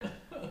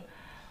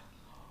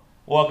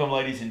Welcome,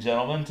 ladies and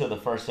gentlemen, to the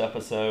first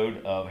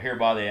episode of Here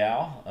by the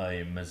Owl,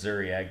 a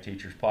Missouri Ag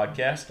Teachers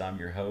podcast. I'm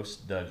your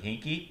host, Doug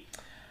Hinkie.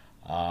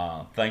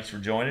 Thanks for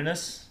joining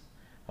us.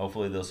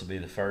 Hopefully this will be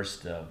the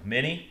first of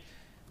many.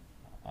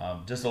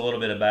 Just a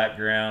little bit of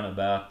background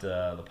about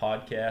the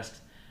podcast.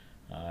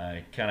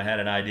 I kind of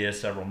had an idea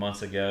several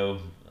months ago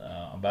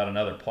about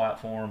another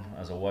platform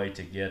as a way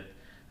to get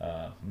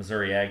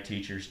Missouri Ag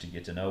teachers to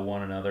get to know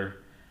one another,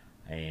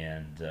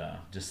 and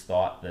just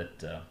thought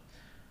that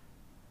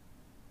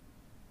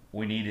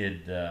we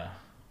needed a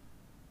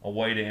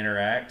way to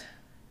interact,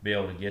 be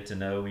able to get to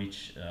know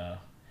each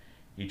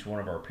one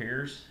of our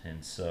peers,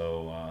 and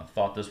so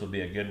thought this would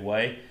be a good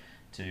way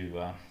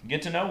to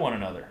get to know one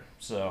another.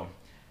 So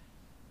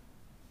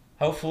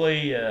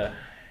hopefully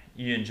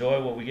you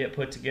enjoy what we get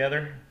put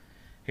together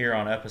here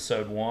on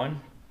episode 1.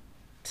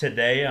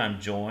 Today I'm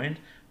joined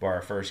by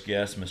our first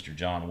guest, Mr.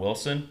 Jon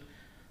Wilson.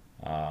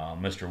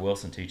 Mr.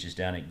 Wilson teaches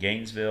down at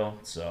Gainesville,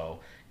 so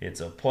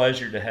it's a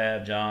pleasure to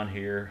have Jon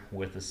here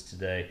with us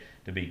today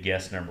to be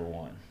guest number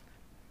 1.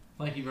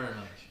 Thank you very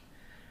much.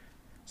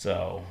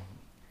 So,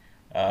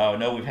 I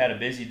know we've had a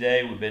busy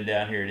day. We've been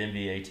down here at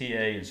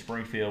NBATA in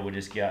Springfield. We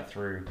just got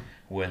through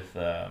with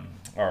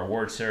our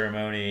award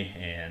ceremony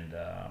and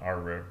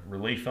our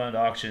relief fund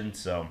auction.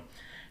 So,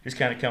 just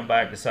kind of come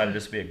back, decided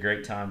this would be a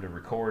great time to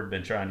record.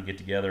 Been trying to get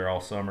together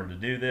all summer to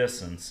do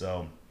this, and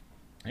so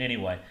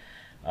anyway.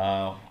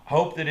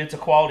 Hope that it's a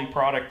quality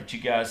product that you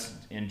guys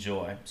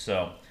enjoy.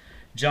 So,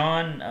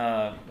 Jon,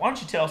 why don't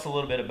you tell us a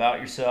little bit about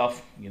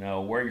yourself? You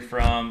know, where you're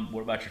from.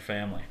 What about your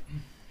family?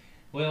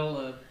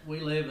 Well, we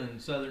live in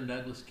southern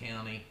Douglas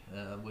County.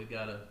 We've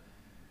got a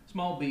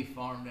small beef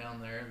farm down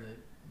there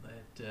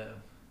that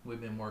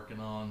we've been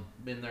working on.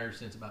 Been there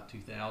since about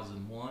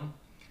 2001.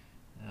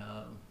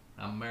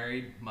 I'm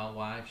married. My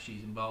wife,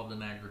 she's involved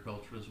in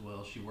agriculture as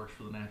well. She works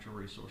for the Natural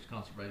Resource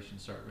Conservation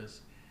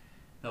Service.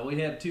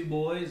 We have 2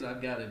 boys.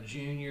 I've got a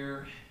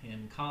junior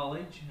in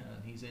college.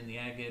 He's in the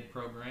Ag Ed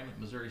program at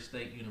Missouri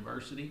State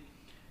University.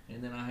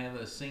 And then I have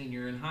a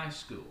senior in high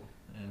school,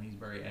 and he's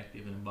very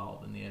active and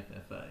involved in the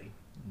FFA.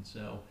 And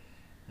so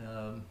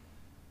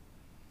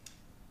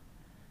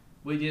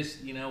we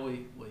just, we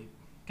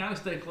kind of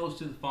stay close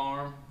to the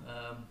farm.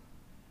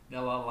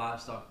 Got a lot of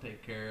livestock to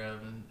take care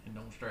of and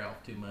don't stray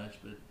off too much,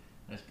 but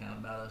that's kind of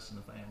about us and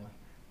the family.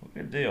 Well,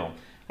 good deal.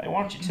 Hey,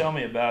 why don't you tell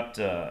me about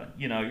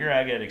your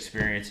ag ed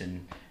experience,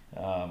 and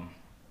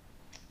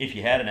if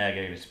you had an ag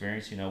ed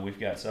experience. We've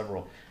got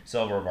several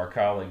of our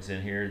colleagues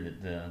in here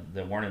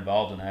that weren't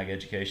involved in ag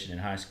education in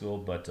high school.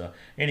 But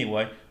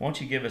anyway, why don't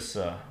you give us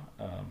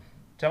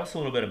tell us a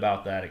little bit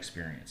about that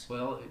experience?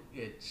 Well,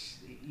 it's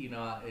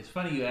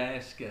funny you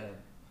ask.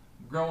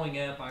 Growing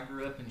up, I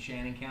grew up in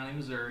Shannon County,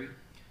 Missouri,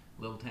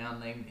 a little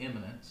town named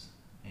Eminence,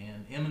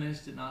 and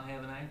Eminence did not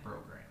have an ag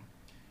program.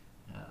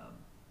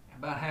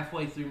 About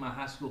halfway through my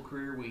high school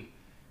career,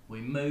 we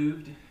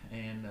moved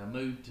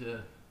to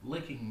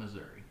Licking,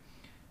 Missouri.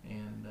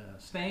 And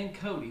Stan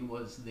Cody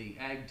was the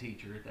ag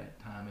teacher at that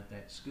time at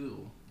that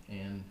school.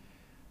 And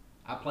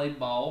I played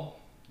ball,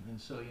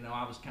 and so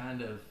I was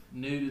kind of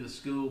new to the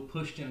school,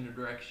 pushed in a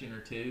direction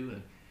or two,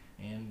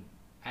 and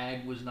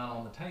ag was not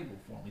on the table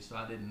for me, so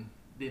I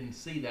didn't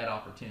see that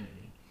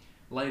opportunity.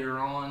 Later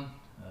on,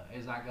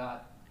 as I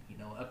got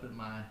up in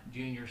my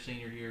junior,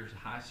 senior years of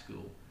high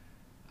school,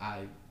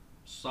 I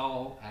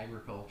saw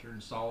agriculture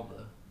and saw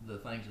the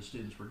things the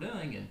students were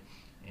doing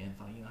and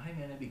thought, hey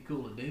man, that'd be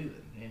cool to do.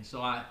 And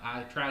so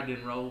I tried to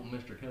enroll in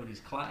Mr. Cody's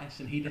class,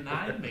 and he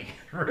denied me.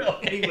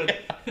 Really?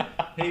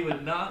 he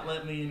would not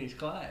let me in his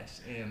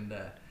class. And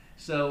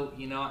so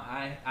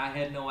I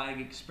had no ag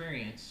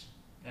experience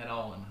at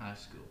all in high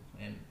school,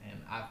 and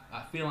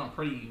I feel I'm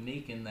pretty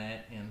unique in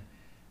that,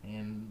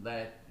 and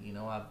that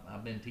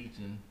I've been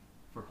teaching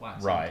for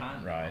quite some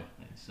time now. Right.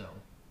 And so.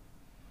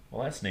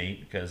 Well, that's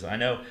neat, because I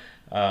know,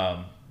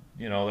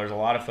 there's a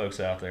lot of folks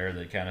out there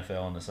that kind of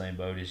fell in the same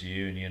boat as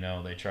you,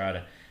 and they try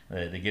to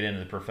they get into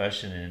the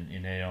profession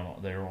and they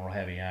don't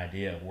have any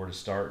idea where to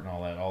start and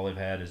all that. All they've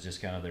had is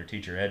just kind of their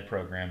teacher ed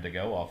program to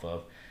go off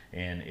of,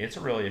 and it's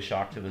really a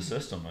shock to the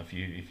system if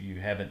you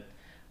haven't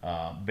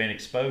been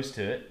exposed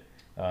to it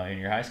in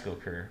your high school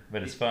career.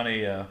 But it's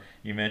funny,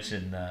 you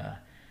mentioned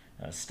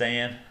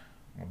Stan.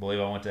 I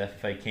believe I went to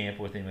FFA camp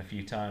with him a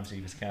few times.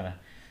 He was kind of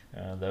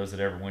those that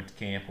ever went to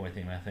camp with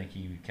him, I think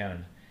he kind of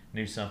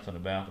knew something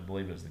about. I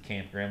believe it was the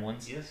Camp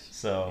Gremlins. Yes.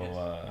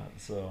 So,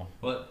 yes.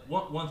 But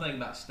one thing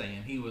about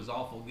Stan, he was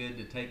awful good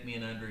to take me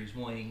in under his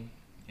wing,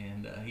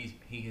 and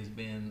he has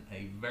been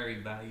a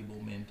very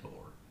valuable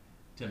mentor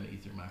to me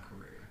through my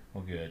career.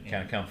 Well, good.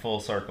 Kind of come full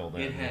circle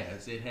then. It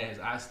has.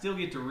 I still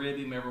get to rib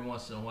him every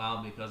once in a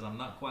while because I'm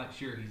not quite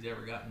sure he's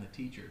ever gotten the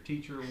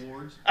teacher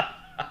awards,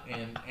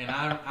 and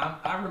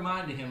I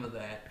reminded him of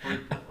that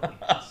frequently.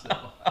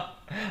 So.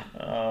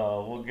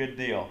 Oh, well, good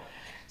deal.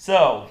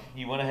 So,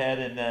 you went ahead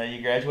and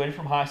you graduated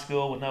from high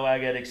school with no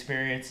ag ed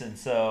experience, and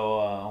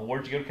so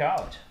where'd you go to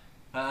college?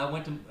 I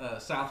went to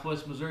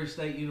Southwest Missouri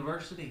State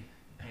University,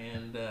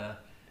 and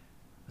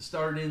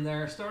started in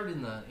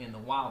the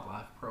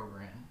wildlife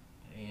program,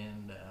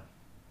 and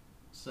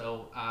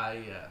So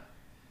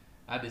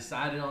I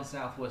decided on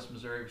Southwest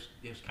Missouri.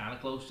 It was kind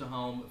of close to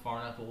home, but far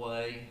enough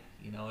away.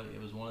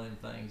 It was one of them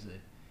things that,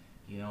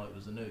 it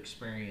was a new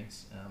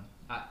experience.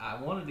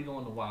 I wanted to go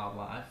into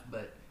wildlife,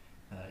 but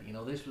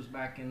this was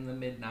back in the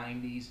mid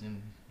 '90s,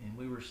 and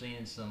we were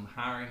seeing some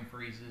hiring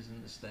freezes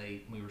in the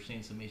state. We were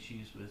seeing some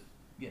issues with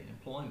getting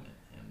employment,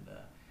 and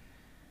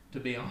to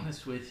be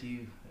honest with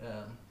you,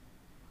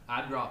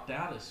 I dropped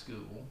out of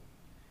school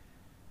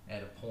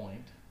at a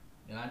point,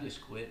 and I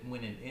just quit and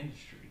went into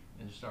industry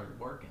and started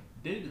working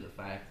due to the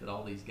fact that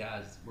all these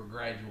guys were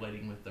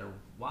graduating with their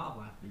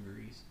wildlife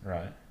degrees,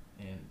 Right.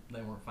 and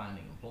they weren't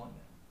finding employment.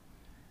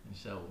 And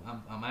so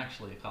I'm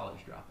actually a college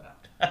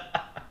dropout.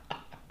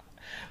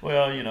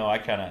 Well, I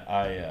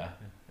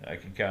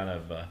can kind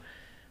of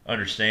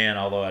understand.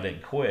 Although I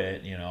didn't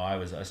quit,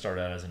 I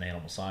started out as an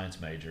animal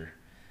science major,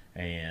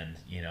 and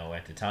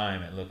at the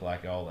time it looked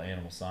like all the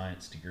animal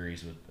science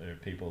degrees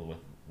with people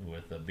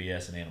with a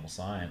BS in animal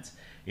science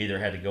either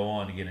had to go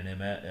on to get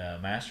a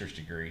master's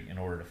degree in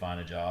order to find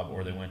a job,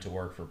 or they went to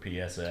work for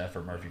PSF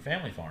or Murphy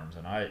Family Farms,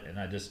 and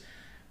I just,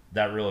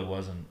 that really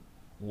wasn't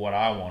what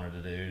I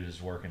wanted to do,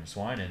 just work in the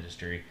swine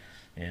industry.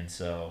 And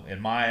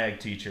my ag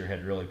teacher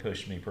had really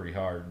pushed me pretty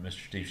hard,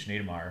 Mr. Steve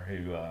Schneedemeyer,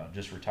 who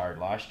just retired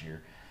last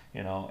year.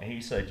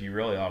 He said, you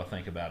really ought to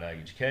think about ag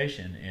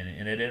education,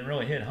 and it didn't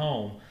really hit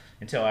home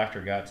until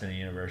after I got to the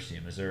University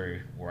of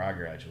Missouri, where I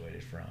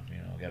graduated from.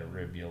 Got to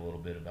rib you a little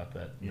bit about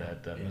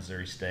that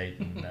Missouri State,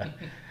 and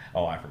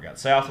I forgot,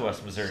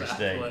 Southwest Missouri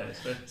State.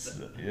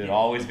 It'd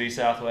always be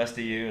Southwest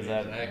to you, is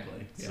that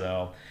exactly? Yeah.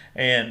 So,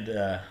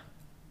 and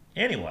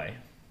anyway,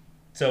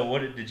 so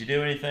what did you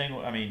do anything?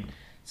 I mean,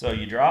 so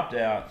you dropped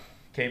out,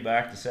 came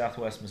back to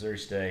Southwest Missouri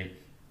State.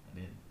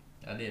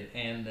 I did,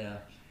 and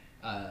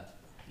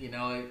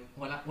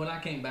when I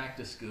came back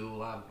to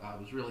school, I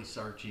was really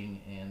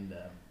searching, and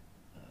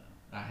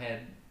I had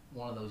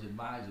one of those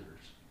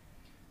advisors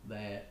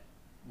that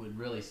would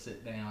really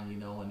sit down,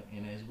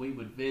 and as we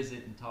would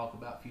visit and talk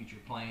about future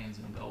plans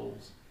and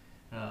goals,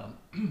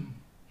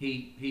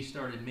 he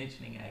started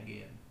mentioning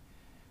ag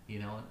ed.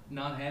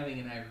 Not having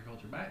an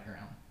agriculture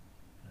background,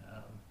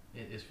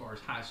 as far as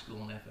high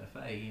school and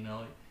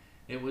FFA,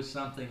 it was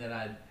something that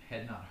I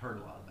had not heard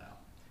a lot about.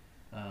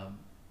 I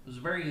was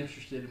very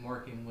interested in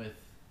working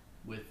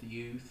with the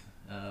youth.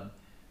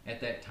 At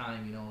that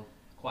time,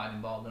 quite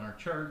involved in our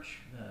church,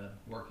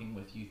 working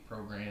with youth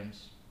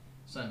programs,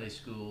 Sunday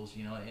schools,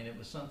 and it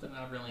was something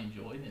I really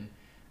enjoyed. And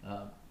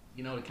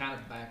to kind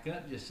of back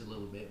up just a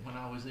little bit, when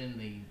I was in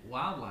the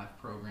wildlife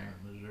program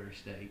at Missouri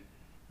State,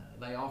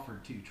 they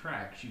offered 2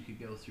 tracks. You could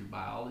go through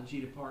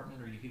biology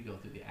department, or you could go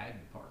through the ag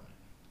department.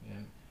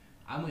 And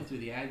I went through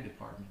the ag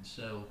department.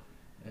 So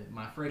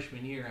my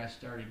freshman year, I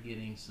started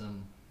getting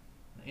some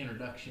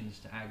introductions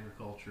to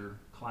agriculture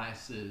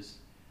classes,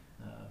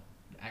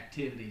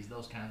 activities,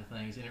 those kind of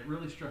things, and it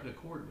really struck a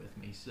chord with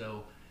me.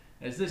 So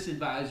as this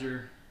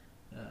advisor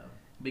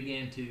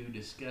began to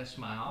discuss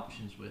my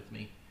options with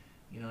me,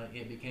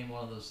 it became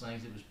one of those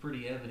things. It was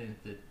pretty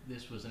evident that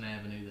this was an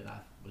avenue that I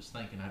was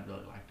thinking I'd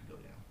really like to go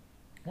down.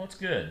 Well, it's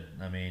good.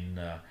 I mean,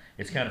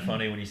 it's kind of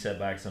funny when you sit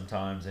back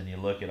sometimes and you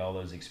look at all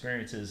those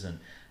experiences and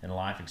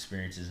life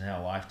experiences, and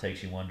how life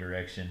takes you one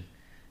direction,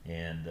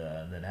 and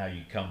then how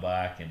you come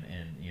back and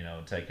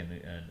take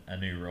a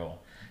new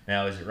role.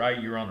 Now, is it right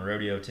you were on the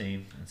rodeo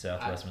team in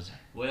Southwest Missouri?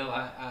 Well,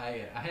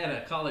 I had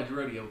a college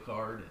rodeo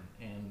card,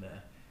 and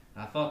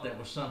I thought that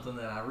was something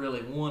that I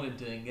really wanted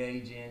to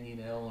engage in,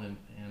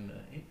 and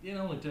it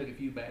only took a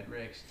few bad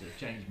wrecks to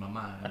change my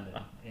mind.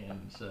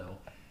 And so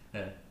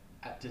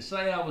to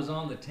say I was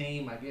on the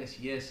team, I guess,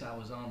 yes, I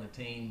was on the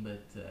team,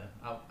 but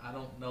I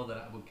don't know that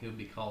I could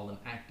be called an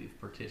active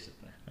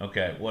participant.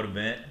 Okay, what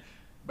event?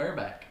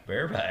 Bareback.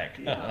 Bareback.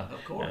 Yeah,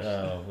 of course.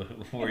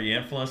 Were you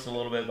influenced a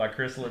little bit by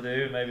Chris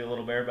Ledoux? Maybe a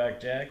little bareback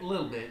Jack? A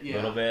little bit, yeah. A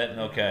little bit?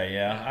 Okay,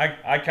 yeah.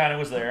 I kind of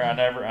was there. I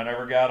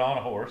never got on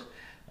a horse.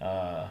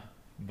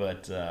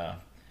 But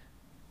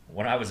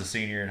when I was a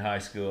senior in high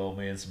school,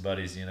 me and some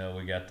buddies, we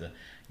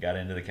got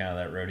into the kind of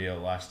that rodeo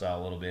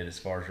lifestyle a little bit, as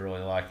far as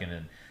really liking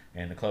it.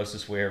 And the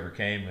closest we ever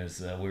came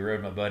is we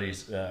rode my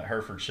buddy's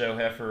Hereford show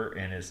heifer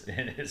and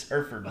his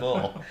Hereford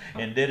bull,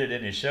 and did it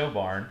in his show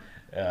barn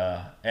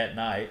at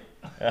night.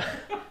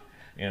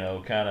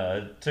 Kind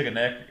of took a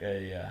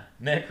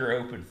neck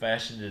rope and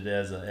fashioned it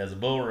as a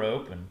bull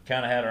rope, and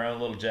kind of had our own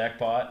little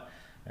jackpot.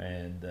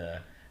 And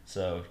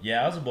so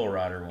I was a bull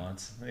rider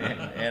once,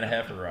 and a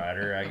heifer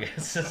rider, I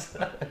guess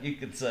you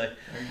could say.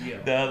 There you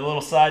go. The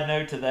little side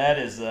note to that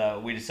is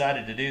we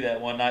decided to do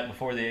that one night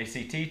before the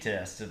ACT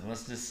test, and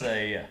let's just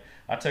say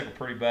I took a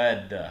pretty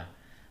bad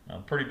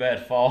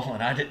fall,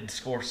 and I didn't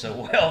score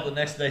so well the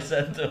next day,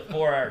 set to a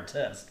 4-hour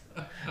test.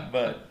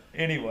 But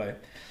anyway,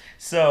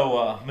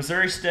 so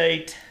Missouri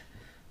State,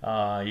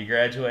 you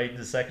graduate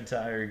the second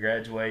time, or you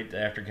graduate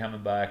after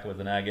coming back with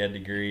an ag ed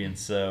degree, and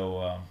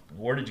so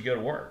where did you go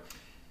to work?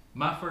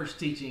 My first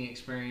teaching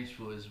experience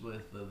was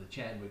with the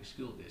Chadwick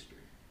School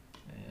District,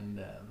 and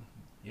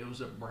it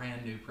was a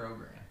brand new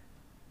program.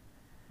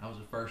 I was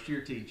a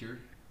first-year teacher,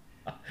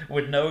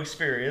 With no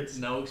experience.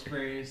 No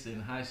experience in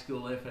high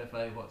school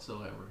FFA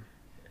whatsoever,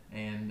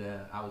 and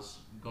I was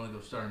going to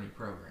go start a new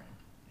program,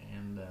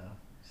 and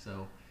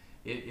so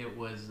it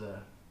was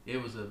a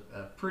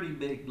pretty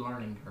big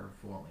learning curve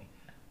for me.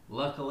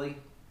 Luckily,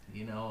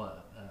 you know,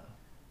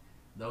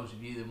 those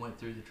of you that went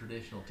through the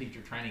traditional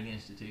teacher training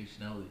institutes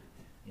know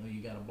that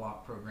you got a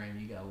block program,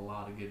 you got a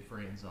lot of good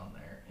friends on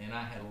there, and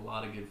I had a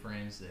lot of good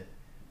friends that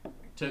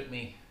took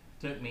me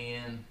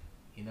in,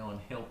 and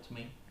helped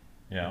me,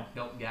 Yeah.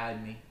 helped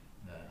guide me,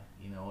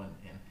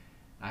 and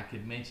I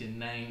could mention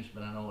names,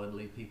 but I know I'd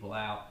leave people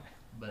out.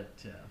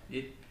 But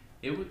it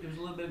was a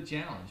little bit of a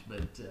challenge,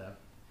 but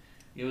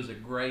it was a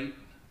great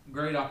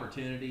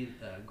opportunity,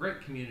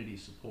 great community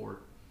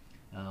support.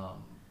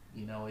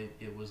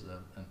 It was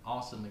an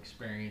awesome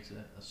experience.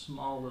 A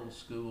small little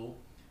school,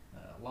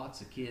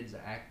 lots of kids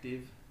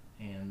active,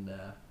 and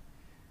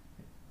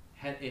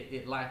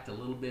it lacked a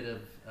little bit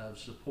of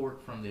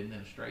support from the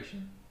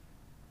administration,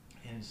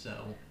 and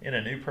so In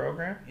a new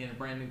program? in a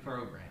brand new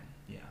program,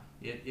 yeah,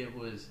 it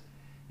was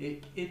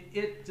an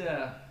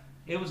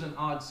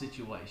odd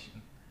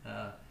situation.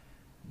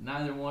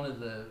 Neither one of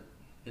the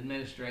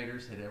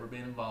administrators had ever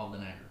been involved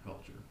in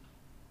agriculture,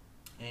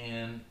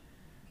 and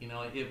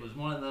it was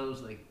one of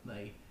those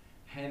they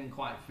hadn't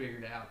quite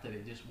figured out that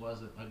it just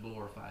wasn't a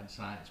glorified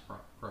science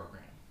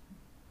program.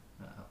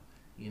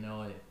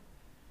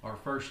 Our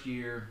first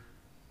year,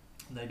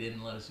 they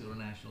didn't let us go to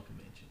national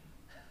convention,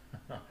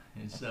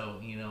 and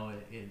so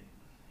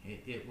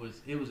it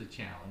was a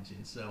challenge.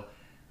 And so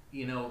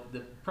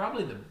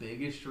probably the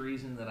biggest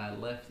reason that I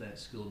left that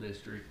school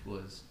district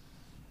was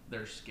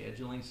their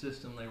scheduling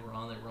system they were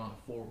on. They were on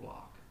a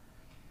 4-block,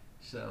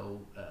 so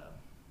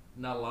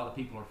not a lot of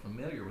people are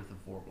familiar with the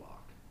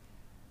 4-block.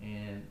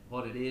 And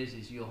what it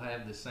is you'll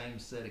have the same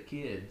set of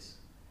kids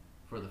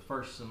for the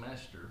first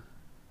semester,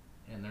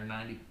 and they're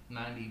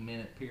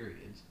 90-minute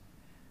periods.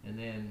 And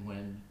then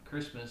when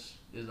Christmas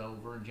is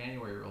over and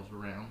January rolls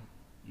around,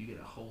 you get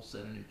a whole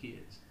set of new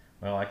kids.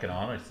 Well, I can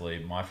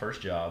honestly, my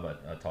first job,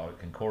 I taught at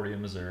Concordia,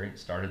 Missouri.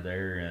 Started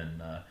there in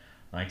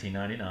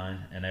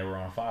 1999, and they were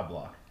on a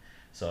 5-block.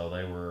 So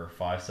they were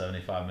 5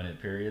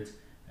 75-minute periods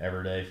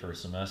every day for a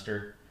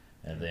semester,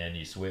 and then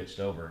you switched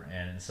over.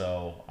 And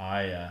so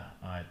I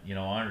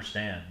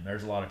understand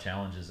there's a lot of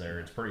challenges there.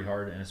 It's pretty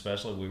hard, and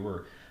especially we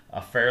were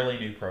a fairly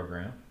new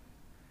program,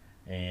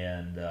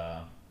 and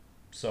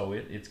so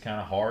it's kind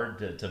of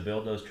hard to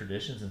build those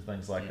traditions and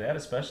things like that,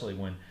 especially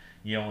when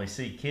you only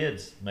see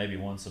kids maybe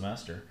one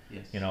semester.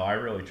 Yes. I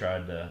really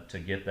tried to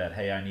get that,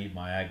 hey, I need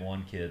my Ag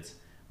 1 kids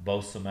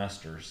both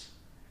semesters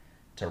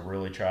to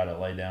really try to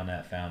lay down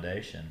that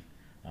foundation.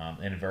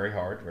 And very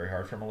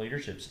hard from a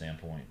leadership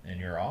standpoint in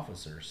your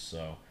officers.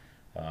 So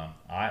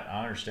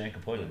I understand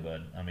completely,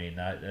 bud. I mean,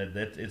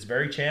 it's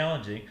very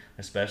challenging,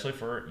 especially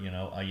for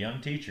a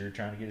young teacher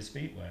trying to get his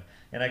feet wet.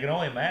 And I can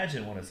only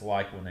imagine what it's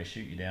like when they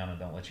shoot you down and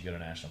don't let you go to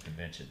national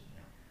convention.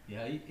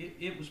 Yeah,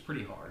 it was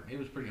pretty hard. It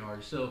was pretty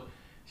hard. So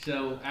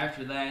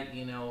after that,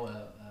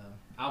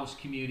 I was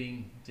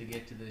commuting to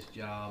get to this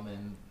job,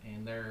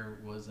 and there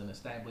was an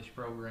established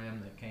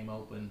program that came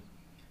open,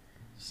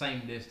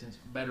 same distance,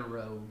 better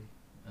road,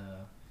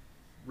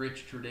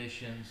 rich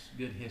traditions,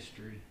 good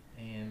history,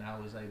 and I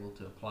was able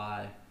to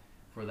apply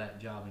for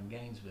that job in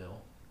Gainesville,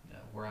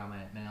 where I'm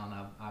at now, and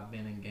I've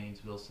been in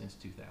Gainesville since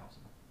 2000.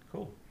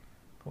 Cool.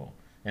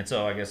 And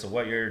so I guess,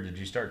 what year did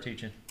you start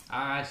teaching?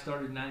 I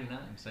started in 99,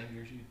 same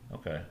year as you.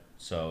 Okay.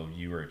 So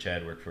you were at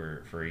Chadwick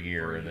for a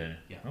year, and then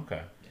yeah.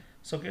 Okay. Yeah.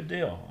 So good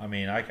deal. I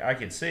mean, I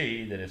could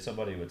see that if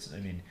somebody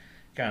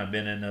kind of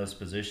been in those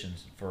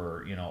positions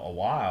for a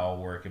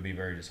while, where it could be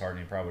very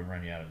disheartening, probably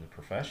run you out of the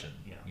profession.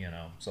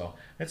 Yeah. So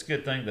it's a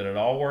good thing that it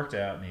all worked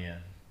out in the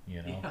end.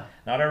 Yeah.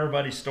 Not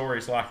everybody's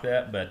story's like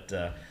that, but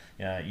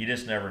you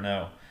just never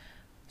know.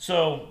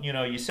 So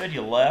you said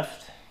you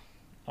left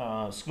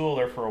school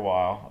there for a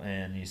while,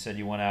 and you said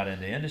you went out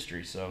into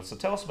industry. So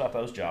tell us about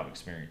those job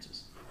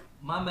experiences.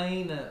 My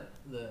main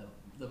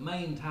the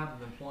main type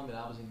of employment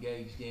I was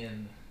engaged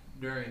in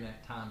during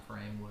that time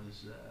frame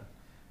was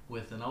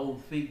with an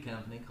old feed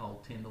company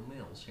called Tyndall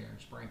Mills here in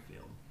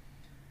Springfield,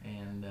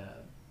 and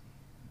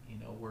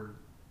we're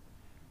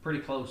pretty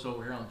close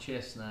over here on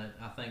Chestnut.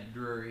 I think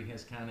Drury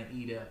has kind of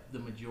eat up the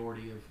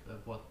majority of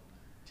what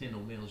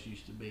Tyndall Mills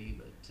used to be,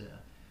 but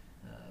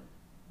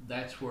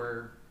that's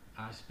where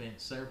I spent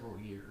several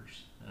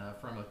years,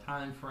 from a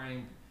time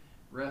frame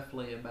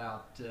roughly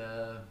about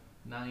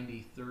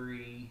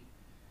 92,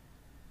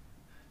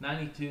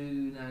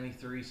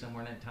 93,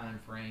 somewhere in that time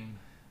frame,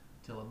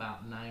 till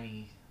about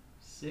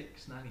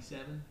 96,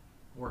 97,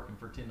 working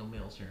for Tyndall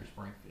Mills here in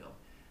Springfield.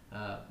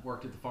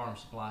 Worked at the farm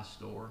supply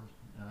store,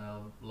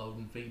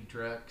 loading feed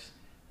trucks,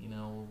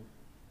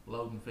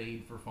 loading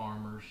feed for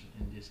farmers,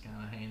 and just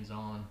kind of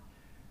hands-on.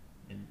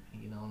 And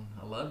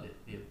I loved it.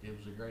 It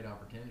was a great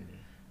opportunity.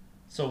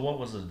 So what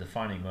was the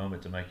defining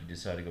moment to make you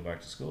decide to go back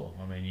to school?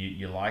 I mean,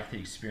 you like the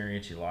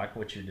experience, you like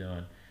what you're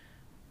doing,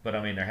 but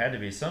I mean, there had to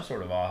be some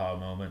sort of aha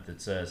moment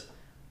that says,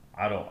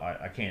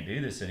 I can't do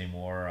this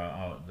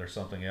anymore. There's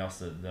something else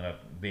that I'm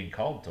being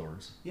called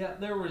towards. Yeah,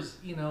 there was,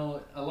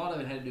 a lot of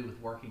it had to do with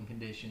working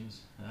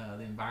conditions,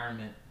 the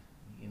environment,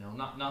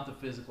 not the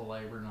physical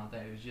labor, not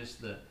that. It was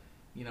just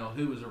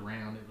who was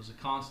around. It was a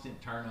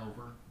constant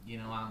turnover.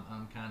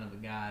 I'm kind of a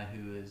guy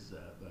who is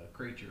a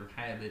creature of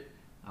habit.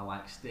 I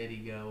like steady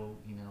go,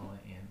 in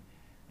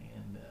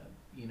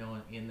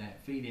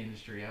that feed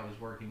industry, I was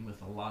working with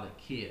a lot of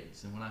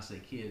kids. And when I say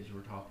kids,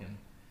 we're talking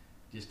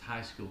just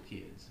high school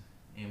kids.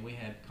 And we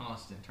had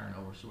constant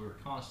turnover, so we were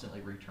constantly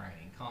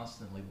retraining,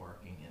 constantly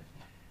working,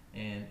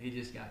 and it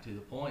just got to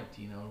the point,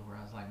 where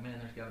I was like, man,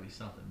 there's got to be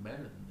something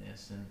better than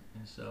this, and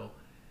so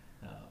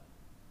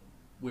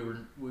we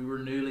were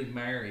newly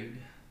married,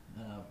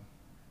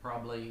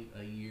 probably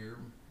a year,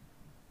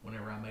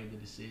 whenever I made the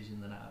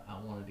decision that I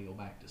wanted to go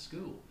back to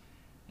school,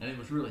 and it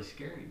was really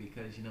scary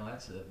because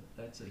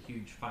that's a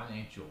huge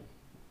financial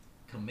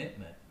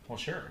commitment. Well,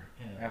 sure,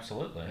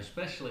 absolutely,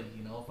 especially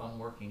if I'm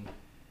working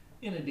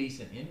in a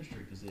decent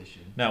industry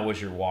position. Now,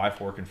 was your wife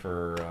working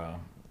for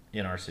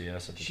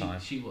NRCS at the time?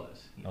 She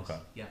was. Yes. Okay.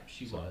 Yeah,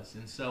 she was.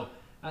 And so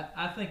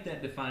I think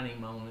that defining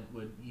moment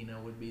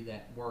would be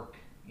that work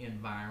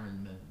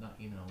environment,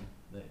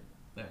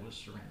 that was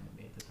surrounding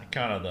me at the time.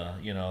 Kind of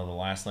the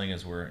last thing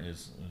is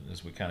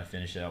as we kind of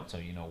finish out, so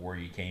where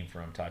you came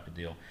from type of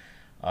deal.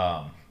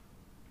 How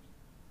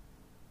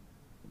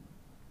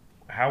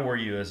were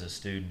you as a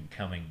student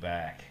coming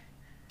back?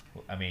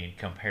 I mean,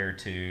 compared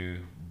to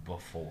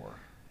before?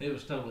 It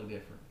was totally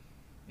different.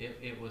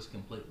 It was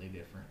completely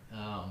different.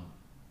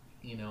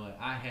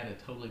 I had a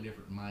totally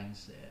different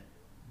mindset,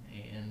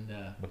 and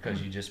because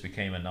you just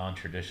became a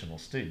non-traditional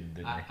student,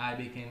 didn't you? I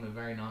became a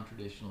very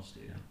non-traditional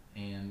student,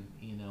 and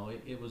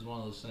it was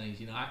one of those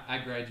things. I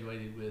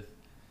graduated with,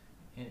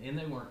 and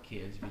they weren't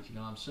kids, but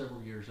I'm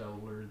several years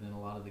older than a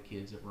lot of the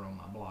kids that were on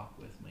my block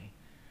with me,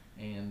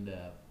 and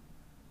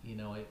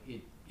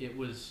it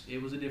was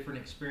a different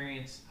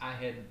experience. I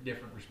had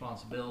different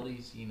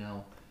responsibilities.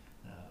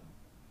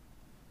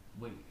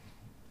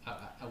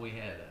 We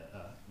had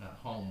a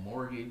home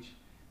mortgage.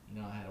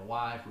 I had a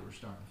wife. We were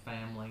starting a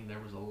family. There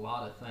was a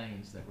lot of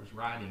things that was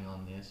riding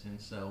on this, and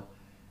so.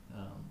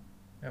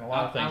 And a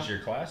lot of things your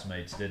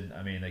classmates didn't.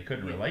 I mean, they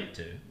couldn't relate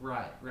to.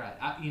 Right.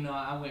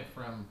 I went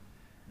from,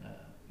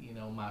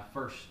 my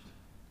first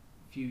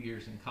few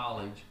years in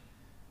college,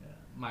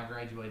 my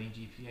graduating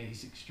GPA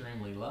is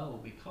extremely low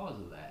because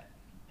of that,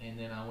 and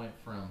then I went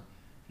from,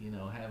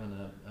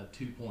 having a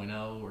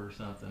 2.0 or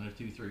something, a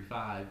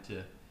 2.35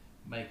 to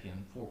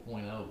making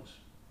 4.0s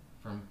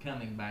from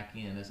coming back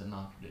in as a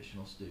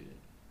non-traditional student.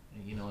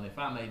 And if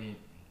I made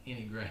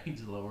any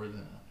grades lower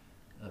than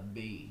a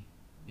B,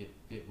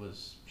 it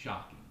was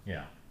shocking.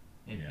 Yeah.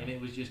 And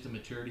it was just a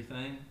maturity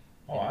thing.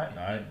 Oh,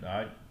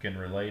 I can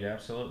relate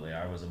absolutely.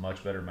 I was a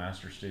much better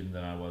master's student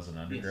than I was an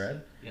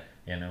undergrad. Yes.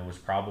 And it was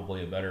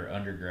probably a better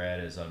undergrad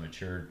as I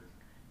matured,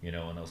 in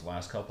those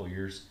last couple of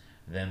years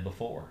than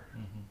before.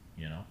 Mm-hmm.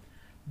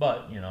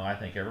 But I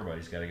think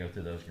everybody's got to go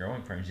through those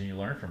growing pains, and you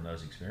learn from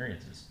those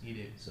experiences. You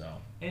do. So.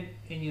 And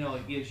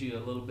it gives you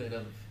a little bit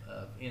of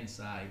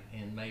insight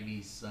and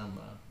maybe some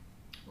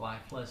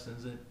life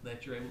lessons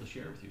that you're able to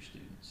share with your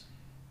students.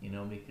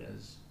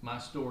 Because my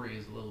story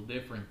is a little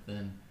different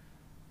than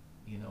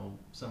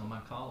some of my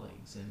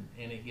colleagues,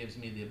 and it gives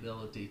me the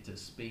ability to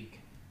speak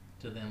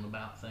to them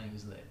about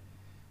things that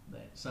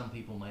some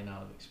people may not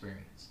have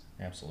experienced.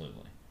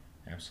 Absolutely.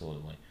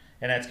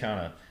 And that's kind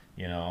of,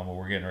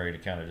 we're getting ready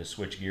to kind of just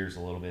switch gears a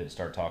little bit and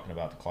start talking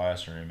about the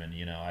classroom.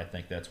 And, I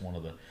think that's one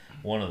of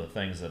the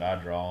things that I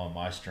draw on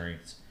my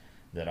strengths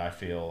that I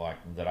feel like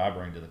that I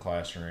bring to the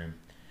classroom.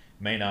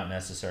 May not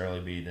necessarily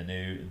be the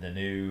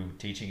new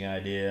teaching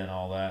idea and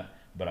all that,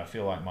 but I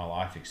feel like my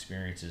life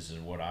experiences is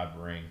what I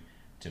bring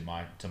to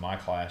my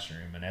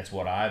classroom, and that's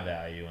what I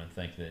value and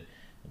think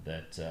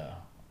that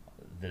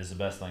is the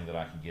best thing that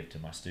I can give to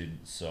my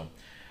students. So,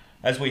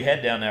 as we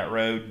head down that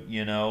road,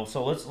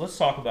 so let's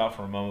talk about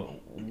for a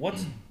moment what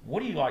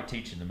do you like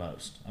teaching the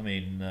most? I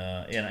mean,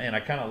 and I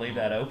kind of leave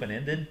that open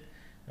ended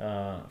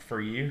for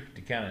you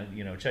to kind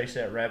of chase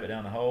that rabbit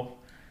down the hole,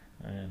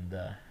 and.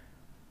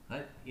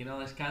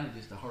 That's kind of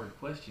just a hard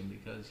question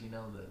because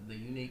the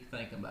unique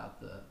thing about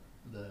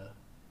the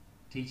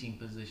teaching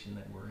position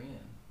that we're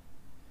in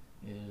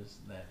is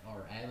that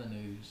our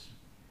avenues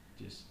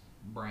just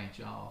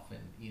branch off,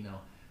 and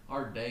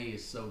our day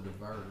is so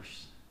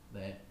diverse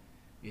that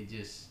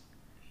it's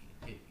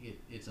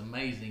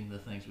amazing the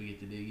things we get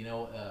to do.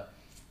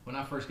 When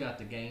I first got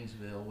to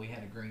Gainesville, we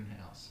had a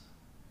greenhouse.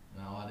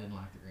 No, I didn't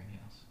like the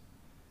greenhouse.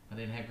 I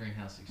didn't have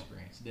greenhouse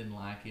experience. Didn't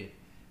like it.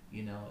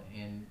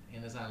 And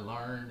as I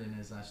learned and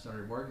as I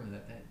started working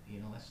with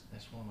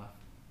that's one of my,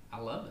 I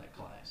love that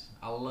class.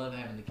 I love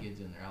having the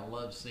kids in there. I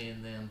love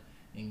seeing them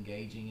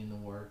engaging in the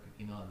work,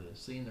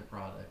 seeing their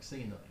products,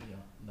 seeing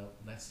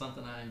that's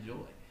something I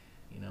enjoy.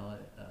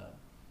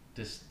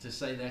 To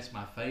say that's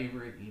my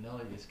favorite,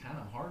 it's kind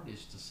of hard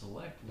just to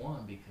select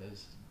one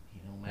because,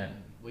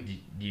 man, do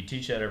you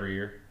teach that every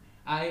year?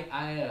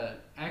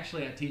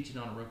 Actually I teach it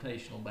on a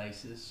rotational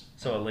basis.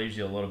 So it leaves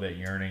you a little bit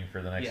yearning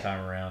for the next Yeah.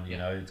 time around. You Yeah.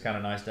 know, it's kind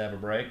of nice to have a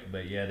break,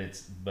 but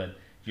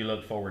you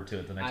look forward to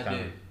it the next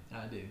time.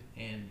 I do,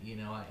 and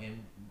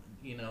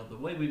the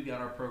way we've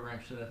got our program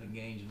set up in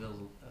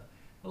Gainesville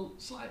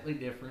is slightly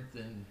different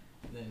than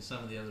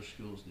some of the other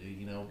schools do.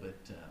 But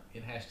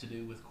it has to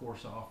do with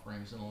course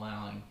offerings and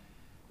allowing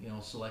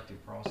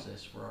selective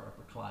process for our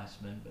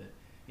upperclassmen. But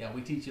yeah,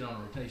 we teach it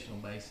on a rotational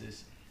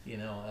basis.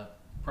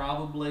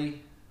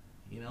 Probably,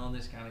 and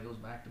this kind of goes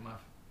back to my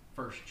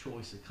first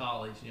choice of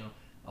college.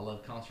 I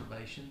love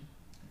conservation.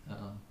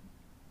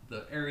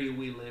 The area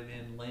we live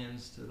in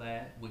lends to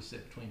that. We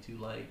sit between two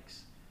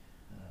lakes.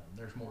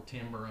 There's more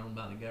timber owned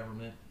by the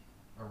government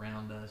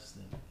around us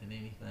than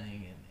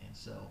anything, and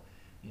so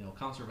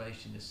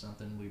conservation is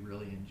something we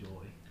really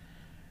enjoy.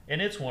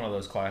 And it's one of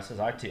those classes.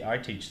 I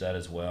teach that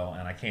as well,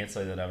 and I can't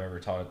say that I've ever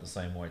taught it the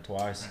same way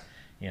twice.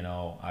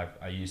 Right.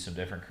 I use some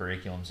different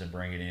curriculums and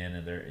bring it in,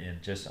 and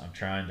I'm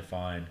trying to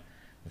find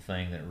the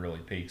thing that really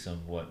piques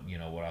them, what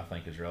I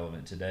think is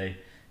relevant today.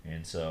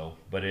 And so,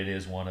 but it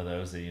is one of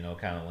those that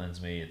kind of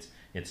lends me.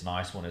 It's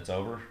nice when it's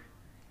over.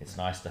 It's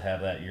nice to have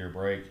that year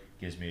break.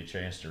 Gives me a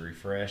chance to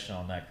refresh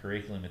on that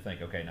curriculum and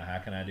think, okay, now how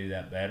can I do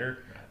that better?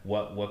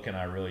 Right. What can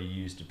I really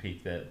use to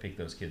pique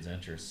those kids'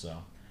 interests?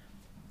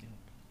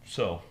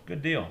 So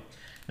good deal.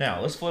 Now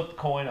let's flip the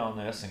coin on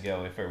this and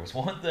go. If there was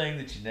one thing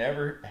that you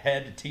never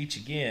had to teach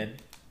again,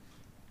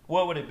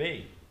 what would it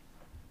be?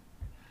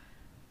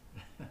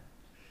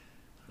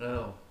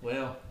 Oh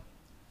well,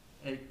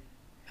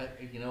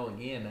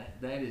 again,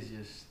 that is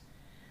just.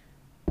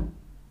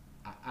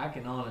 I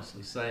can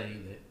honestly say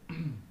that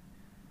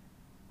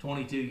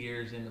 22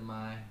 years into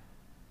my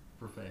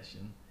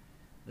profession,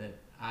 that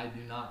I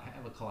do not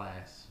have a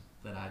class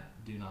that I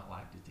do not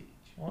like to teach.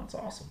 Well, that's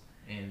awesome.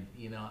 And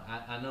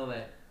I know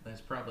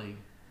that's probably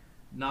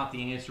not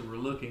the answer we're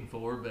looking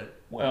for,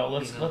 but well,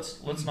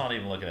 let's not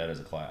even look at it as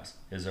a class.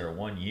 Is there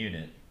one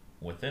unit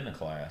within the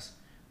class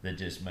that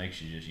just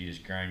makes you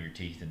just grind your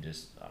teeth and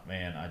just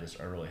man,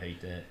 I really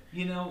hate that.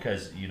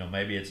 Because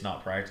maybe it's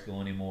not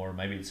practical anymore.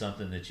 Maybe it's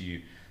something that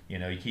you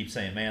keep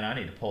saying, man, I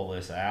need to pull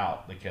this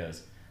out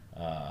because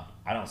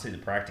I don't see the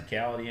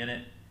practicality in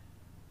it.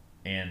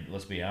 And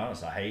let's be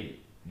honest, I hate it.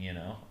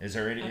 Is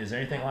there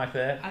anything like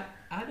that?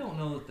 I don't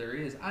know that there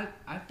is.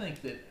 I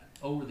think that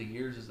over the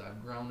years as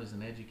I've grown as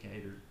an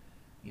educator,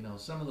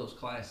 some of those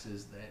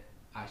classes that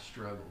I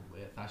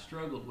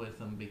struggled with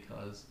them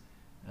because,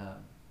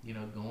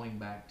 going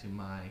back to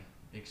my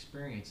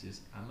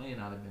experiences, I may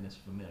not have been as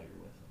familiar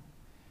with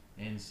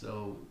them. And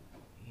so,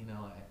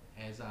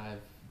 as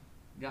I've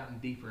gotten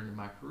deeper into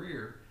my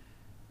career,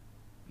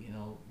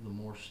 the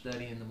more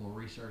studying, the more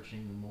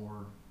researching, the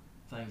more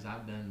things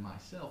I've done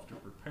myself to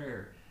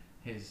prepare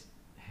has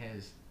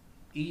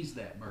eased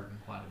that burden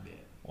quite a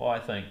bit. Well, I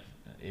think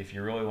if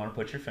you really want to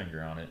put your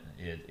finger on it,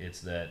 it's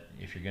that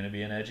if you're going to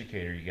be an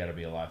educator, you got to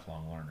be a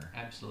lifelong learner.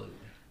 Absolutely.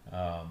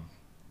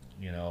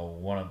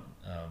 One of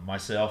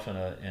myself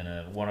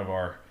and one of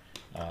our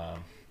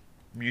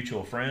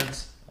mutual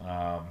friends,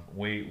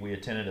 we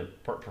attended a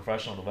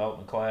professional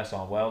development class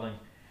on welding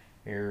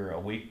here a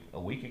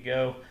week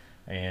ago,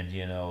 and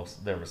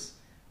there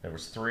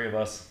was three of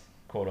us,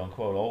 quote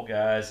unquote, old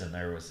guys, and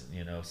there was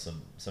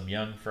some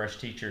young fresh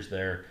teachers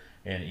there.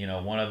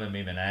 And one of them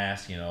even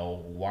asked,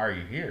 why are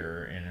you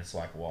here? And it's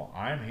like, well,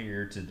 I'm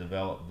here to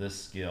develop this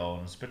skill,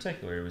 and in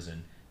particular, it was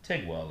in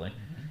TIG welding,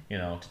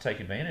 to take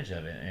advantage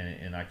of it.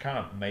 And I kind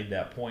of made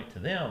that point to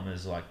them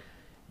is like,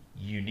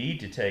 you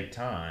need to take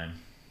time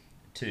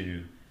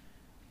to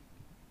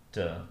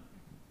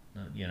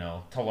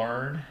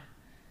learn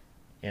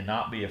and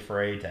not be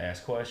afraid to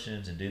ask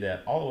questions and do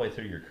that all the way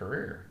through your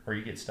career, or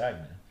you get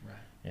stagnant. Right.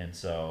 And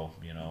so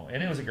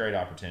and it was a great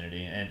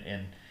opportunity,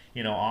 and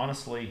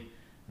honestly,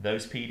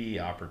 those PD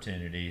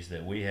opportunities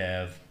that we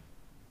have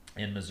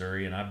in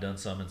Missouri, and I've done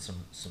some in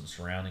some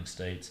surrounding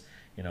states,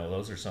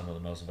 those are some of the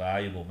most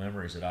valuable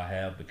memories that I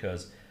have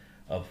because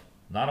of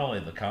not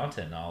only the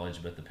content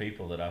knowledge, but the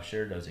people that I've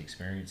shared those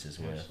experiences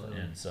with.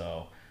 Absolutely. And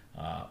so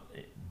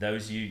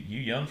those you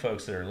young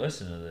folks that are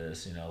listening to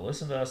this,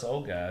 listen to us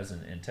old guys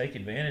and take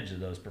advantage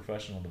of those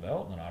professional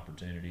development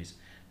opportunities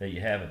that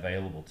you have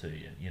available to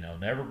you.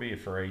 Never be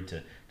afraid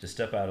to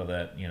step out of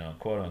that,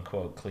 quote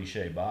unquote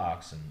cliche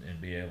box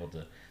and be able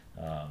to,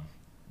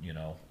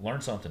 learn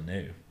something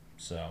new.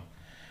 So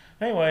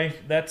anyway,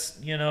 that's,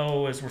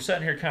 as we're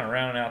sitting here kind of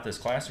rounding out this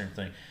classroom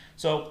thing.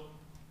 So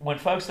when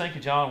folks think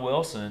of Jon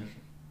Wilson,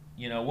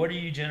 what are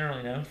you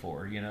generally known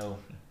for?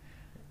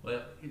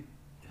 Well,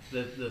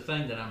 the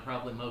thing that I'm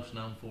probably most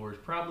known for is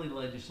probably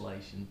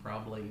legislation,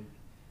 probably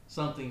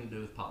something to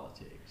do with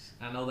politics.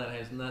 I know that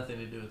has nothing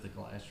to do with the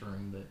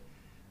classroom, but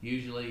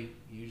usually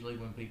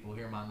when people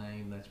hear my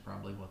name, that's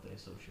probably what they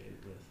associate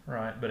it with.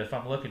 Right, but if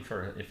I'm looking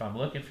for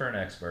an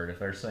expert, if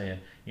they're saying,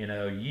 you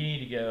need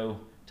to go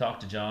talk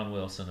to Jon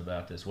Wilson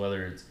about this,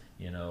 whether it's,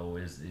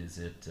 is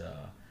it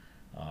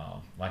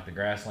like the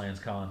Grasslands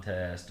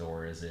contest,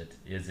 or is it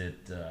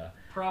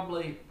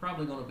probably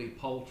going to be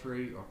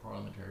poultry or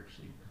parliamentary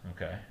procedure.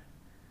 Okay.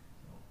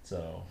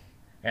 So,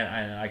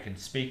 and I can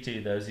speak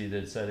to those of you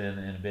that sat in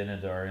and been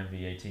into our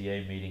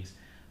MVATA meetings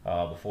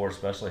before,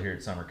 especially here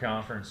at summer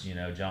conference. You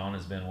know, John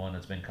has been one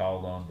that's been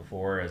called on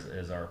before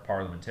as our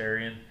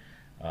parliamentarian.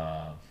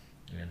 Uh,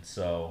 and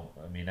so,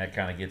 I mean, that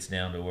kind of gets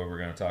down to what we're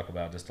going to talk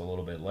about just a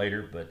little bit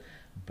later.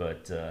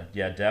 But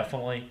yeah,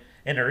 definitely.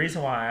 And the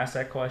reason why I asked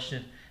that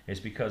question is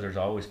because there's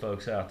always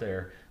folks out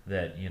there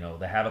that, you know,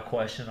 they have a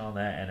question on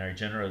that and they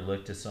generally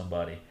look to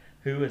somebody.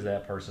 Who is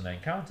that person they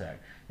can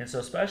contact? And so,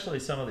 especially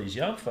some of these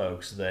young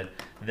folks that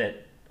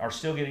are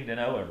still getting to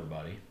know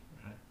everybody,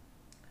 Right.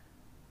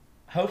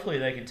 hopefully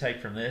they can take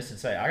from this and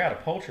say, I got a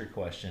poultry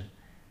question.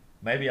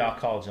 Maybe I'll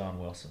call Jon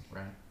Wilson,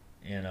 Right.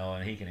 you know,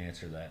 and he can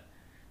answer that.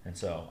 And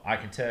so I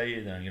can tell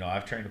you that, you know,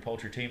 I've trained a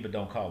poultry team, but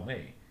don't call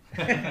me.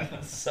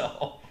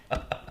 So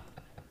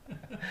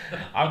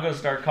I'm going to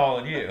start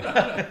calling you.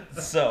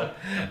 So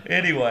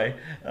anyway,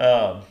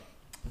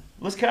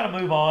 let's kind of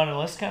move on and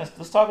let's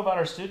talk about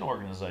our student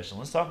organization.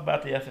 Let's talk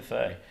about the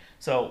FFA.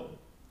 So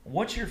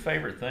what's your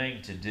favorite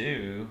thing to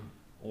do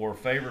or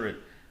favorite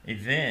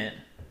event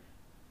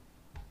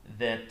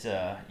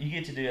that you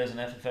get to do as an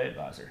FFA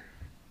advisor?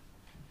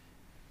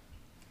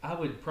 I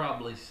would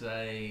probably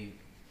say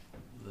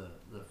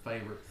the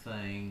favorite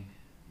thing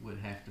would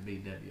have to be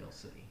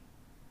WLC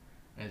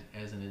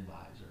as an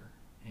advisor.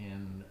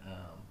 And,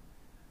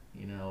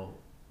 you know,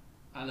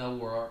 I know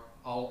we're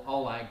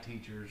all ag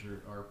teachers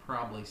are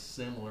probably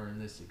similar in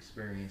this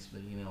experience,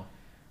 but, you know,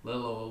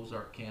 little old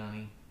Ozark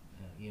County,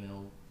 you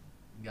know,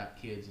 got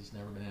kids that's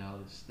never been out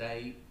of the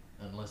state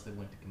unless they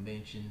went to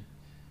convention.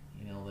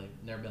 You know, they've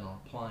never been on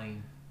a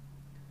plane,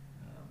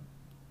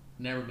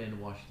 never been to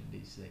Washington,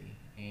 D.C.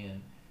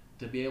 And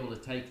to be able to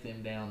take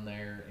them down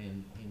there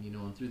and you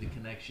know, and through the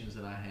connections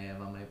that I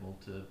have, I'm able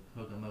to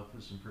hook them up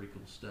with some pretty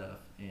cool stuff.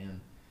 And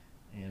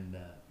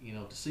you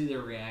know, to see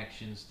their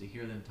reactions, to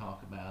hear them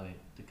talk about it,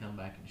 to come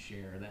back and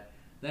share,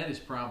 that has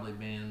probably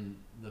been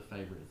the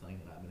favorite thing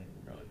that I've been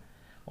able to do.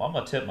 Well, I'm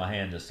going to tip my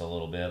hand just a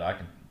little bit. I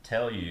can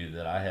tell you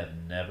that I have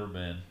never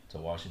been to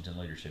Washington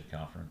Leadership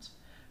Conference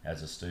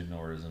as a student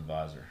or as an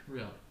advisor.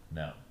 Really?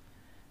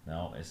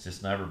 No, it's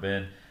just never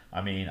been.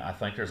 I mean, I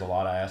think there's a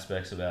lot of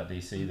aspects about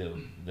DC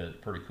that are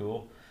pretty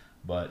cool,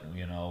 but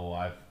you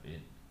know,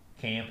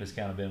 camp has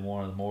kind of been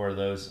one of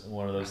those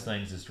Right.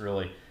 things that's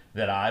really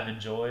that I've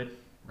enjoyed.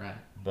 Right.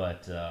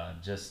 But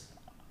just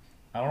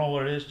I don't know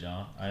what it is,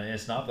 John.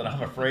 It's not that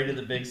I'm afraid of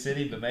the big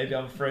city, but maybe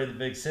I'm afraid of the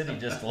big city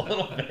just a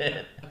little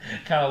bit,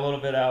 kind of a little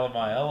bit out of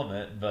my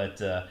element.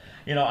 But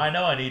you know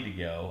I need to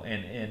go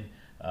and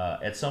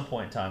at some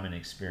point in time and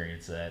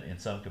experience that in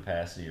some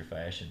capacity or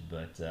fashion.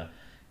 But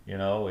you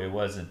know, it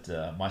wasn't.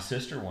 My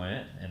sister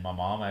went, and my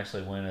mom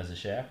actually went as a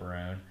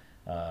chaperone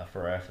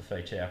for our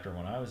FFA chapter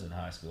when I was in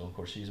high school. Of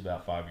course, she's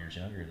about 5 years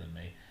younger than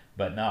me.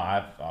 But no,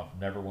 I've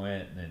never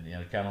went, and you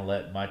know, kind of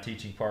let my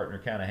teaching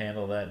partner kind of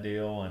handle that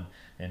deal,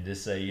 and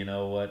just say, you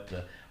know what?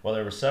 Well,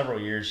 there were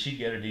several years she'd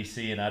go to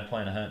DC, and I'd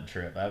plan a hunting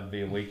trip. That would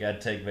be a week I'd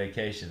take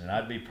vacation, and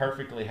I'd be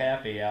perfectly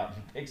happy out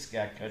in big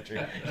sky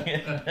country, you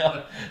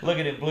know,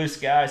 looking at blue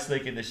skies,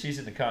 thinking that she's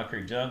in the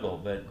concrete jungle.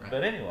 But Right.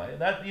 but anyway,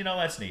 that you know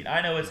that's neat.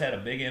 I know it's had a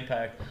big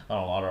impact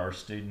on a lot of our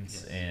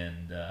students, Yes.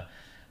 and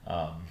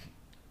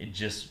it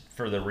just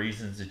for the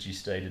reasons that you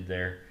stated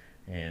there,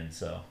 and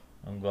so.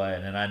 I'm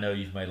glad, and I know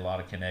you've made a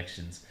lot of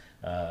connections,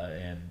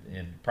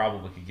 and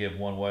probably could give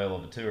one whale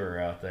of a tour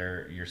out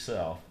there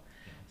yourself.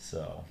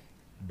 So,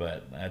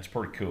 but that's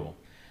pretty cool.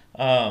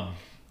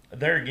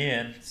 There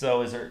again,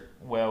 so is there?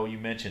 Well, you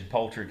mentioned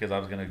poultry because I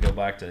was going to go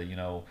back to, you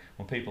know,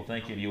 when people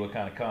think of you, what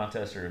kind of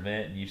contest or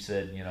event, and you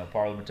said, you know,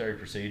 parliamentary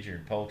procedure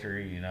and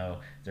poultry. You know,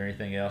 is there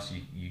anything else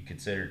you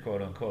consider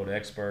quote unquote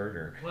expert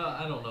or? Well,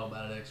 I don't know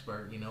about an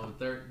expert. You know,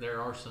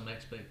 there are some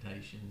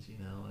expectations.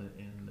 You know,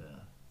 and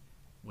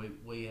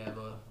we have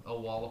a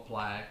wall of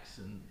plaques,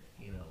 and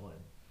you know,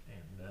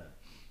 and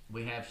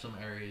we have some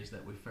areas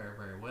that we fare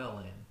very well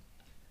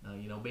in.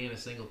 You know, being a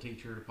single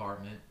teacher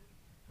department,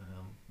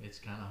 it's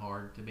kind of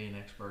hard to be an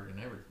expert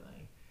in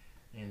everything,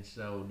 and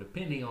so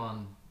depending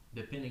on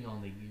the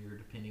year,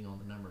 depending on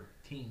the number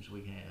of teams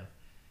we have,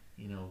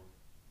 you know,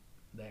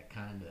 that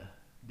kind of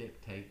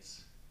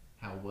dictates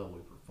how well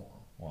we perform.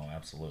 Well,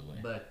 absolutely.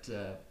 But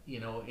you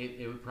know,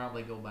 it would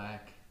probably go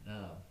back.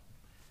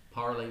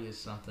 Parley is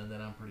something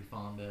that I'm pretty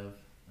fond of.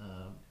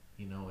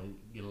 You know, I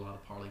get a lot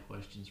of parley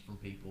questions from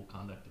people,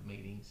 conduct of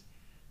meetings.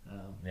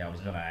 Yeah, I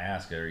was going to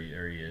ask, are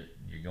you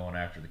going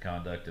after the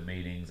conduct of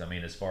meetings? I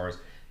mean, as far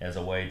as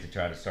a way to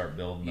try to start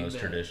building those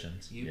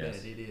traditions. You bet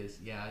it is.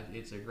 Yeah,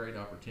 it's a great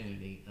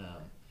opportunity.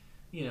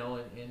 You know,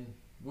 and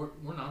we're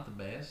not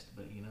the best,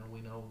 but you know,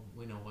 we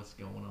know what's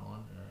going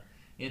on.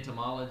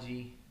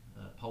 Entomology,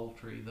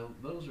 poultry,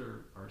 those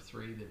are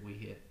three that we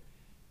hit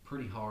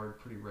pretty hard,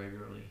 pretty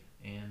regularly,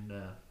 and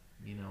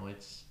you know,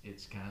 it's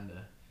kind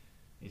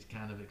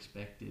of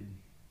expected,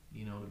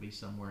 you know, to be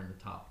somewhere in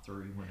the top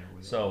three whenever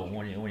we. So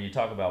when you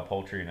talk about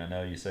poultry, and I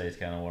know you say it's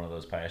kind of one of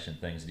those passion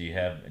things, do you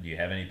have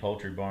any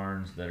poultry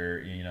barns that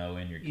are, you know,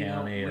 in your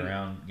county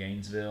around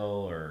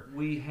Gainesville or?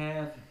 We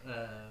have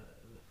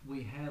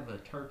we have a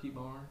turkey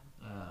barn,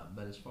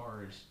 but as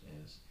far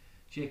as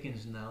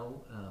chickens,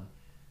 no.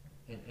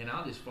 And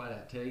I'll just flat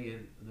out tell you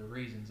the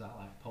reasons I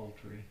like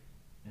poultry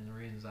and the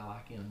reasons I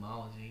like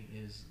entomology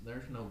is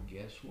there's no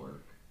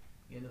guesswork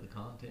into the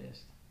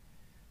contest.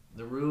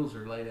 The rules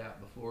are laid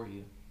out before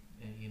you,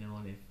 and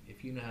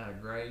if you know how to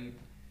grade,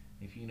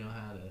 if you know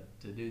how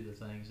to do the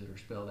things that are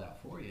spelled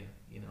out for you,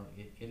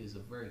 it is a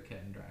very cut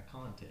and dry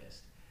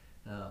contest.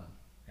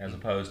 As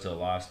opposed to a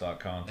livestock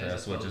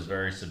contest, which is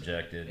very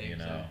subjective,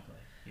 exactly.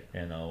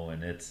 Yeah.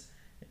 And it's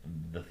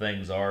the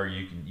things are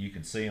you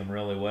can see them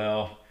really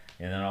well,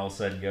 and then all of a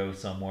sudden go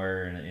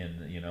somewhere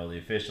and the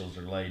officials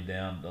are laid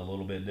down a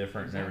little bit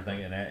different.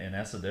 Exactly. And everything, and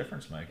that's the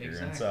difference maker.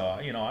 Exactly. And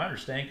so I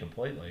understand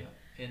completely.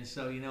 Yeah. And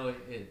so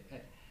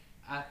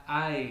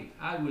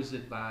I was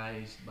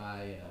advised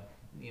by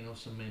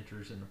some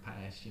mentors in the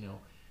past.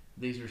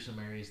 These are some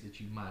areas that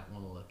you might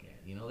want to look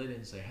at. They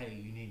didn't say, hey,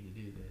 you need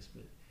to do this,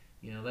 but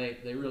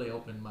they really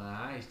opened my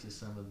eyes to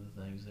some of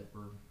the things that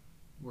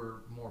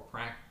were more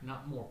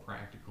not more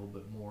practical,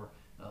 but more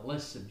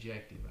less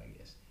subjective, I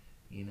guess.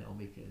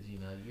 Because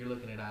you're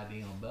looking at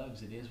ID on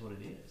bugs. It is what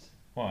it is.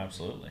 Well,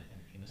 absolutely.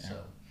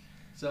 Yeah.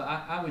 So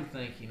I would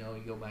think you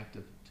go back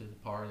to the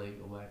parley,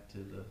 go back to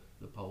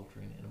the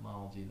poultry and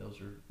entomology.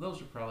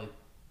 Those are probably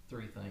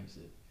three things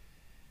that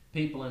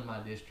people in my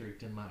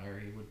district, in my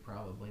area, would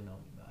probably know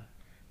me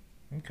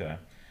by. Okay.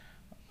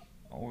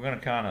 We're going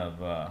to kind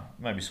of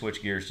maybe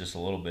switch gears just a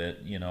little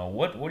bit.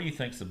 What do you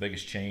think is the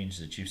biggest change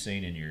that you've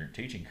seen in your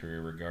teaching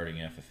career regarding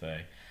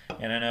FFA?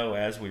 And I know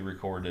as we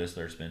record this,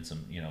 there's been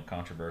some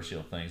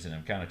controversial things, and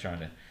I'm kind of trying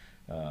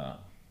to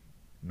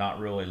not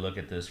really look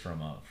at this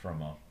from a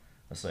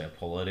let's say a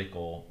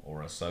political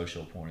or a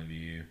social point of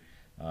view.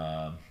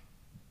 I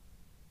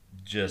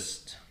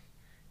guess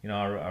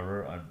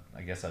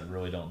I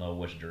really don't know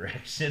which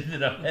direction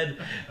that I'm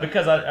headed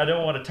because I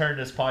don't want to turn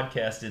this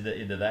podcast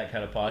into that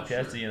kind of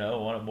podcast. Sure. I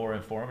want it more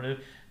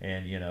informative,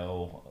 and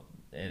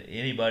and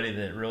anybody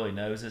that really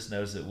knows us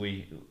knows that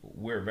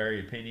we're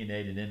very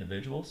opinionated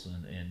individuals,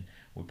 and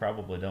we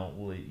probably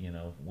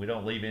we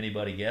don't leave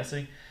anybody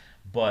guessing.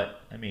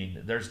 But I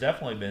mean, there's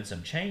definitely been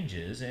some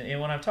changes, and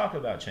when I talk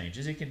about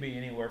changes, it can be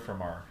anywhere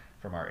from our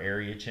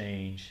area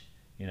change.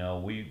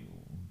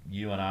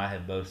 You and I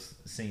have both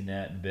seen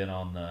that and been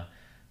on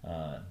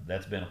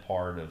that's been a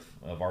part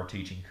of our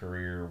teaching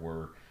career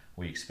where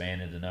we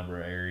expanded the number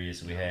of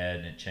areas we had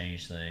and it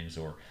changed things,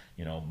 or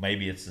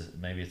maybe it's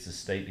a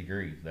state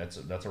degree. That's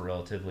a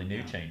relatively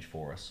new change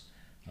for us.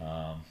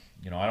 I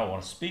don't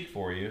want to speak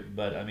for you,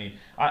 but I mean,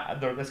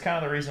 that's kind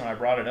of the reason I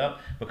brought it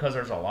up, because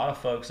there's a lot of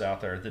folks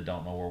out there that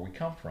don't know where we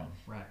come from.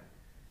 Right.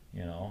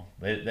 They don't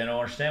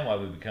understand why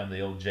we become the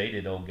old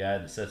jaded old guy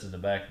that sits in the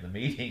back of the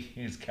meeting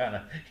who's kind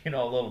of a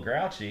little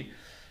grouchy,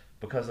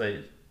 because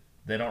they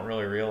don't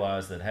really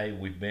realize that, hey,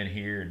 we've been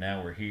here and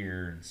now we're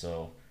here. And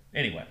so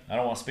anyway, I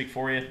don't want to speak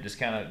for you. That's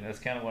kind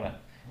of what I.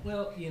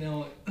 Well,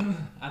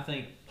 I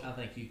think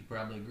you could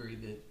probably agree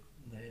that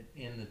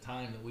in the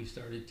time that we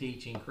started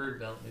teaching, career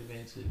development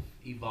events have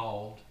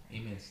evolved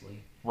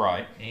immensely.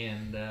 Right.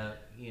 And I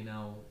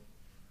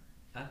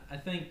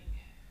think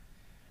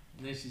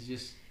this is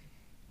just.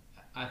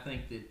 I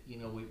think that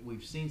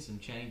we've seen some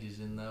changes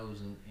in those,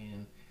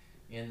 and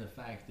in the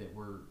fact that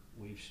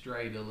we've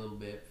strayed a little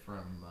bit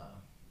from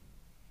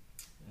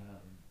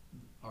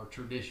our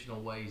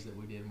traditional ways that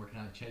we did, and we're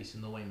kind of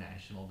chasing the way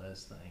National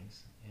does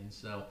things. And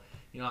so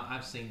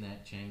I've seen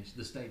that change.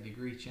 The state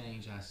degree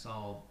change I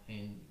saw,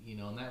 and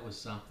and that was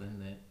something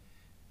that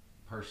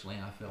personally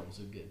I felt was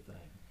a good thing.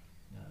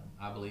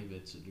 I believe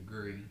it's a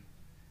degree,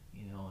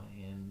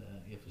 and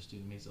if a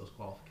student meets those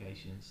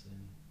qualifications,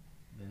 then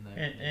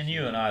and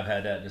you and I have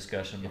had that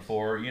discussion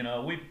before.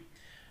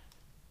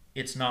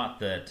 It's not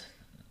that,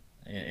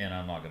 and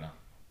I'm not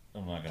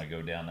gonna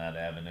go down that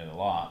avenue a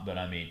lot, but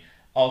I mean,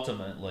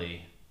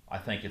 ultimately, I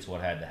think it's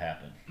what had to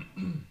happen.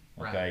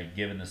 Okay, right.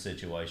 Given the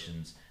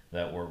situations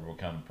that were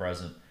becoming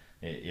present,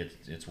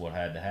 it's what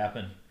had to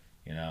happen.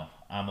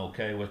 I'm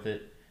okay with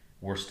it.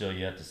 We're still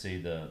yet to see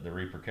the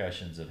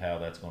repercussions of how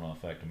that's going to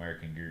affect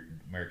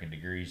American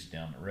degrees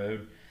down the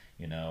road.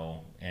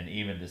 And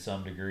even to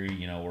some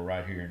degree, we're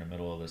right here in the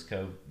middle of this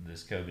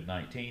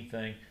COVID-19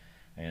 thing,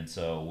 and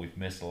so we've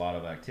missed a lot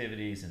of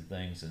activities and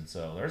things, and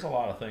so there's a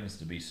lot of things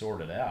to be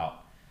sorted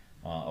out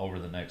over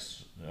the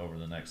next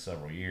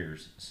several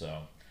years.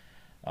 So,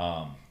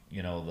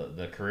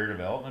 the career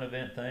development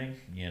event thing,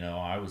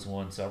 I was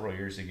one several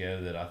years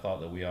ago that I thought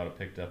that we ought to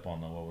picked up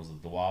on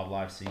the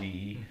wildlife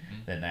CDE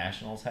that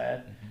Nationals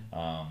had.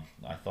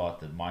 I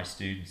thought that my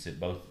students at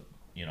both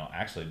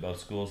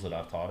schools that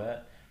I've taught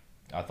at,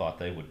 I thought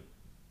they would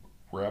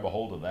grab a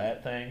hold of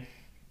that thing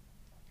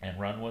and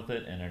run with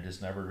it, and there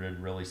just never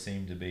really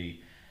seemed to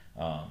be,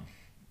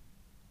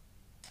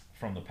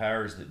 from the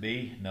powers that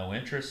be, no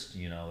interest.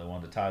 They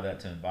wanted to tie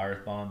that to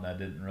Envirothon. I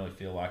didn't really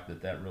feel like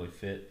that really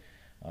fit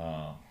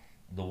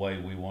the way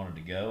we wanted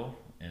to go,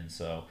 and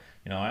so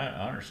I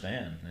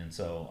understand, and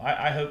so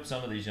I hope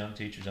some of these young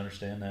teachers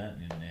understand that.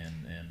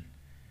 And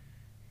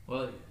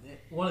well,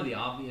 one of the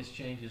obvious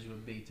changes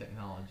would be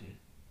technology.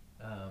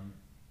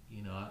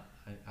 You know,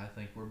 I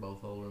think we're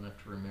both old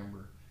enough to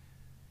remember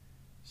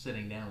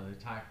sitting down at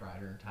a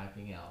typewriter and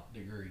typing out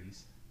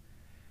degrees,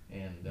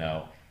 and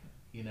No.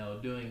 you know,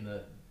 doing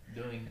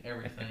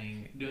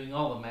everything, doing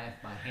all the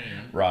math by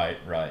hand. Right,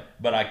 right.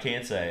 But I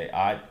can say,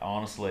 I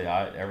honestly,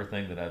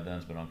 everything that I've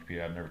done's been on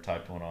computer. I've never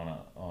typed one on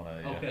a.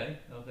 Okay.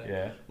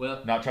 Yeah.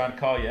 Well, Not trying to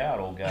call you out,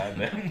 old guy,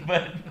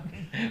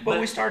 but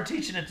we started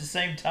teaching at the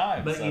same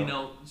time. but so. you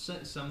know,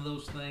 some of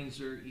those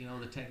things are, you know,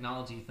 the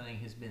technology thing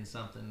has been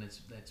something that's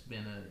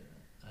been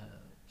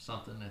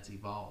something that's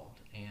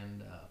evolved,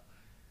 and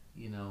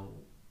you know,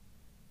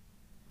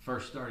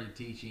 first started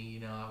teaching,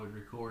 you know, I would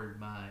record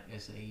my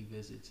SAE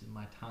visits and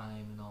my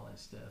time and all that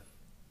stuff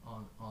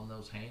on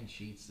those hand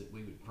sheets that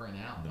we would print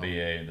out. The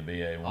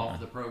VA one. Off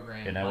the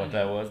program. Isn't that what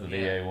that was? The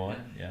VA one?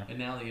 And, Yeah. And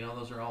now, you know,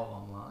 those are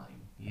all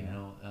online. You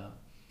know,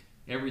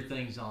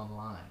 everything's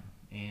online.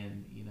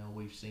 And, you know,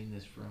 we've seen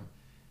this from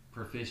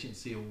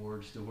proficiency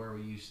awards to where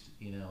we used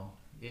to, you know,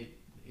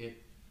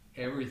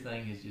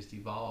 everything has just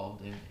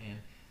evolved. And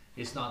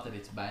it's not that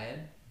it's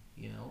bad,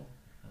 you know.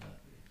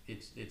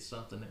 It's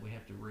something that we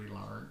have to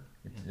relearn.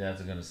 That's what I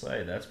was going to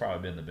say. That's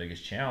probably been the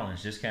biggest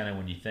challenge. Just kind of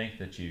when you think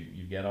that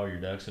you've got all your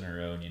ducks in a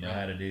row and you know Right.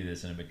 how to do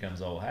this and it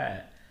becomes old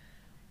hat,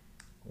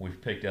 we've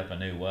picked up a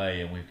new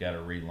way and we've got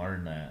to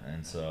relearn that.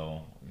 And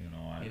so, you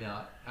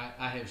know,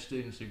 I have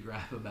students who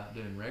gripe about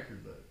doing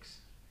record books,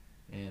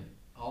 and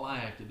all I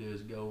have to do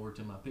is go over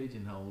to my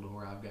pigeonhole to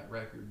where I've got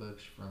record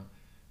books from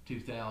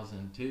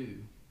 2002,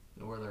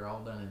 where they're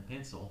all done in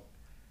pencil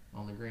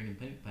on the green and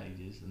pink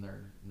pages, and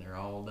they're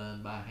all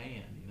done by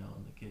hand, you know,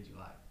 and the kids are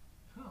like,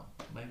 oh,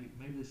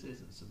 maybe this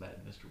isn't so bad,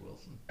 Mr.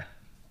 Wilson.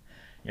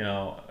 You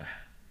know,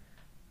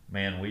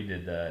 man, we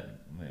did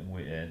that.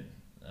 We had,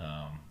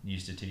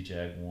 used to teach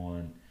Ag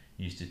 1,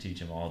 used to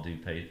teach them all do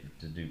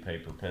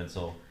paper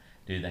pencil,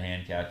 do the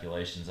hand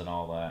calculations and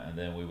all that, and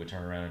then we would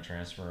turn around and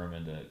transfer them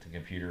into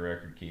computer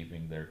record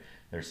keeping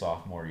their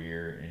sophomore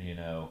year. And you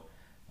know,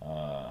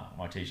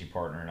 my teaching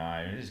partner and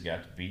I just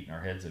got to beating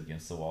our heads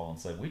against the wall and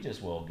said, we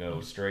just will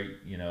go straight,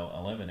 you know,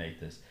 eliminate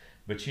this.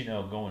 But you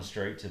know, going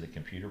straight to the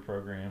computer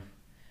program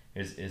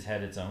is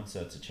had its own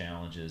sets of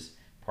challenges,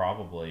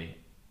 probably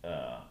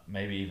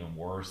maybe even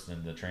worse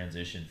than the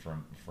transition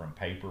from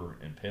paper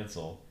and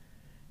pencil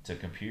to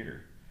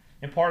computer.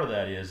 And part of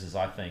that is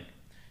I think,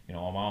 you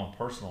know, my own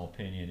personal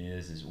opinion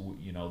is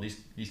you know,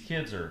 these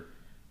kids are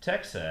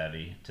tech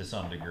savvy to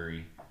some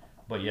degree,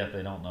 but yet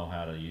they don't know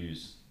how to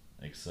use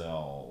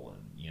Excel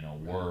and, you know,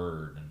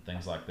 Word and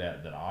things like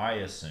that I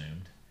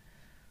assumed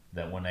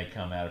that when they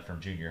come out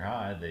from junior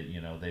high that, you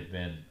know, they've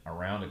been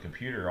around a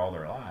computer all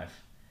their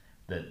life,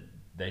 that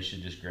they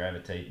should just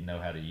gravitate and know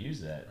how to use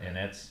that. Right. And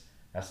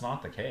that's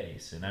not the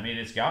case. And I mean,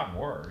 it's gotten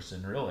worse.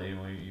 And really,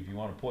 if you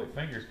want to point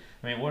fingers,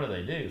 I mean, what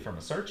do? From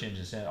a search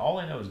engine standpoint, all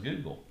they know is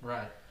Google.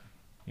 Right.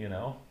 You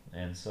know?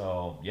 And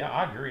so, yeah,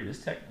 I agree.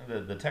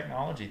 The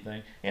technology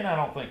thing, and I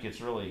don't think it's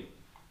really,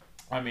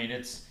 I mean,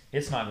 it's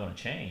not going to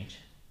change.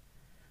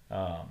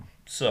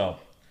 So, all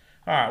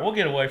right, we'll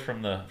get away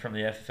from the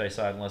FFA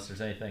side unless there's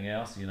anything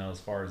else, you know,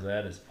 as far as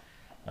that is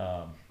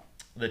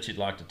that you'd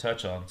like to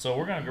touch on. So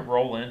we're going to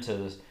roll into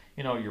this,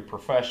 you know, your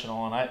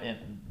professional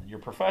and your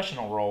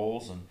professional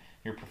roles and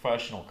your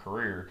professional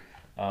career.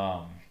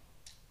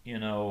 You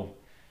know,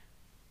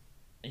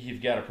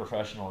 you've got a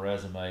professional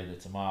resume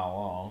that's a mile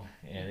long,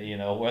 and you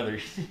know whether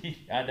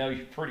I know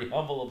you're pretty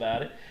humble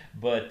about it,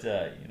 but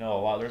you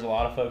know there's a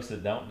lot of folks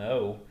that don't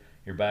know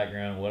your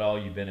background, what all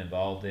you've been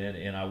involved in,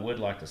 and I would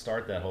like to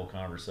start that whole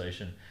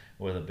conversation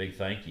with a big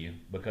thank you,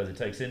 because it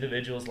takes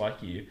individuals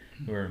like you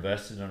who are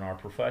invested in our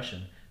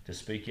profession to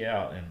speak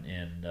out,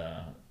 and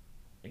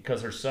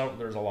because there's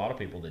a lot of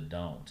people that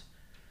don't,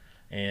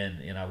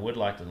 and I would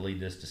like to lead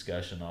this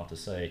discussion off to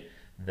say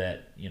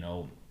that, you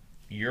know,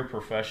 your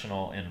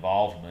professional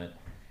involvement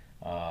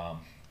on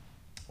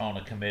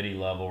a committee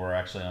level, or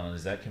actually on an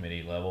exec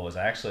committee level, is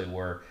actually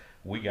where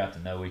we got to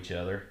know each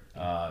other.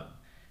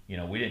 You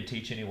know, we didn't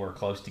teach anywhere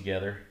close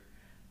together.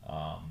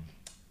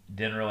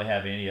 Didn't really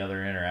have any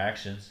other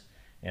interactions,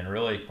 and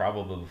really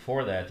probably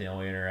before that, the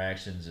only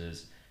interactions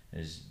is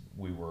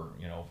we were,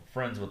 you know,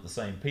 friends with the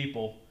same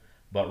people,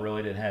 but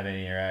really didn't have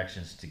any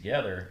interactions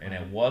together. And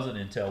it wasn't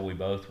until we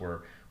both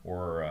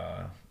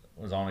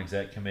was on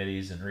exec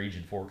committees and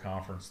Region 4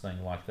 conference, things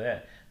like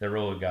that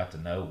really got to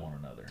know one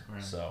another.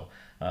 Right. So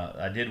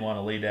I did want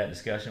to lead that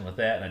discussion with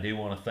that, and I do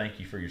want to thank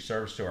you for your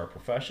service to our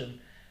profession,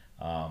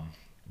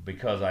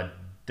 because I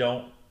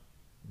don't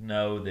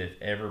know that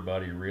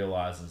everybody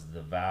realizes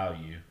the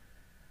value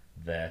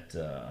that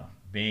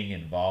being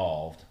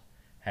involved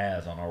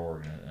has on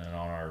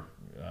our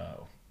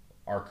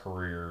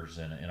careers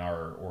and in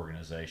our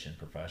organization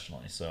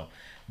professionally. So,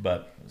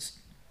 but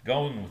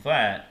going with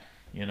that,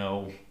 you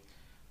know,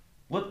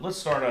 let's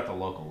start at the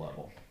local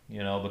level,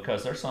 you know,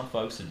 because there's some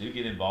folks that do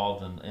get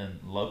involved in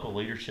local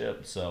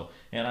leadership. So,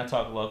 and I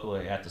talk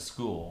locally at the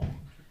school,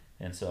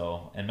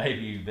 and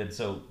maybe you've been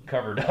so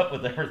covered up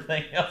with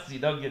everything else you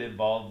don't get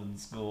involved in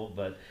school.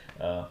 But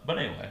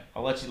anyway,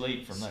 I'll let you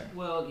lead from there.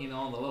 Well, you know,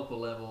 on the local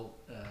level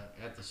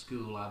at the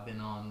school, I've been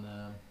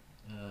on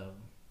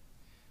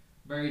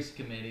various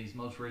committees.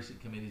 Most recent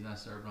committees I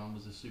served on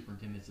was the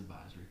Superintendent's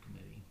Advisory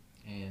Committee,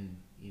 and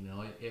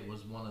it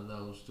was one of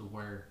those to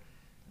where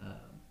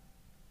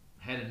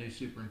had a new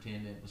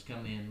superintendent, was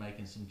coming in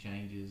making some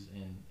changes,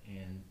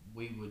 and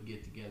we would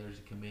get together as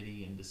a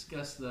committee and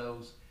discuss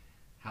those,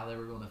 how they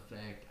were going to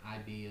affect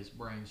ideas,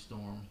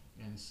 brainstorm.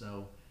 And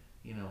so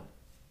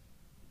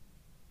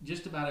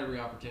just about every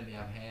opportunity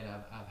I've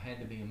had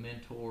to be a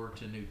mentor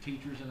to new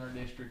teachers in our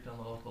district on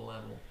the local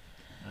level.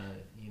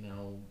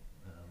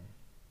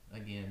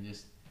 Again,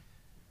 just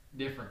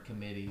different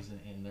committees,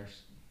 and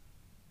there's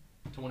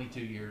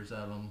 22 years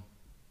of them,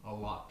 a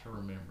lot to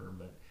remember.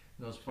 But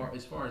as far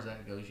as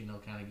that goes,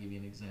 kind of give you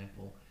an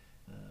example,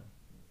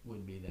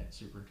 would be that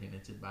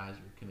Superintendent's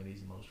Advisory Committee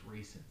is the most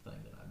recent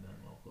thing that I've done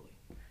locally.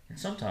 And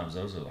sometimes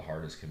those are the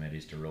hardest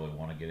committees to really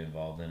want to get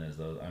involved in. Is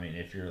those? I mean,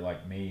 if you're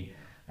like me,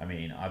 I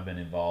mean, I've been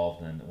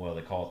involved in, well,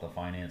 they call it the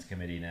Finance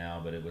Committee now,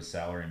 but it was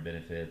Salary and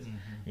Benefits.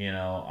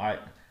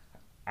 Mm-hmm.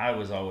 I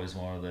was always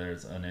one of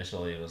those.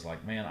 Initially, it was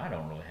like, man, I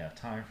don't really have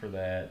time for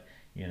that.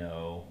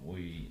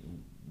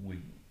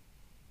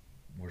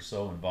 We're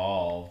so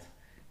involved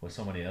with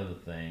so many other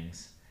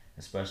things,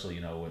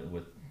 especially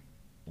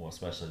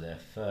especially the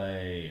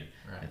FA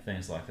and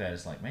things like that.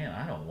 It's like, man,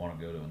 I don't want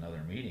to go to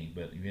another meeting.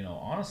 But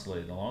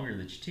honestly, the longer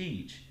that you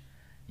teach,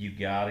 you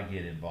got to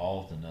get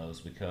involved in those,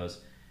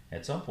 because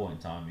at some point in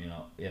time,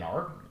 in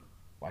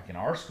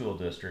our school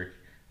district,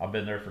 I've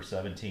been there for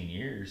 17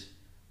 years.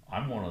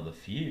 I'm one of the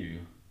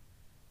few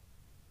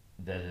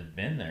that have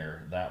been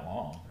there that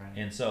long,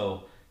 and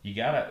so you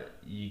gotta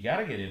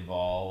get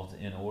involved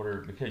in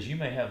order, because you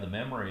may have the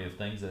memory of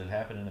things that have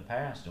happened in the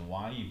past and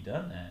why you've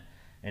done that,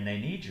 and they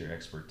need your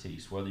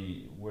expertise, whether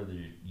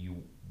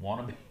you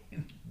want to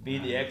be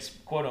the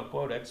quote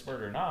unquote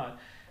expert or not.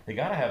 They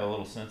got to have a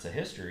little sense of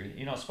history,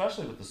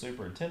 especially with the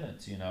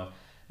superintendents,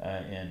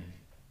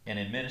 and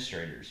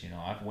administrators.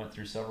 I've went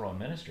through several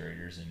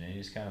administrators, and they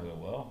just kind of go,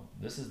 well,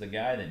 this is the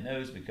guy that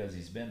knows because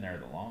he's been there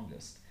the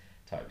longest,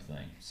 type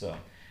thing. So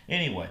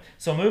anyway,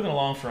 moving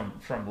along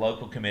from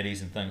local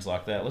committees and things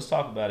like that, let's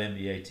talk about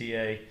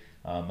MBATA,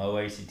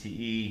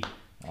 MOACTE.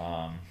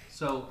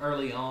 So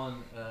early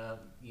on,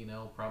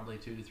 probably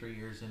 2 to 3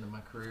 years into my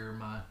career,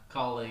 my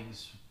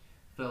colleagues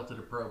felt it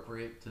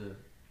appropriate to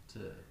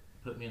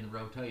put me in the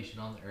rotation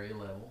on the area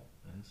level.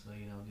 And so,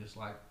 just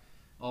like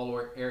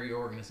all area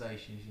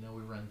organizations,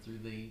 we run through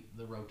the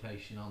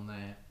rotation on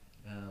that.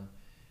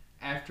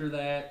 After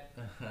that,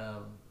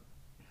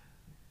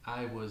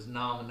 I was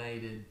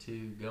nominated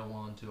to go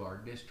on to our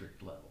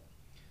district level.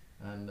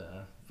 And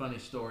funny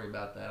story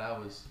about that, I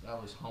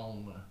was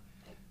home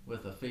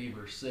with a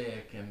fever,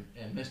 sick,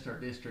 and missed our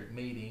district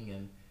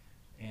meeting,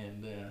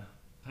 and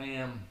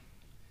Pam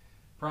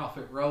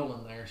Prophet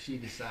Rowland there, she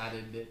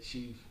decided that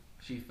she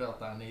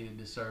felt I needed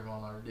to serve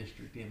on our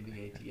district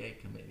MBATA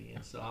committee,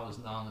 and so I was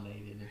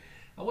nominated. And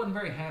I wasn't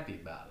very happy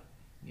about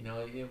it.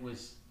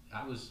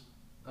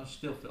 I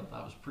still felt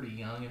I was pretty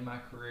young in my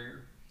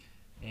career,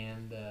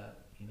 and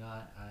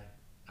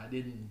I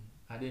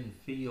didn't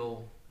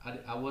feel,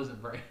 I wasn't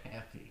very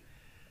happy.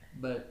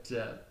 But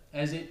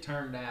as it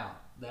turned out,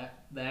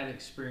 that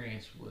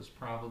experience was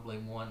probably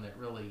one that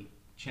really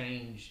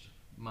changed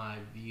my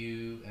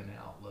view and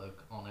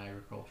outlook on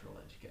agricultural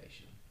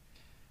education.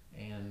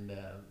 And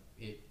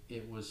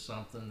it was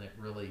something that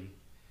really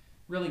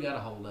got a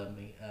hold of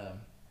me.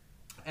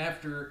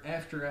 After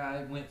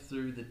I went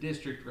through the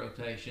district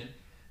rotation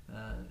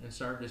and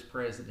served as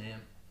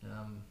president,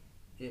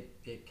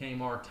 it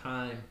came our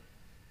time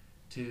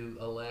to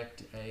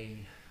elect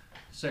a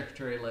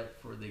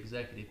secretary-elect for the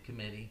executive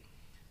committee.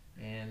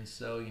 And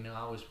so,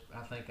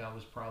 I think I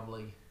was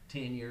probably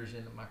 10 years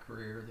into my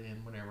career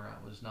then whenever I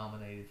was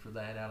nominated for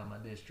that out of my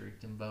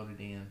district and voted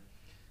in.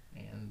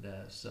 And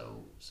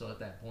so at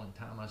that point in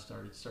time, I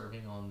started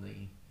serving on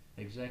the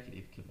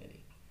executive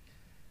committee.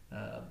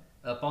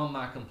 Upon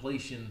my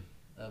completion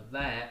of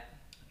that,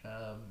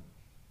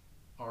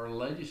 our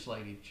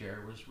legislative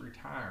chair was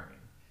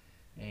retiring,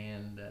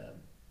 and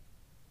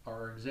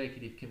our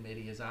executive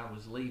committee, as I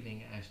was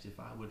leaving, asked if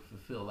I would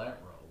fulfill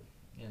that role.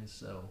 And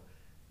so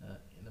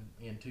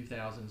in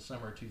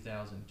summer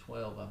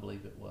 2012, I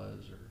believe it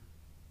was,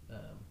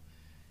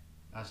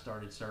 I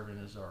started serving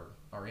as our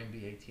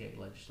MBATA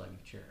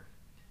legislative chair.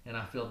 And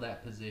I filled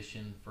that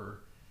position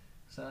for,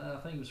 I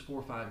think it was 4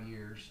 or 5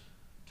 years,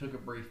 took a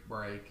brief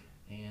break,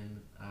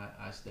 and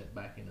I stepped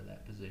back into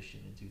that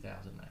position in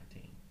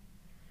 2019.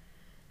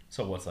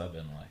 So what's that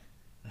been like?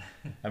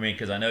 I mean,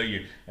 because I know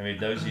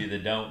those of you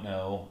that don't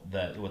know,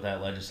 that with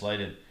that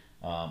legislative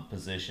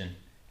position,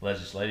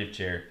 legislative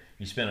chair,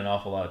 you spend an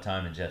awful lot of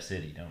time in Jeff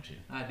City, don't you?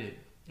 I do.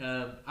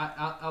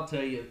 I'll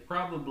tell you,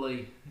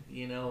 probably,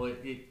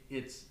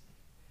 it's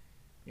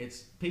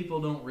people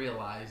don't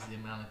realize the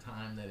amount of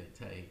time that it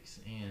takes,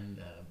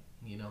 and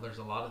there's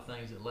a lot of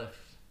things that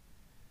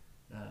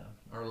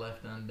are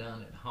left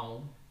undone at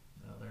home.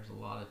 There's a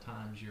lot of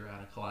times you're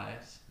out of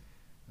class.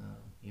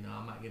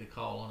 I might get a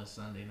call on a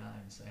Sunday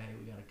night and say, hey,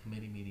 we got a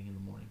committee meeting in the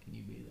morning, can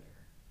you be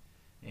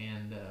there?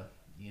 And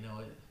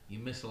you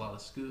miss a lot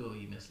of school,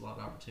 you miss a lot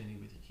of opportunity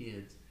with your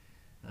kids.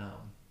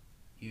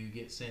 You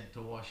get sent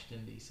to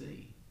Washington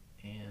D.C.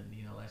 and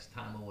that's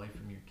time away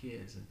from your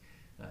kids, and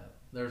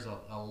there's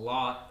a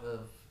lot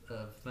of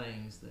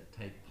things that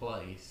take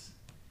place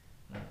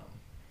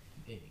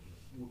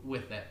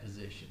with that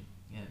position,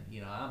 and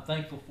I'm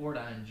thankful for it.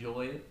 I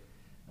enjoy it.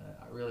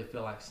 I really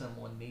feel like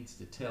someone needs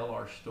to tell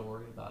our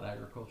story about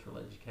agricultural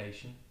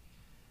education.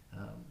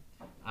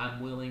 I'm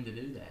willing to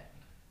do that.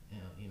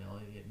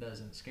 It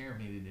doesn't scare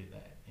me to do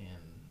that,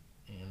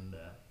 and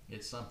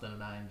it's something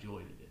that I enjoy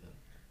to do.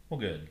 Well,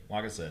 good.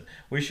 Like I said,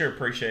 we sure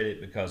appreciate it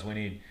because we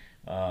need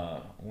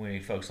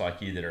folks like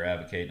you that are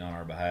advocating on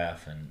our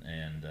behalf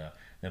and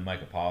then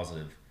make a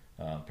positive,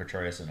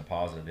 portray us in a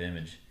positive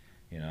image.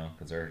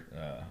 Because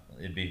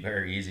it'd be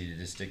very easy to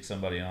just stick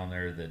somebody on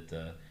there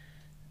that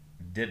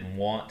didn't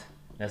want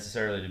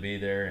necessarily to be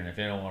there, and if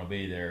they don't want to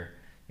be there,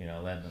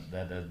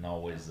 that doesn't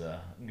always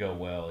go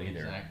well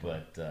either.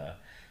 Exactly.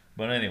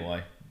 But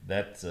anyway,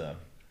 that's and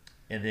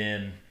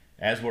then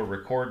as we're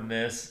recording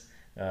this,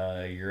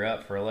 you're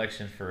up for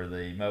election for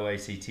the Mo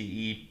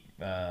ACTE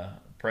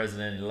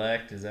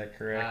president-elect. Is that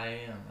correct? I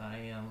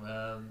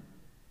am.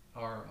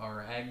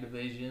 Our ag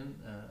division,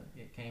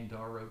 it came to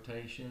our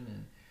rotation,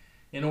 and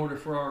in order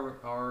for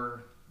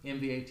our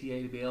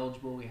MVATA to be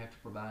eligible, we have to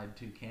provide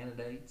 2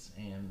 candidates,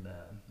 and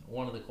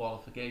one of the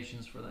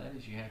qualifications for that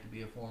is you have to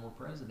be a former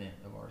president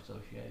of our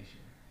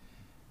association.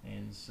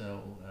 And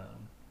so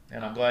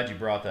and I'm glad you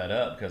brought that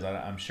up because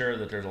I'm sure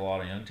that there's a lot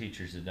of young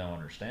teachers that don't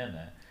understand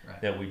that. Right.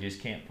 That we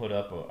just can't put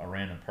up a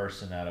random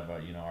person out of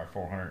our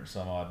 400 and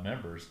some odd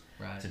members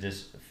Right. to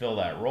just fill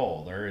that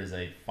role. There is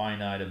a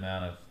finite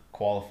amount of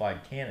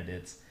qualified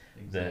candidates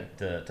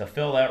Exactly. that to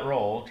fill that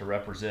role to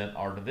represent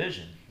our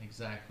division.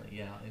 Exactly.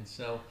 Yeah. And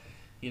so,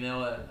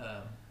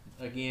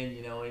 again,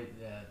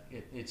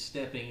 it's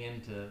stepping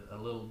into a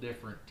little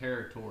different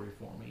territory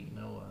for me.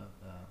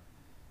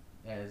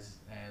 As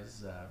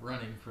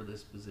running for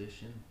this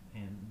position,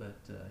 but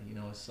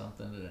it's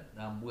something that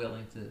I'm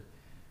willing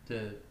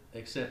to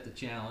accept the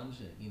challenge,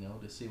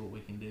 to see what we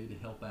can do to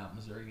help out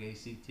Missouri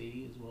ACT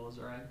as well as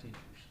our ag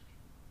teachers.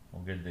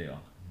 Well, good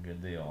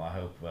deal.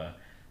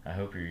 I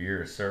hope your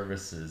year of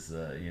service is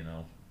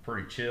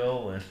pretty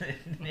chill and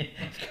it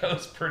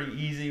goes pretty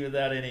easy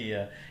without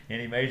any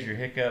major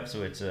hiccups,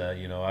 which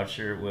I'm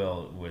sure it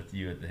will with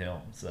you at the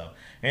helm. So,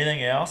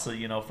 anything else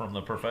from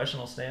the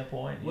professional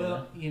standpoint?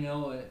 Well,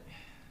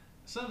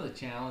 some of the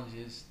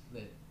challenges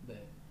that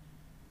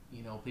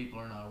people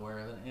are not aware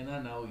of, and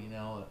I know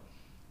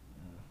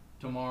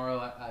tomorrow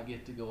I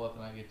get to go up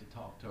and I get to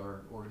talk to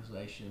our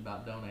organization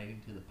about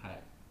donating to the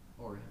PAC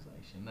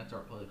organization. That's our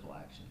political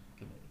action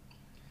committee.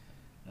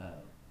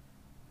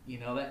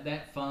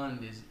 That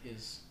fund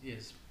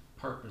is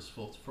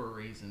purposeful for a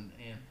reason,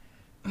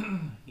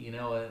 and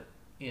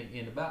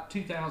in about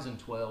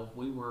 2012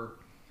 we were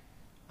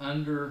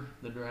under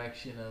the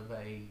direction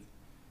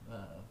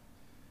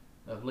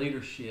of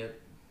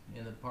leadership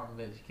in the Department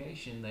of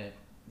Education that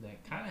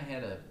kind of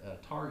had a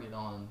target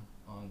on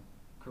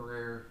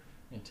career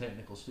and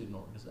technical student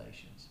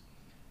organizations.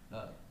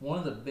 One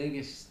of the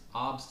biggest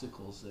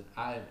obstacles that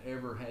I have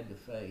ever had to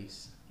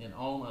face in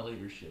all my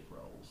leadership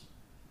roles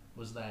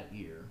was that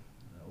year.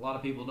 A lot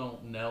of people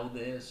don't know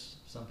this.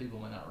 Some people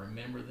may not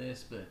remember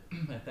this, but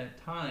at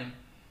that time,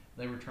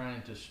 they were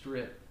trying to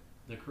strip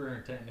the career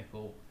and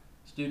technical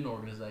student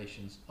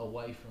organizations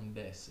away from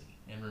DESE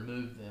and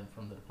remove them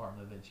from the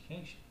Department of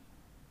Education,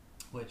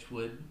 which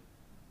would,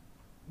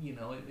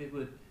 it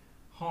would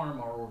harm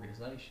our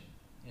organization.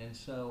 And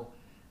so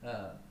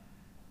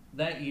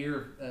that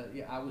year,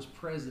 I was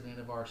president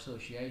of our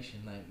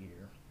association that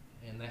year,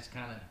 and that's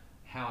kind of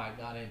how I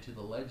got into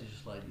the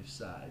legislative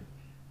side.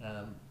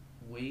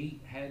 We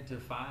had to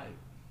fight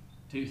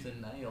tooth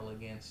and nail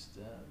against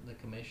the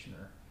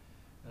commissioner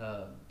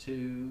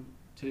to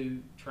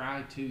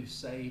try to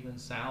save and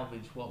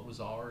salvage what was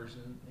ours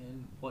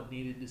and what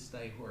needed to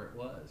stay where it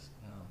was.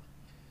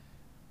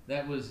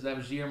 That was the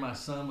year my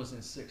son was in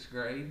 6th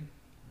grade.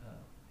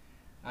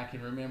 I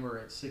can remember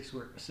at sixth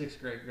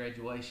grade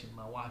graduation,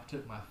 my wife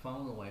took my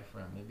phone away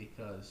from me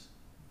because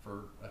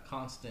for a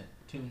constant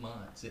 2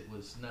 months it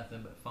was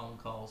nothing but phone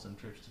calls and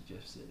trips to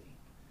Jeff City.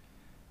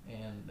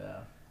 And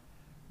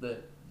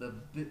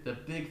the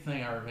big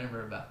thing I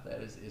remember about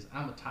that is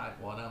I'm a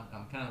tightwad.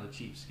 I'm kind of a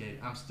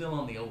cheapskate. I'm still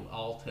on the old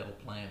Alltel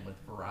plan with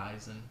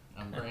Verizon.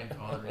 I'm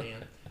grandfathered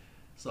in,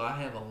 so I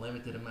have a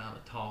limited amount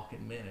of talk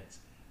and minutes.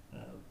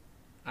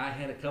 I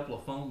had a couple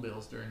of phone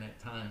bills during that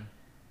time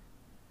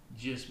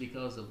just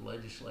because of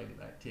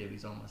legislative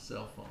activities on my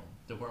cell phone,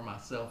 to where my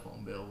cell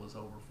phone bill was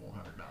over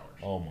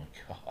 $400. Oh my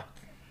God!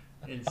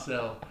 And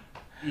so,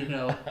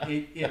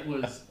 it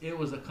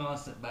was a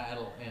constant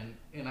battle,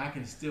 and I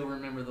can still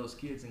remember those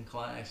kids in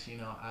class.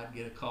 I'd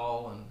get a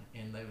call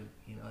and they would,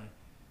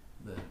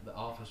 the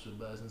office would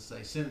buzz and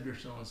say, Senator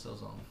so and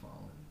so's on the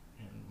phone,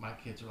 and my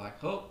kids were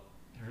like, oh,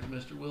 there's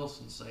Mr.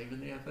 Wilson saving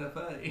the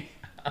FFA.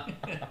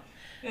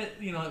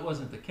 It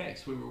wasn't the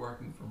case. We were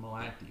working for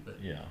Moacti,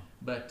 but yeah.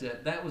 But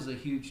that was a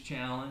huge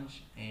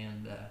challenge,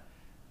 and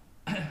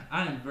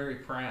I am very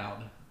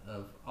proud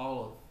of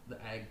all of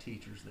the ag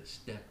teachers that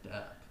stepped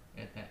up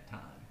at that time.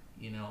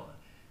 You know,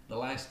 the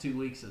last 2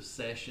 weeks of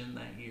session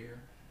that year,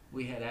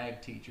 we had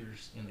ag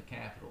teachers in the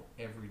Capitol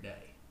every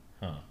day.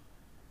 Huh.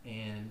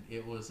 And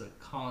it was a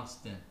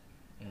constant,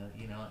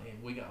 you know,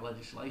 and we got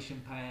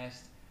legislation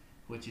passed,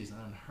 which is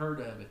unheard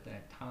of at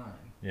that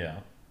time. Yeah.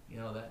 You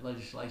know, that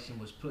legislation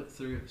was put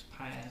through, it was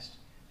passed,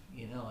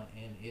 you know,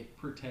 and it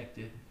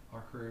protected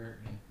our career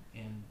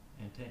and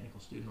technical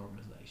student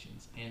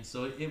organizations. And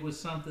so it was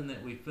something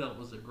that we felt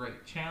was a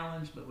great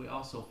challenge, but we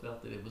also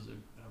felt that it was a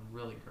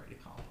really great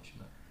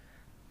accomplishment.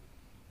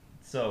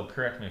 So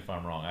correct me if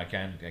I'm wrong. I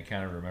kind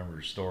of remember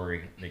a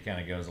story that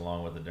kind of goes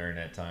along with it during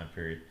that time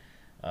period.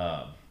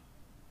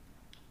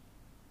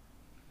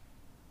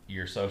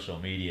 Your social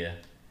media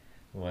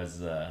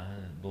was, I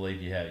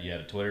believe you had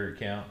a Twitter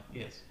account.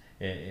 Yes.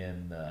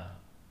 And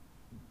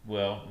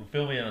well,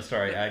 fill me in the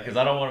story because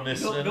I don't want to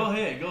miss. Go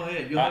ahead.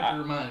 You'll have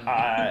to remind me.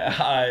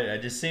 I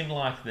just seemed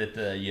like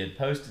that you had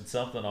posted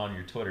something on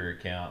your Twitter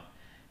account,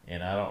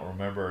 and I don't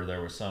remember,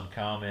 there was some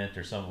comment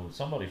or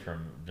somebody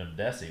from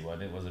Desi,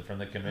 wasn't it? Was it from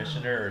the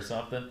commissioner or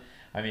something?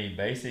 I mean,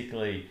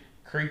 basically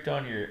creeped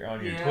on your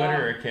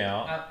Twitter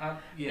account,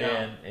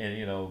 and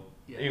you know.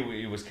 Yeah.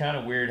 It was kind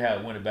of weird how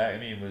it went about. I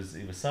mean,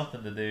 it was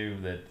something to do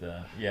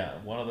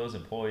that, one of those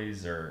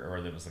employees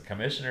or there was the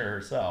commissioner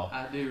herself.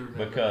 I do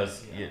remember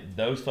because that,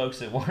 those folks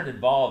that weren't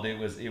involved, it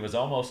was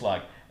almost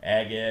like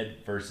Ag Ed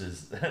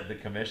versus the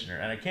commissioner,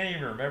 and I can't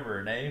even remember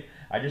her name.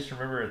 I just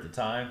remember at the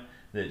time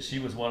that she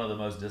was one of the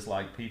most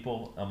disliked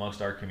people amongst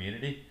our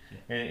community,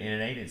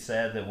 and ain't it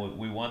sad that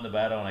we won the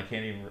battle, and I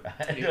can't even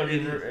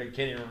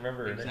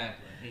remember her name.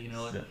 Exactly. You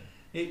know, so.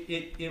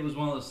 It was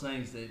one of those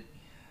things that.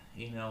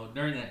 You know,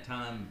 during that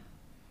time,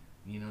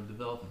 you know,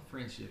 developing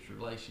friendships,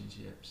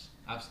 relationships.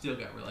 I've still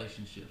got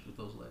relationships with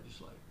those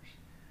legislators,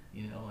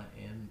 you know,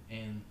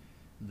 and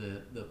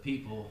the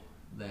people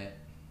that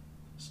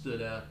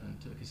stood up and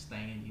took a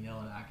stand, you know,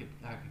 and I could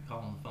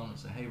call on the phone and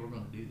say, hey, we're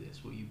going to do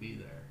this. Will you be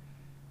there?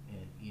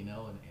 And you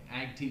know, and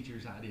ag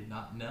teachers I did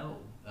not know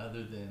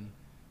other than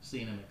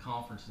seeing them at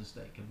conference and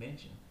state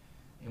convention,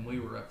 and we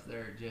were up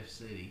there at Jeff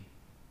City.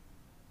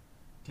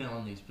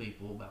 Telling these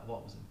people about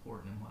what was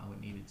important and why we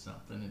needed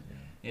something,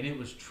 and it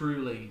was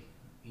truly,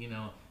 you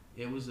know,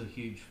 it was a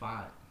huge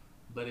fight,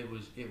 but it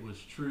was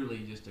truly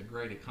just a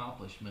great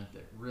accomplishment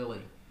that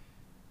really,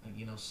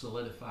 you know,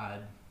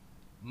 solidified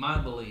my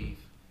belief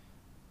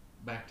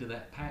back to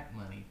that PAC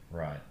money,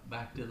 right?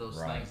 Back to those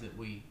things that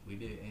we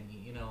did, and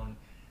you know,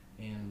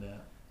 and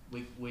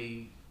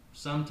we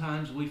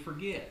sometimes we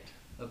forget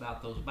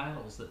about those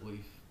battles that we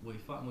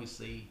fought, and we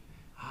see,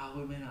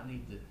 we may not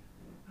need to.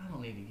 I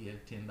don't need to give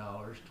 $10,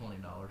 $20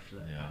 for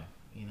that. Yeah.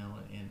 You know,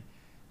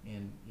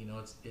 and you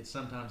know, it's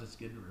sometimes it's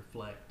good to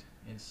reflect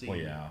and see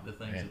the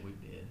things that we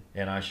did.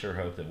 And I sure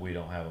hope that we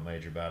don't have a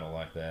major battle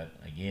like that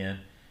again.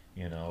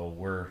 You know,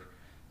 we're,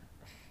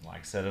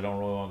 like I said, I don't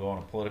really want to go on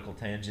a political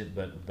tangent,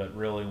 but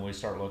really when we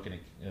start looking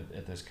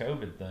at this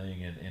COVID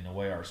thing and the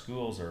way our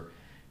schools are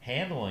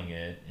handling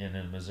it, and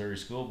in the Missouri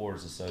School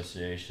Boards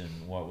Association,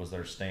 what was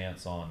their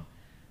stance on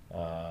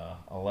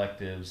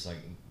electives, like,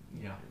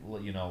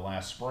 you know,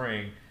 last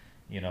spring,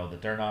 you know, that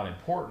they're not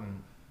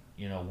important.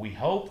 You know, we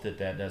hope that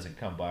doesn't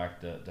come back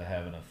to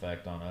have an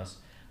effect on us.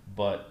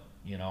 But,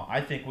 you know,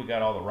 I think we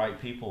got all the right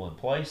people in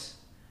place.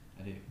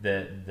 I do.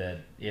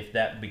 That if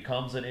that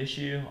becomes an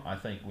issue, I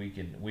think we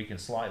can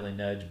slightly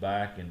nudge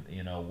back and,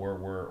 you know, where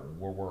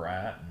we're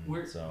at.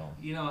 And so,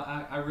 you know,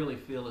 I really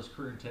feel as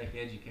career and tech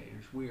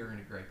educators, we are in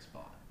a great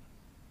spot.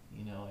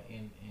 You know,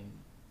 and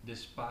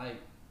despite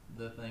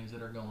the things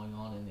that are going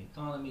on in the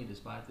economy,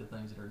 despite the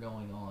things that are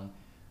going on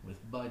with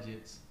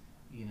budgets,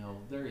 you know,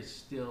 there is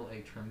still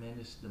a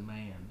tremendous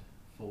demand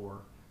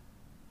for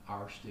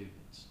our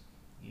students.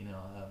 You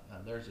know,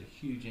 there's a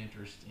huge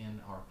interest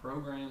in our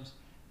programs,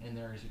 and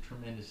there is a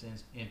tremendous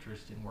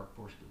interest in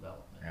workforce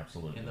development.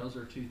 Absolutely. And those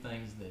are two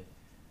things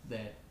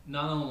that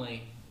not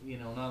only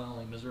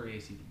Missouri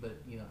ACT, but,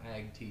 you know,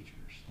 ag teachers,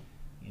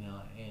 you know,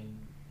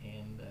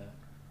 and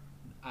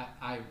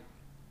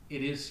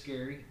it is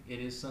scary.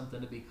 It is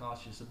something to be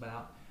cautious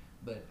about,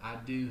 but I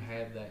do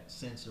have that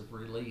sense of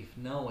relief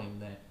knowing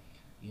that,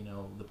 you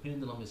know, the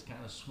pendulum is kind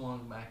of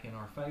swung back in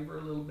our favor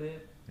a little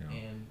bit. Yeah.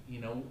 And,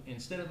 you know,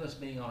 instead of us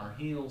being on our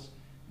heels,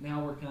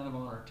 now we're kind of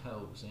on our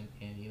toes,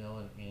 and you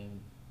know, and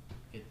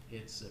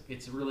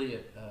it's really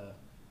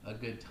a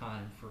good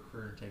time for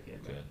career and tech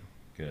ed.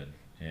 Good.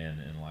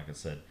 And like I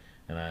said,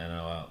 and I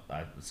know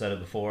I said it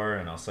before,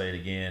 and I'll say it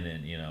again,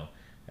 and, you know,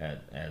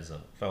 as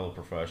a fellow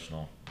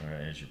professional, or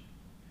as you,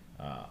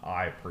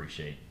 I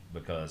appreciate,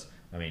 because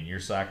I mean, your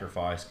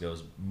sacrifice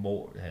has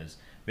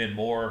been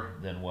more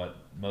than what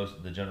most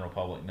of the general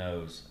public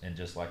knows. And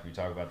just like we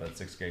talk about that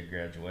 6th grade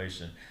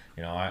graduation,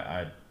 you know,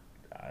 I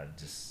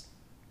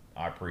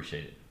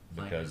appreciate it,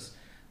 because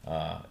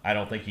I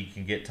don't think you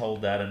can get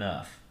told that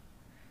enough.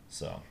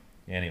 So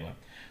anyway,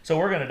 so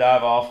we're going to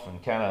dive off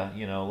and kind of,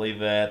 you know, leave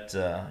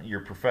that your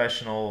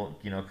professional,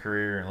 you know,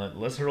 career, and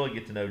let's really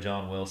get to know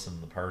Jon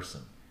Wilson, the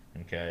person.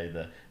 Okay,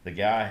 the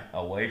guy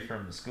away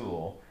from the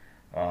school.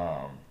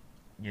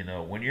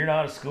 When you're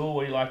not at school,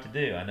 what do you like to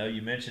do? I know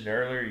you mentioned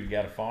earlier you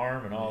got a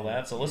farm and all Yeah,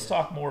 that, so let's yes.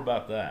 talk more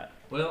about that.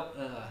 Well,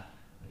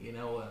 you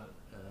know,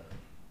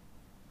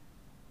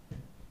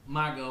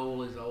 my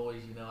goal is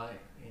always,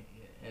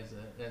 as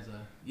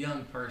a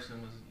young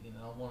person, was,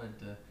 I wanted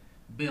to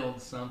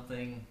build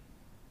something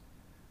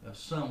of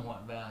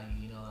somewhat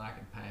value, that I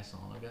can pass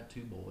on. I've got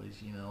two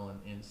boys,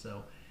 and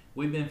so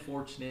we've been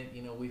fortunate.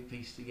 We've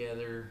pieced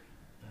together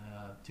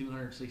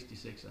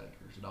 266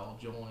 acres. It all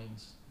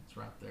joins. It's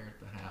right there at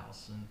the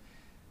house,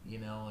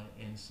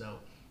 and so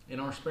in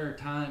our spare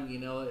time,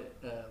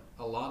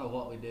 a lot of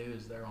what we do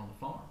is there on the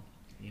farm.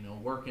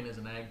 Working as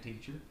an ag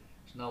teacher,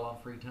 there's not a lot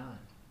of free time.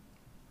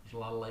 There's a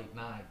lot of late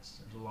nights.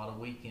 There's a lot of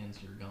weekends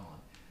you're gone,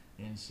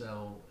 and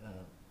so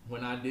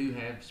when I do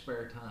have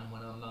spare time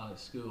when I'm not at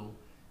school,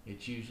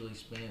 it's usually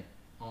spent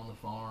on the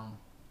farm,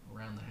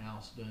 around the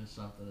house, doing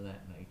something of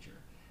that nature.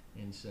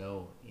 And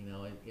so,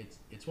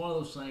 it's one of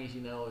those things.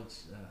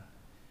 It's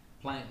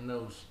planting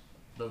those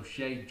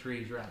shade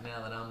trees right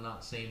now that I'm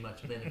not seeing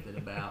much benefit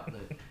about,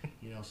 but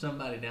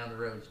somebody down the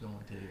road is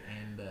going to.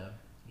 And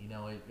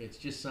it's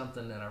just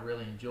something that I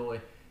really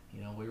enjoy.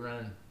 We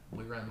run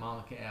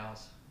mama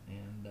cows,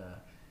 and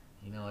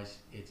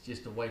it's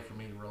just a way for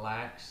me to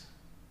relax,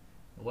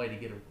 a way to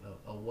get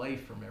away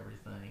from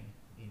everything.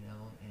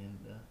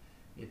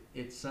 And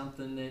it's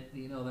something that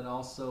that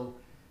also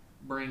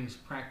brings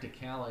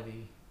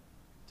practicality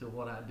to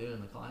what I do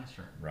in the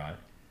classroom. Right.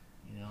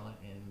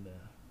 And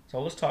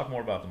So let's talk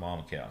more about the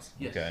mama cows.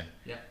 yes, Okay.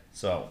 yeah.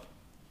 So,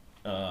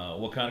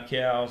 what kind of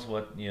cows?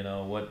 What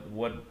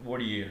are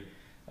you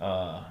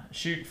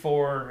shooting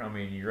for? I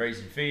mean, you're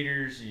raising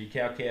feeders. You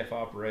cow calf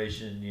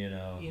operation.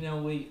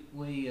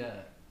 We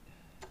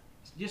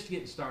just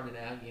getting started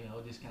out.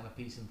 Just kind of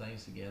piecing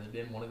things together.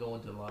 Didn't want to go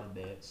into a lot of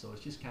debt, so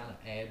it's just kind of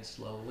add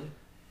slowly.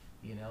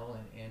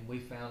 And we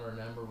found our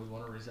number we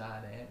want to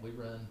reside at. We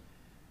run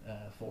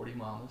 40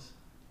 mamas,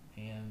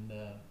 and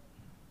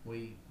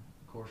we,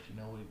 of course,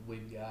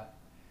 we've got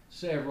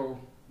several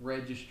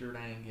registered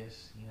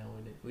Angus.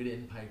 We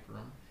didn't paper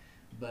them,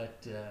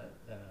 but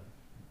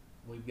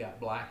we've got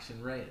blacks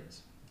and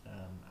reds.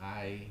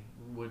 I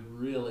would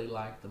really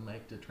like to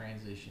make the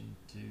transition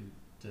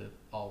to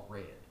all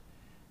red.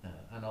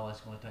 I know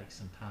that's going to take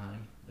some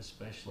time,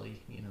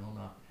 especially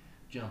not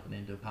jumping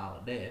into a pile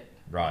of debt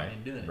Right.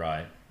 and doing it.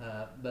 Right.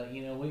 But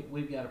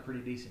we've got a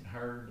pretty decent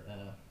herd.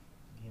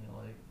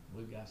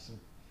 We've got some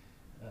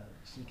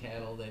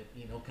cattle that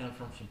come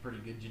from some pretty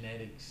good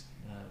genetics.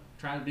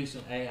 Trying to do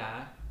some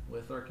AI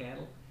with our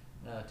cattle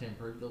to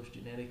improve those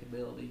genetic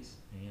abilities,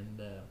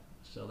 and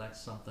so that's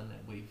something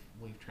that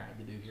we've tried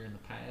to do here in the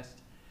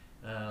past.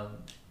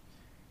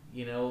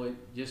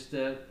 It just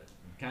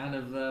kind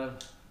of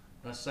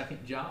a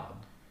second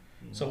job.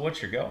 So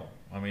what's your goal?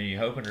 I mean, you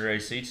hoping to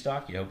raise seed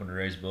stock? You hoping to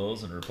raise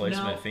bulls and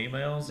replacement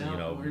females?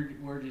 No,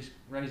 we're just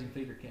raising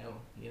feeder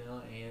cattle,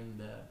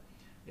 and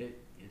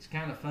it's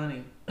kind of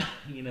funny,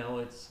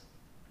 it's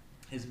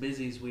as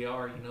busy as we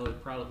are,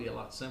 it'd probably be a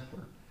lot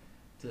simpler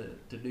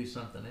to do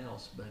something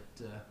else, but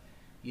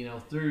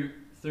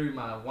through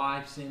my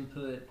wife's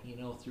input,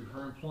 through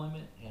her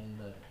employment and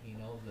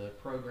the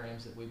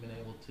programs that we've been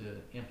able to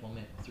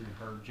implement through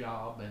her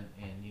job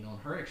and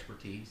her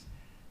expertise,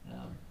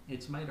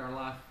 it's made our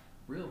life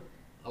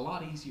a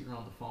lot easier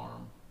on the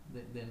farm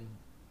than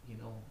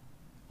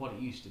what it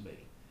used to be.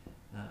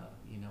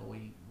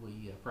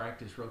 We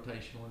practice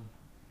rotational and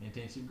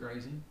intensive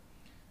grazing.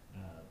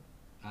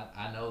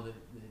 I know that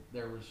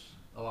there was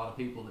a lot of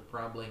people that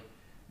probably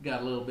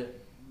got a little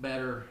bit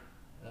better,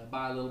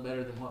 buy a little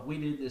better than what we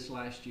did this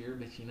last year,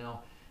 but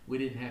we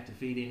didn't have to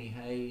feed any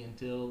hay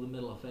until the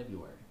middle of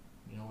February.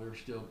 We were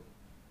still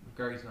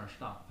grazing our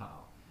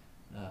stockpile.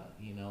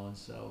 And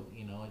so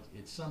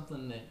it's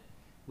something that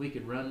we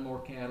could run more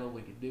cattle,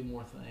 we could do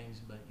more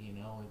things, but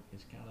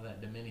it's kind of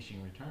that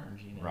diminishing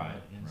returns.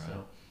 Right. And right.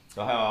 so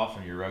So how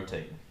often are you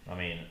rotating? I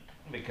mean,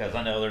 because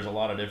I know there's a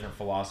lot of different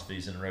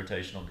philosophies in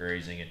rotational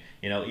grazing, and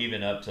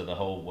even up to the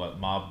whole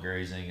mob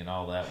grazing and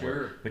all that.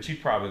 Sure. But you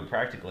probably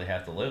practically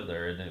have to live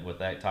there, isn't it, with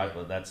that type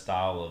of that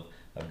style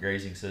of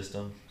grazing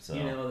system. So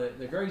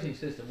the grazing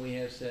system we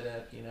have set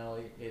up,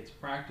 it's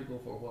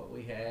practical for what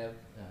we have.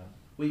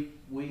 We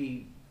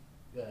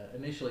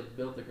initially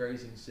built the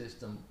grazing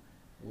system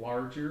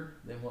larger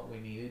than what we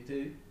needed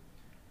to.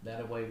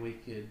 That way we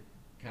could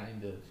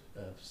kind of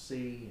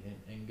see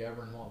and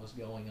govern what was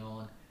going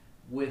on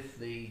with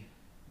the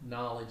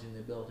knowledge and the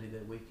ability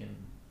that we can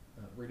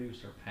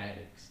reduce our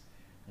paddocks.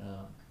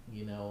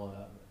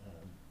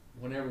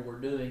 Whenever we're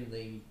doing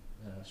the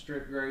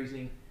strip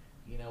grazing,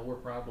 we're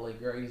probably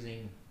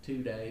grazing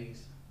 2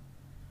 days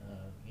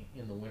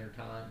in the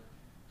wintertime,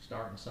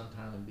 starting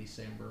sometime in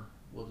December.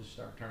 We'll just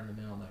start turning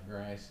them in on that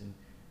grass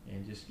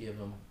and just give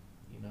them,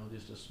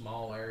 just a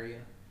small area,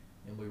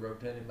 and we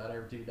rotate them about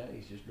every 2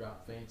 days. Just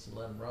drop fence and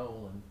let them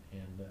roll,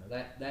 and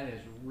that has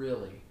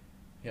really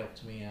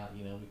helped me out,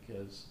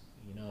 because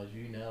as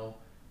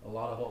a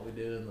lot of what we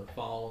do in the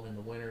fall and in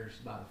the winter is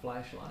by the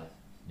flashlight.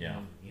 Yeah.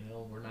 And, you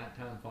know, we're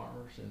nighttime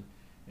farmers,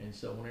 and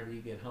so whenever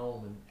you get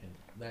home, and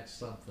that's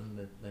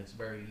something that's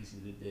very easy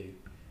to do.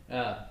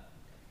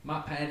 My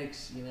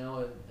paddocks, you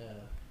know,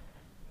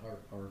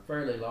 are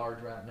fairly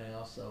large right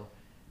now, so,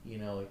 you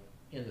know,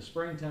 in the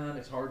springtime,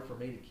 it's hard for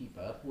me to keep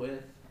up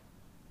with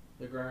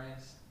the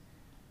grass.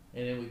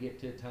 And then we get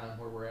to a time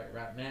where we're at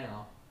right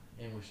now,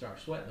 and we start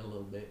sweating a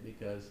little bit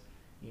because,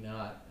 you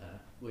know,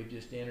 we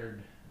just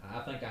entered.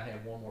 I think I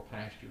have one more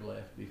pasture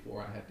left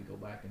before I have to go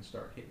back and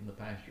start hitting the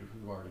pastures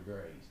we've already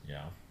grazed.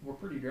 Yeah. We're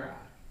pretty dry,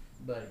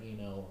 but you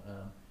know,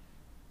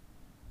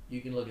 you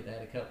can look at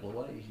that a couple of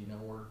ways. You know,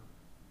 we're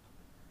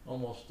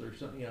almost through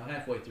some, you know,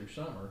 halfway through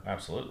summer,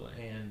 Absolutely.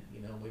 and you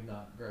know, we've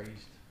not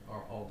grazed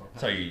all of our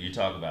So pastures. you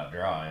talk about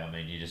dry. I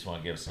mean, you just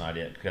want to give us an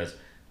idea because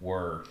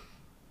we're,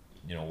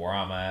 you know, where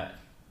I'm at,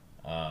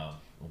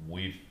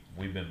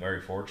 we've been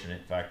very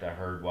fortunate. In fact, I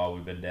heard while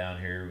we've been down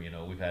here, you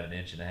know, we've had 1.5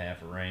 inches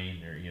of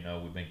rain, or you know,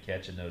 we've been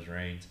catching those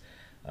rains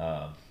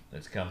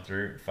that's come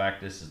through. In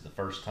fact, this is the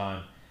first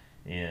time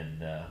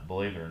in,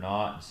 believe it or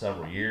not, in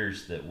several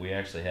years that we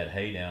actually had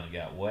hay down and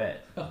got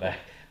wet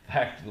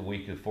back the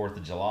week of 4th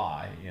of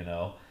July. You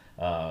know,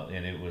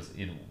 and it was,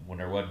 you know, when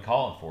there wasn't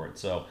calling for it.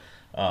 So.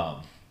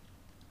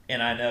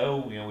 And I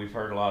know, you know, we've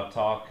heard a lot of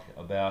talk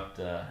about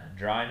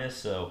dryness.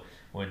 So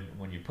when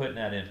you're putting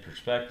that in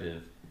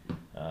perspective,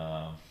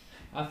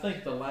 I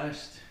think the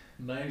last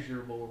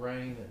measurable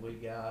rain that we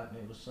got, and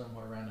it was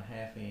somewhere around a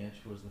half inch,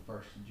 was the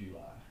 1st of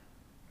July.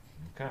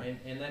 okay,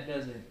 And that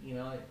doesn't, you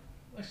know,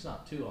 that's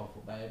not too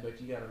awful bad, but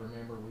you got to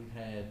remember we've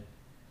had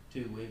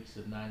 2 weeks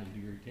of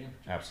 90-degree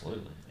temperatures.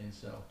 absolutely, And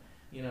so,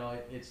 you know,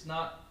 it's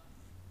not,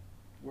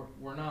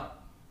 we're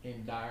not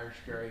in dire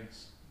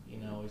straits. You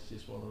know, it's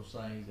just one of those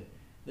things that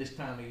this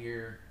time of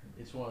year,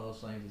 it's one of those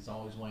things that's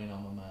always weighing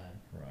on my mind.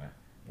 right.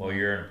 Well,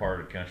 you're in a part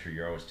of the country,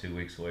 you're always 2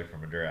 weeks away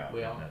from a drought. We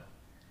isn't are. it?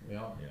 We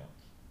are. Yeah.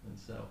 And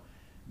so,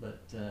 but,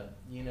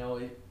 you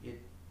know,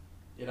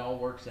 it all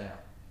works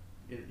out.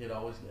 It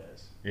always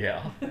does.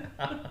 Yeah.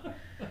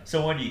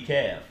 So when do you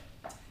calve?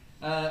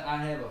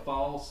 I have a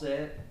fall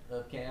set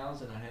of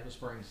cows and I have a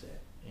spring set.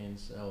 And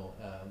so,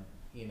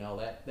 you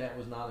know, that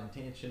was not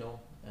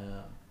intentional.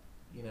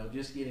 You know,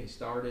 just getting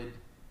started,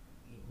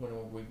 when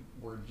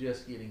we're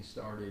just getting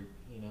started,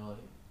 you know,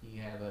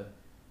 you have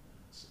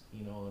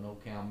you know, an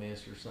old cow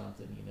miss or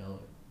something, you know,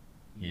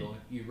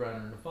 you run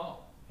her in the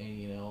fall, and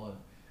you know,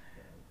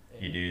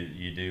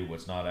 You do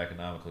what's not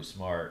economically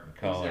smart and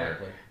call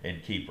exactly. her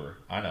and keep her.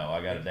 I know.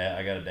 I got a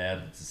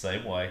dad that's the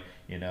same way.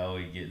 You know,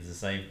 he gets the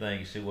same thing.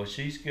 He said, "Well,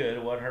 she's good.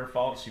 It wasn't her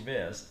fault. She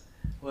missed."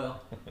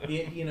 Well,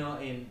 you know,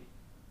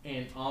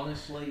 and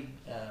honestly,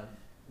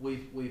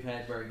 we've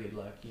had very good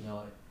luck. You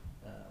know,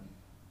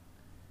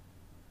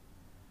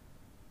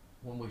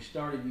 when we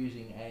started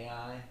using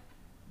AI,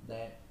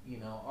 that, you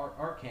know,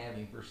 our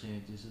calving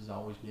percentages has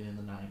always been in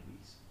the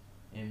 90s,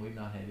 and we've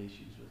not had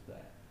issues with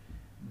that.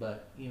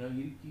 But you know,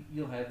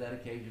 you'll have that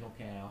occasional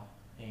cow,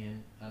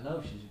 and I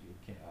know she's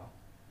a good cow,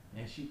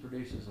 and she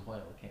produces a whale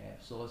of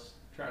calf. So let's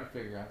try to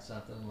figure out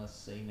something. Let's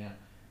see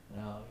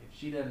now. If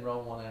she doesn't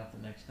roll one out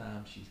the next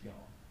time, she's gone.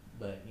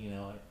 But you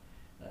know,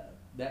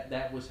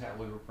 that was how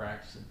we were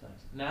practicing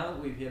things. Now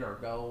that we've hit our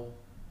goal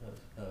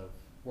of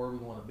where we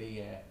want to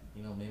be at,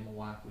 you know, me and my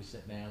wife, we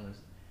sit down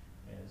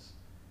as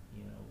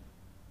you know,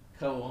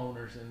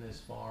 co-owners in this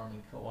farm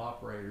and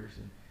co-operators,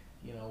 and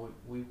you know,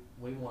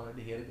 we wanted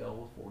to hit a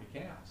goal of 40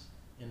 cows.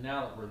 And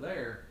now that we're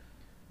there,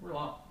 we're a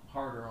lot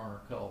harder on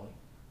our culling,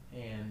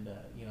 and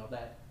you know,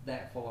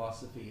 that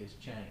philosophy has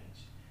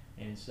changed.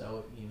 And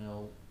so, you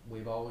know,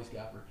 we've always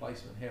got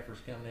replacement heifers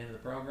coming into the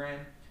program.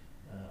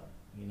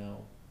 You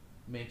know,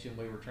 mentioned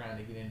we were trying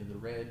to get into the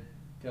red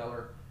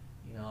color.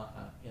 You know,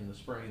 in the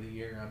spring of the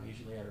year, I'm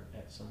usually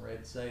at some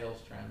red sales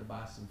trying to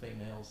buy some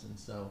females, and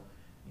so,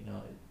 you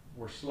know,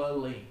 we're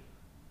slowly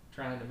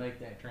trying to make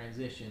that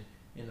transition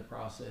in the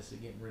process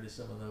of getting rid of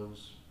some of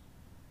those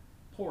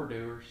poor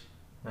doers.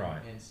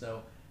 Right. And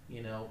so,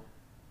 you know,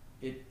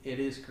 it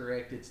is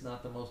correct. It's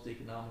not the most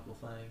economical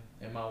thing.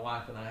 And my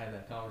wife and I have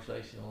that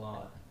conversation a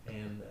lot.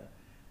 And,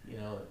 you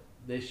know,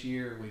 this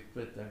year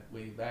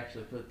we've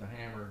actually put the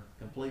hammer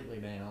completely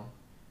down.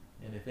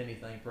 And if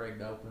anything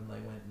prigged open, they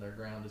went and they're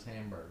ground as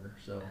hamburger.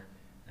 So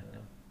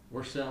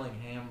we're selling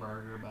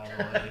hamburger, by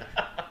the way.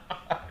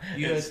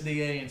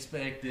 USDA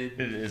inspected.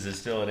 Is it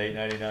still at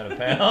 $8.99 a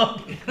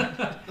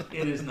pound?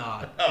 It is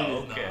not.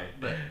 Oh, it is okay.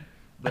 not.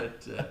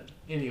 But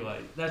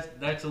anyway,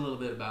 that's a little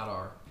bit about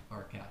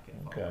our cow calf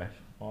Okay. operation.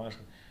 Well,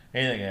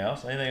 anything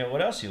else?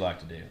 What else you like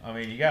to do? I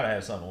mean, you got to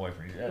have something away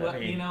from you. Well, I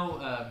mean, you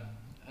know,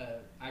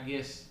 I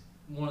guess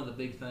one of the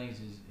big things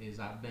is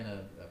I've been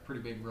a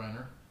pretty big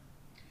runner.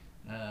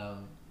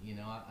 You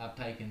know, I've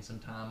taken some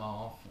time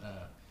off.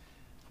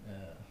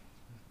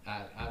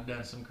 I've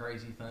done some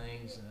crazy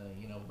things.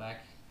 You know,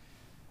 back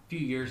a few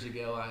years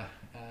ago,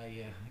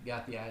 I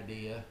got the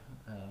idea.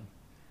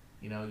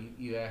 You know,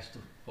 you asked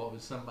what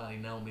would somebody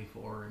know me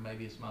for, and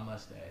maybe it's my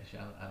mustache.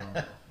 I don't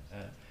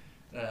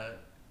know.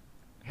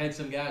 Had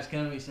some guys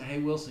come to me and say, "Hey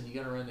Wilson, you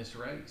got to run this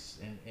race,"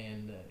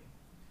 and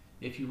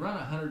if you run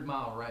a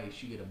 100-mile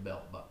race, you get a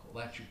belt buckle.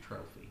 That's your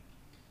trophy.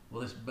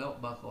 Well, this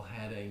belt buckle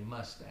had a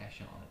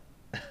mustache on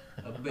it,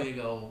 a big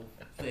old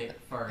thick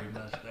furry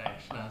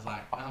mustache, and I was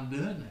like, I'm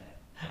doing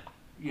that,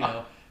 you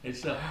know. And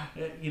so,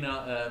 you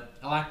know,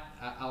 I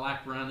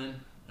like running.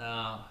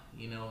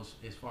 You know,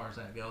 as far as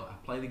that goes, I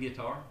play the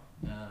guitar.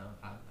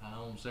 I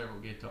own several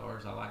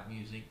guitars. I like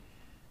music.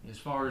 As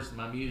far as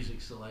my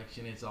music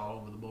selection, it's all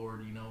over the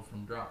board. You know,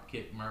 from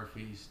Dropkick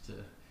Murphys to,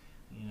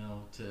 you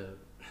know, to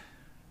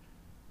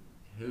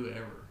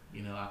whoever.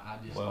 You know, I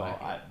just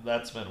like it.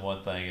 That's been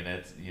one thing, and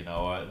it's, you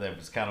know, that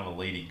was kind of a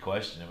leading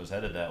question. It was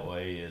headed that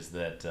way. Is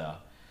that,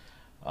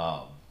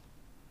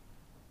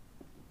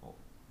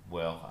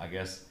 well, I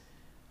guess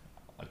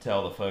I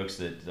tell the folks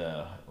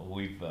that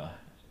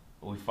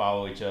we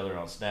follow each other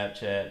on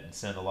Snapchat and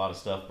send a lot of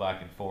stuff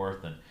back and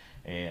forth,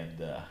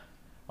 and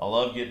I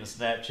love getting the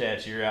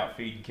Snapchats. You're out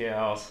feeding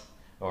cows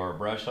or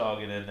brush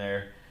hogging in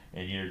there,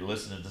 and you're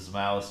listening to some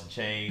Alice in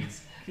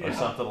Chains or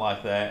something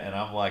like that, and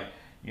I'm like,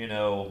 you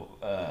know,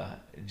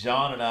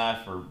 John and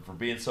I, for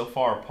being so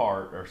far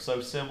apart, are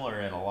so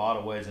similar in a lot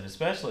of ways, and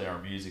especially our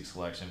music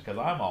selection, because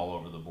I'm all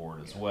over the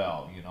board as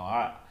well. You know,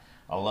 I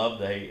love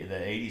the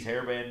 80s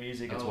hairband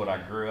music. It's what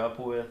I grew up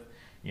with.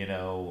 You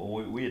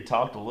know, we had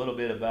talked a little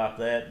bit about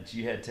that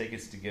you had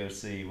tickets to go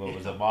see, what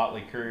was it,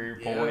 Motley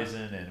Crue,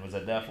 Poison, and was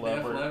it Def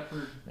Leppard? Def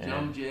Leppard,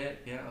 Joan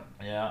Jett,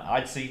 Yeah,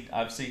 I've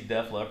seen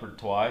Def Leppard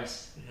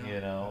twice, you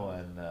know,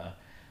 and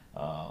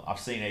I've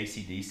seen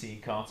AC/DC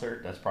in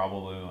concert. That's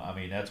probably, I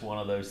mean, that's one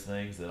of those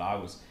things that I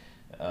was,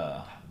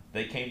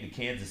 they came to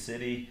Kansas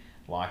City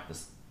like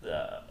this,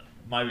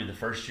 maybe the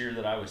first year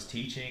that I was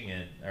teaching,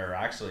 or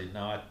actually, no,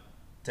 I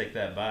take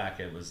that back.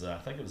 It was, I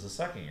think it was the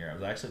second year. I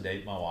was actually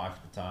dating my wife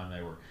at the time.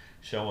 They were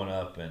showing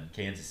up in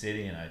Kansas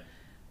City, and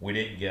we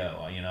didn't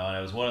go, you know, and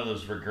it was one of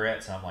those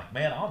regrets. I'm like,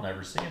 man, I'll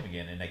never see them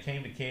again. And they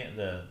came to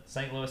the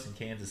St. Louis and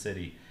Kansas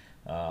City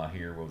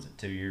here, what was it,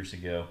 2 years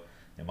ago,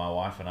 and my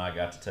wife and I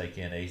got to take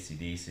in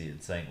AC/DC in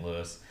St.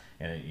 Louis,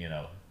 and it, you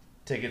know,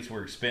 tickets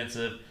were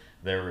expensive.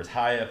 They were as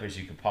high up as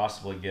you could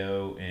possibly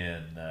go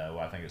in,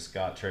 I think it was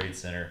Scott Trade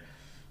Center,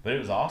 but it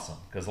was awesome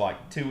because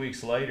like 2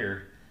 weeks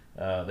later,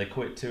 they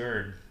quit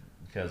touring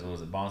because, what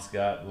was it, Bon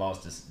Scott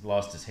lost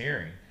his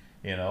hearing,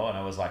 you know, and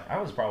I was like,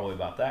 I was probably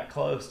about that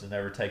close to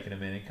never taking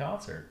him in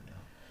concert. Yeah.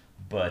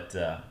 But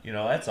you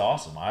know, that's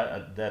awesome.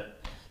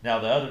 Now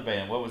the other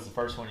band, what was the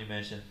first one you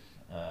mentioned?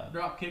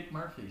 Dropkick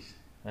Murphys.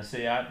 Now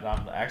see,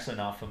 I'm actually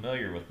not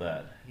familiar with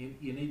that.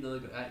 You need to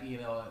look at, you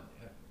know,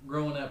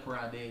 growing up where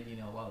I did, you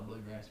know, a lot of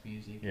bluegrass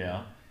music.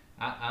 Yeah.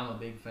 I'm a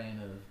big fan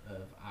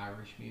of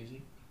Irish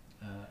music,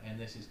 and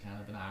this is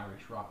kind of an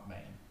Irish rock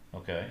band.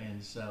 Okay.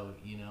 And so,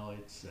 you know,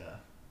 it's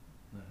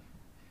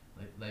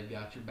they've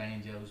got your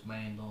banjos,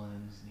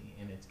 mandolins,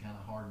 and it's kind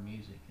of hard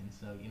music. And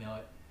so, you know,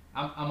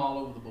 I'm all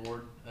over the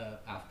board.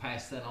 I've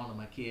passed that on to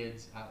my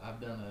kids.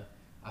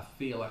 I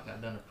feel like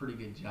I've done a pretty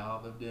good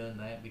job of doing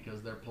that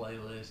because their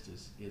playlist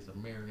is a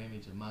mirror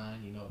image of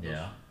mine. You know, it goes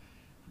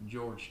from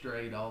George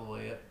Strait all the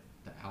way up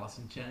to Alice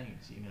in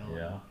Chains. You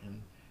know,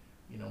 and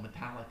you know,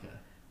 Metallica.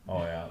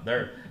 Oh yeah,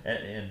 they're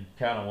and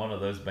kind of one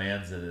of those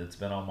bands that it's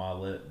been on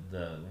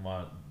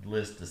my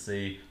list to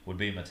see would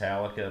be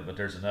Metallica, but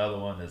there's another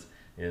one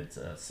it's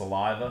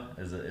Saliva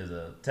is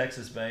a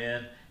Texas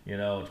band. You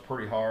know, it's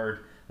pretty hard.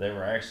 They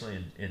were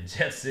actually in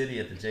Jet City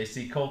at the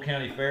J.C. Cole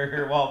County Fair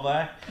here a while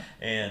back,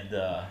 and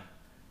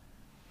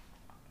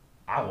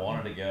I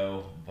wanted to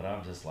go, but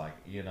I'm just like,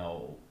 you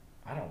know,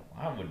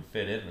 I wouldn't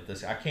fit in with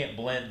this. I can't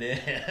blend in.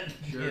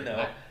 Sure. You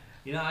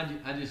know.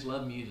 I just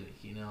love music,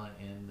 you know,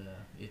 and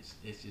it's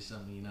just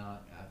something, you know,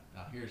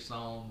 I hear a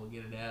song, we'll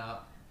get it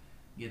out,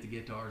 get the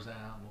guitars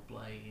out, we'll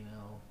play, you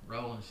know,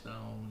 Rolling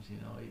Stones, you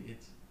know,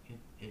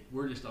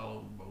 we're just all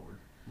over the board.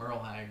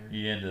 Merle Haggard.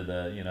 You into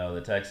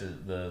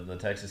the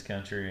Texas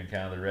country and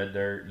kind of the red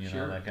dirt, you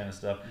know, that kind of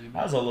stuff.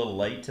 I was a little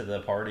late to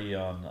the party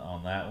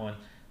on that one.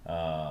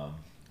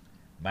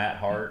 Matt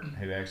Hart,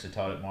 who actually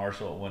taught at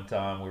Marshall at one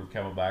time, we were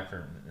coming back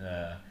from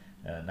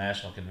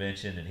national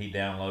convention, and he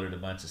downloaded a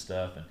bunch of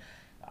stuff, and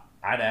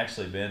I'd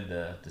actually been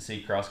to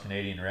see Cross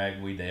Canadian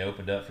Ragweed. They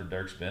opened up for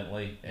Dierks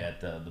Bentley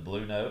at the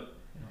Blue Note,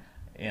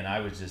 and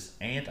I was just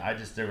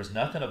there was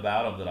nothing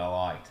about him that I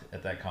liked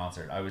at that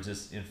concert. I was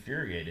just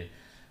infuriated.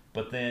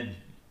 But then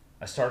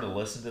I started to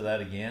listen to that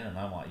again, and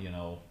I'm like, you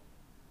know,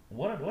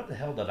 what the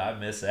hell did I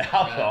miss out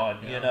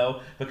on? Yeah. You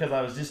know, because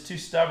I was just too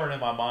stubborn in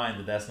my mind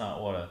that that's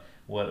not what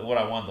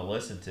I wanted to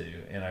listen to,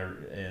 and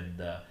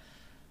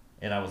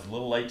I was a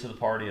little late to the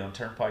party on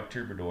Turnpike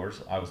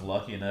Troubadours. I was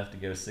lucky enough to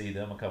go see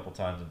them a couple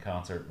times in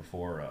concert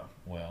before,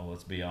 well,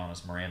 let's be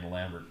honest, Miranda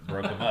Lambert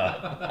broke them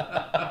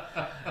up.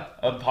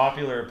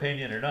 Unpopular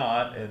opinion or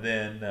not, and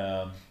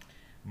then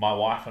my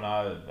wife and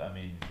I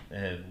mean,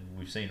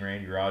 we've seen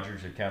Randy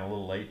Rogers. We're kind of a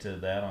little late to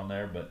that on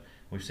there, but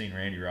we've seen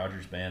Randy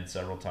Rogers' band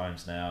several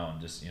times now, and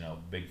just, you know,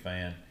 big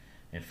fan.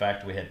 In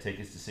fact, we had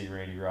tickets to see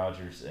Randy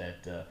Rogers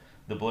at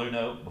the Blue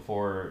Note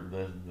before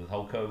the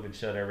whole COVID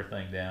shut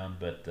everything down.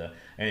 But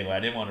anyway, I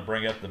didn't want to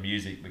bring up the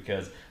music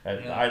because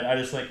I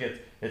just think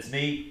it's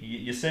neat.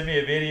 You send me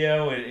a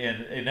video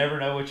and you never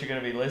know what you're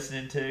going to be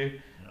listening to.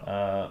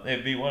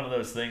 It'd be one of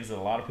those things that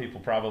a lot of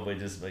people probably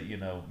just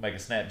make a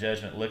snap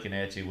judgment looking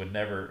at you would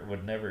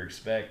never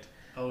expect.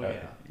 Oh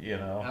yeah.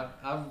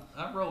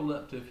 I've rolled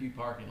up to a few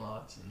parking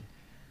lots and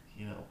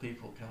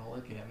people kind of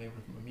look at me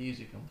with my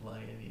music I'm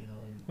playing.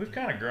 We've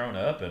kind of grown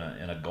up in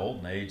a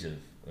golden age of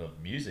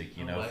music.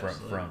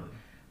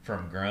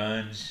 From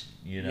grunge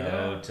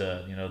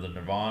to the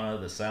Nirvana,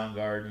 the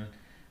Soundgarden,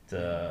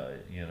 to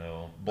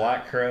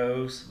Black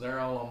Crowes. They're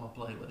all on my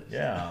playlist.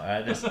 Yeah,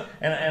 I just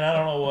and I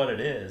don't know what it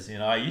is.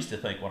 I used to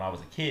think when I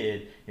was a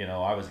kid,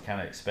 I was kind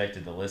of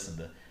expected to listen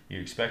to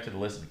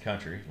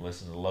country,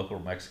 listen to the local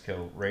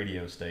Mexico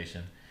radio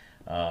station.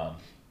 And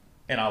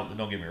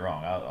don't get me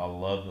wrong, I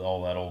love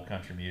all that old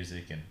country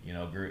music and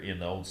grew in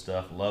the old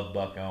stuff. Love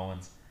Buck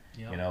Owens.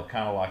 Yep.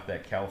 Kind of like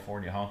that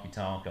California honky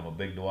tonk. I'm a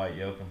big Dwight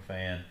Yoakam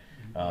fan,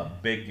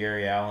 big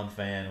Gary Allan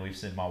fan.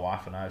 My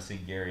wife and I have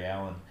seen Gary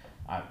Allan.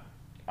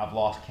 I've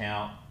lost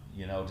count.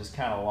 Just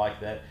kind of like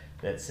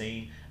that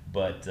scene.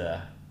 But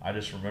I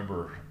just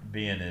remember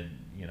being in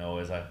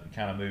as I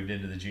kind of moved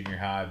into the junior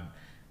high,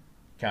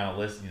 kind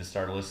of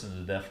started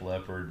listening to Def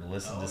Leppard and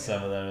listening to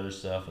some of that other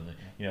stuff, and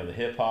the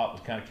hip hop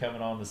was kind of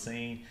coming on the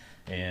scene,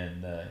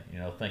 and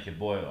thinking,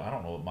 boy, I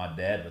don't know what my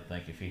dad would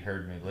think if he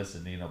heard me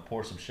listen,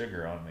 pour some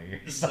sugar on me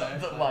or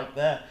something like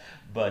that.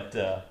 But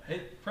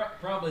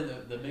probably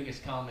the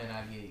biggest comment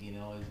I get,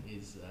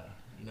 is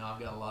I've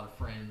got a lot of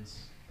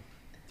friends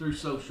through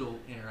social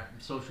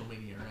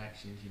media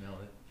interactions,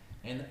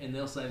 and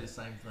they'll say the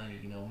same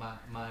thing.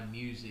 My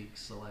music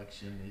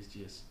selection is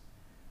just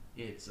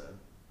it's a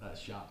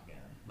shotgun.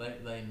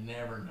 They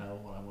never know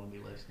what I'm going to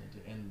be listening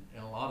to, and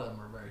a lot of them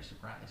are very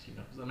surprised,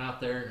 because I'm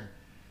out there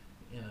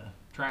in a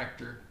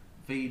tractor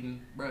feeding,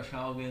 brush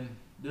hogging,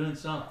 doing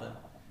something,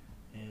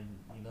 and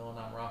and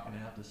I'm rocking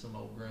out to some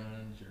old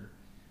grunge or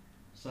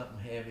something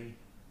heavy,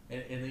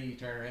 and then you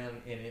turn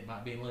around and it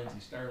might be Lindsey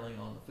Sterling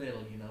on the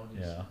fiddle,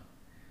 just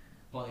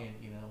playing,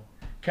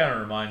 Kind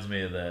of reminds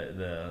me of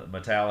the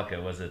Metallica.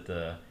 It wasn't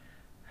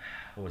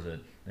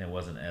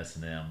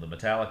S&M. The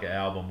Metallica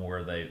album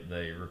where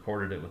they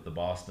recorded it with the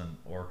Boston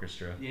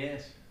Orchestra.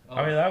 Yes. Oh,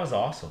 I mean, that was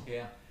awesome.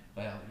 Yeah.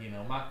 Well,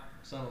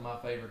 some of my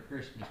favorite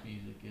Christmas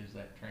music is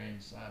that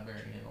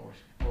Trans-Siberian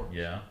Orchestra.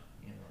 Yeah.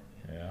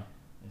 Yeah.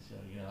 And so,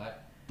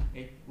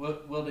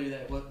 we'll do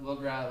that. We'll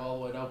drive all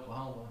the way to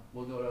Oklahoma.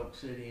 We'll go to Oak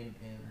City and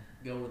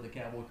go to the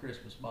Cowboy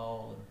Christmas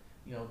Ball and,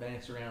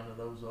 dance around to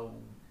those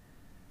old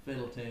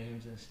fiddle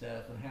tunes and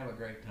stuff and have a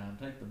great time.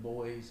 Take the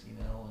boys,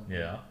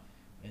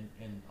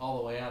 and all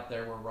the way out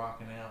there we're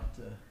rocking out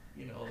to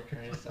the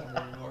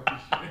Trans-Siberian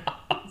Orchestra.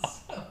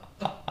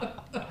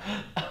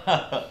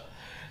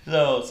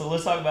 So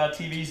let's talk about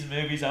TVs and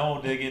movies. I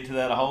won't dig into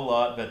that a whole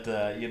lot, but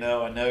I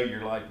know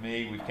you're like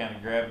me. We've kind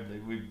of grabbed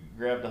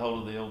a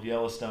hold of the old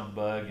Yellowstone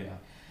bug,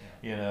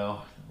 and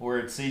we're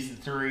at season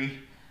 3,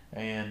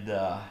 and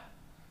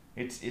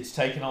it's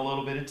taken a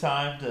little bit of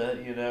time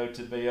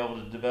to be able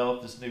to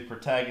develop this new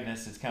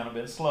protagonist. It's kind of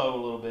been slow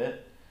a little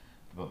bit,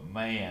 but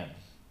man,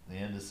 the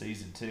end of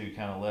season 2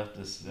 kind of left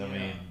us.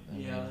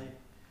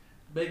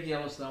 Big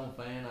Yellowstone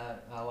fan.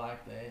 I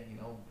like that.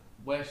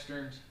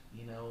 Westerns.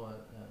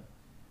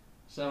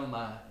 I'm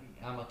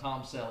a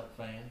Tom Selleck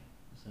fan.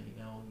 So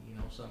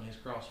some of his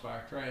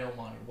Crossfire Trail,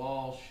 Monty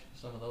Walsh.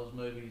 Some of those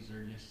movies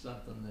are just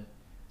something that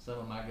some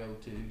of my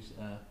go-tos.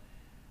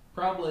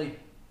 Probably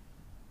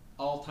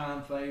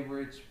all-time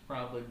favorites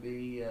probably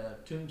be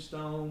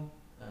Tombstone.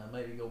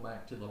 Maybe go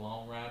back to The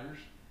Long Riders.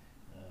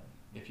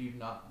 If you've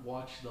not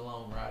watched The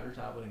Long Riders,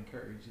 I would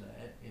encourage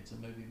that. It's a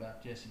movie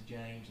about Jesse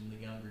James and the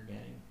younger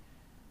gang.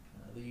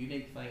 The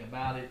unique thing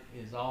about it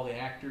is all the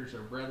actors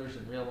are brothers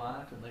in real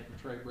life, and they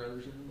portray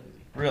brothers in the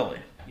movie. Really?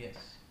 Yes.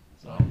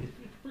 So it's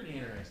pretty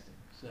interesting.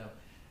 So.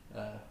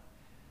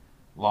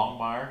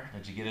 Longmire?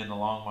 Did you get into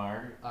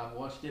Longmire? I've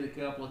watched it a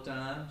couple of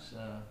times.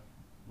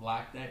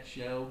 Liked that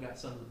show. Got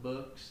some of the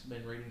books.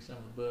 Been reading some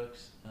of the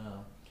books.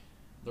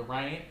 The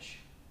Ranch.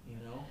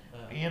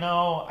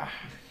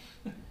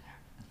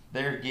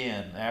 There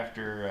again,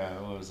 after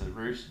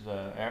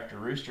after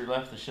Rooster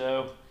left the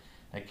show,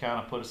 they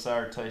kind of put a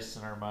sour taste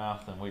in our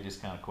mouth, and we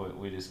just kind of quit.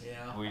 We just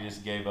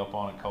gave up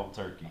on it cold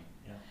turkey.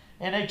 Yeah.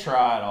 And they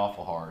tried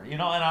awful hard,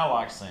 and I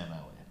like Sam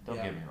Elliott. Don't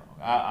get me wrong,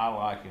 I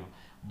like him,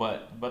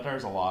 but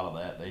there's a lot of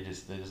that. They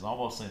just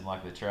almost seem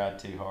like they tried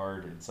too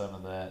hard, and some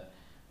of that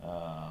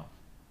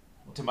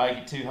to make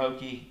it too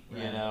hokey,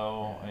 Right.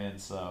 And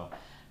so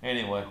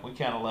anyway, we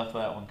kind of left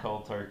that one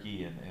cold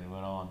turkey and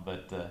went on.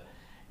 But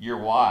your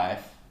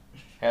wife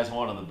has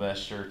one of the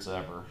best shirts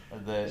ever.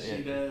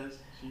 She does.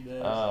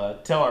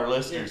 Tell our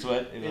listeners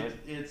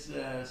it's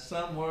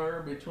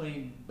somewhere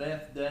between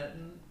Beth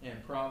Dutton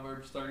and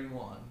Proverbs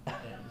 31.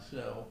 And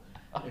so,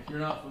 if you're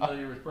not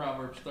familiar with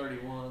Proverbs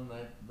 31,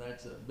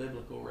 that's a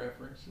biblical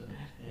reference. And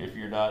if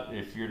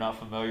you're not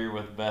familiar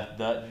with Beth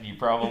Dutton, you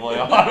probably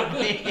ought to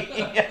be.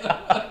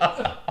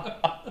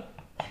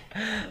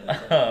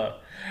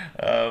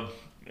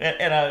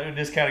 and I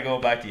just kind of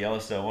going back to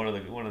Yellowstone. One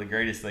of the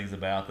greatest things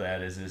about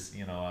that is this,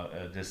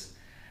 just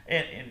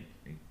and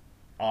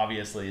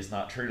obviously it's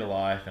not true to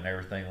life and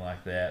everything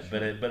like that,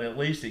 but at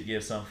least it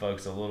gives some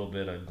folks a little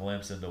bit of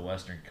glimpse into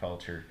Western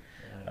culture,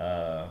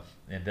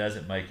 and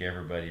doesn't make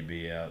everybody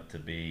be out to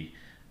be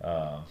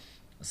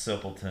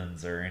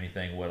simpletons or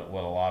anything. What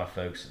a lot of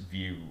folks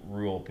view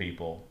rural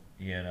people,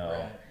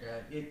 Right.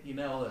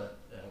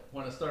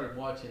 When I started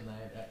watching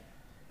that,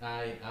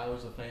 I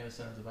was a fan of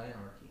Sons of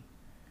Anarchy,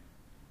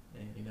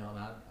 and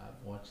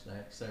I've watched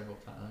that several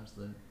times,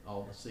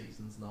 all the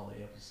seasons and all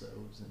the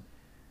episodes,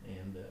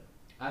 and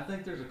I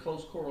think there's a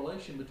close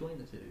correlation between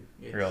the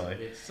two.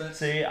 Really?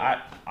 See,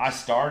 I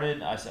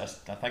started. I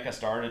think I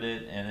started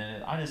it, and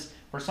then I just,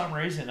 for some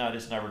reason, I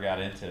just never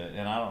got into it,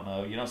 and I don't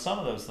know. Some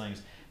of those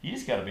things you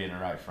just got to be in the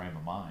right frame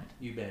of mind.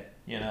 You bet.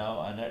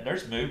 And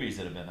there's movies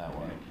that have been that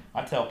way.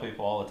 I tell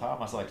people all the time.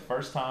 I was like, the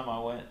first time I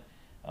went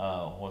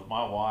with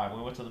my wife,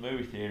 we went to the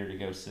movie theater to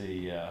go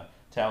see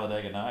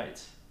Talladega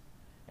Nights,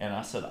 and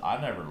I said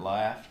I never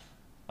laughed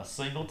a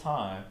single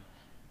time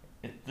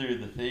through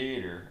the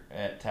theater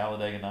at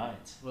Talladega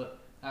Nights. But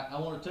I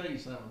want to tell you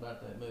something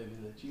about that movie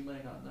that you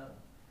may not know.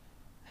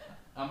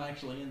 I'm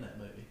actually in that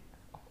movie.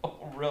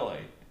 Oh, really?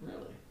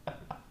 Really?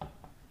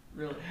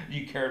 Really?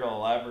 You care to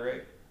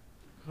elaborate?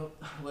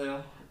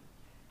 Well,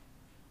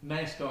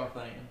 NASCAR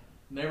fan.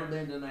 Never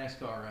been to a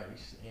NASCAR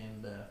race,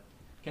 and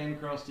came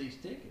across these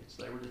tickets.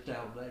 They were to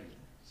Talladega.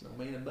 So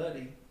me and a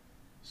buddy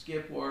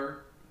skip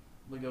work.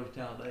 We go to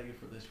Talladega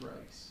for this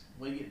race.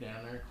 We get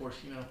down there. Of course,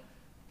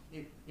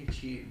 it's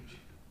huge.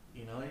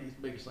 It's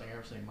the biggest thing I've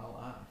ever seen in my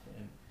life.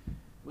 And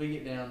we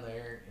get down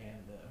there, and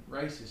the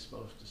race is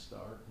supposed to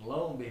start. And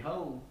lo and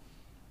behold,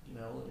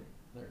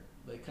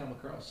 they come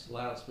across the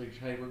loudspeakers.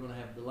 Hey, we're going to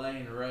have a delay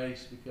in the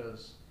race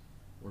because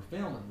we're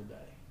filming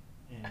today.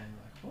 And I'm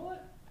like,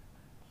 what?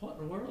 What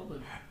in the world?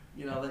 And,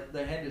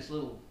 they had this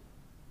little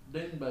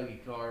dune buggy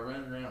car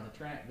running around the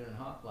track doing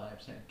hot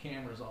laps, had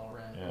cameras all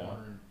around the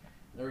corner, and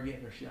they were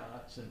getting their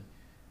shots. And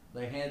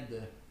they had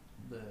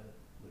the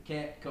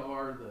cat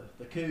car,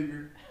 the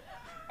Cougar.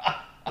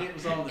 It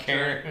was on the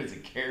track. It was a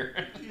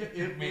Karen.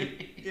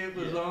 It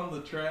was on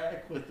the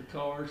track with the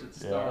cars at the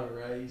start of the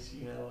race.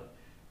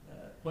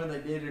 When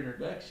they did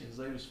introductions,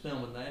 they was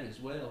filming that as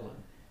well,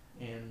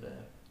 and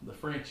the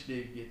French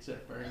dude gets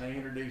up there and they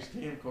introduced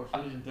him. Of course,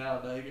 he was in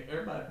Talladega.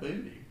 Everybody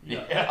booed him.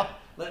 Yeah.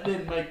 That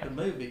didn't make the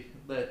movie,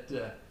 but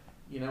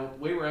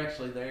we were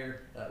actually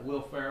there.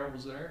 Will Ferrell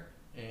was there,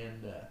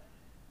 and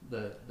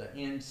the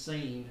end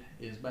scene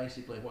is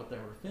basically what they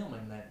were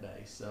filming that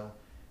day. So,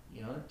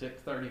 it took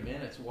 30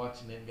 minutes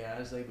watching them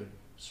guys. They would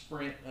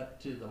sprint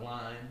up to the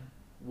line,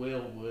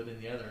 Will would,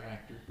 and the other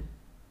actor,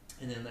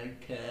 and then they'd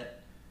cut,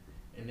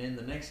 and then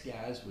the next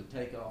guys would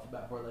take off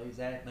about where they was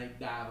at, and they'd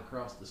dive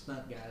across. The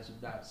stunt guys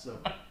would dive. So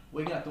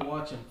we got to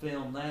watch them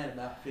film that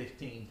about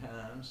 15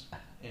 times,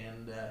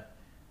 and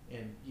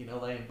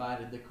they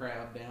invited the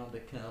crowd down to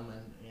come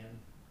and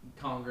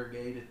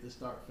congregate at the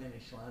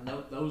start-finish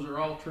line. Those are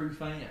all true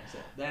fans.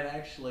 That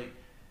actually,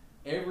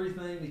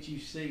 everything that you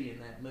see in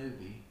that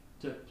movie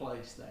took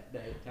place that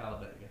day at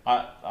Talladega.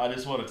 I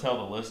just want to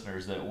tell the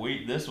listeners that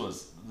this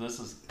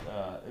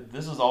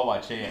was all by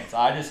chance.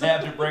 I just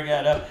happened to bring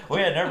that up. We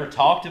had never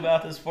talked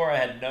about this before. I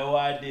had no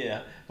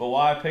idea, but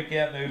why I picked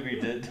that movie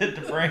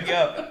to bring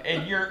up,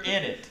 and you're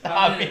in it.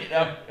 I'm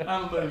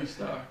a movie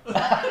star.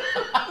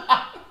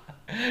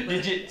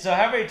 So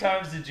how many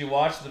times did you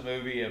watch the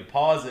movie and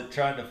pause it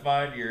trying to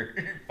find you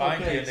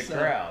in the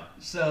crowd?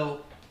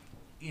 So,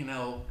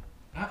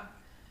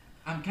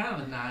 I'm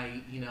kind of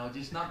naive,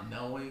 just not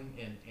knowing,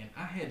 and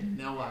I had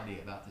no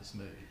idea about this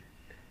movie.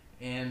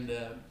 And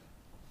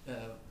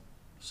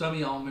some of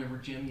y'all remember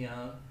Jim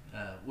Young.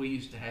 We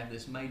used to have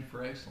this Made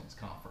for Excellence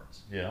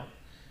conference. Yeah.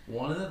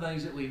 One of the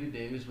things that we would do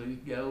is we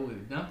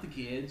would dump the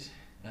kids,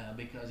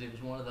 because it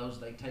was one of those,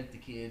 they take the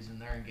kids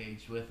and they're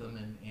engaged with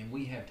them, and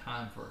we have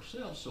time for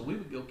ourselves. So we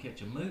would go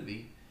catch a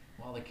movie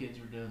while the kids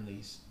were doing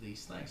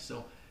these things.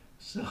 So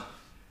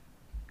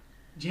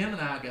Jim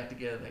and I got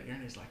together that year,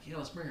 and he's like, yeah,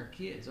 let's bring our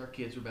kids. Our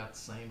kids were about the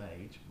same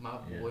age. My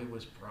boy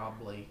was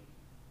probably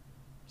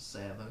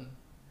 7.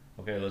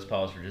 Okay, let's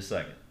pause for just a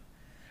second.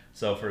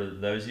 So for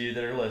those of you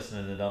that are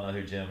listening that don't know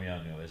who Jim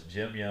Young is,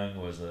 Jim Young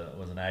was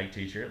an ag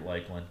teacher at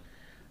Lakeland.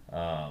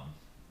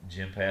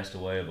 Jim passed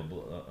away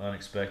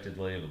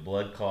unexpectedly of a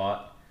blood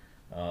clot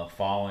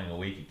following a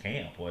week at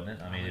camp, wasn't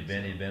it? I mean,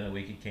 he'd been a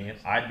week at camp.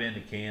 I'd been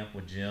to camp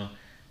with Jim.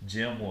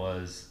 Jim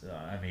was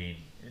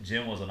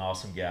an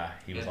awesome guy.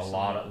 He was a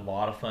lot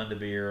of fun to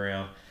be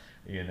around.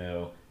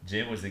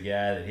 Jim was the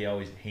guy that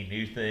he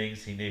knew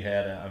things. He knew how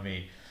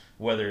to.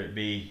 Whether it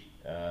be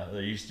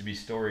there used to be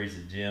stories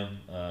of Jim,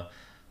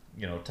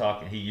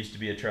 talking. He used to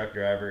be a truck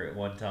driver at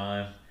one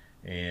time,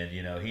 and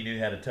he knew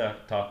how to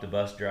talk to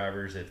bus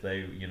drivers if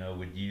they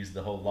would use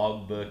the whole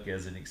logbook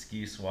as an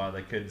excuse why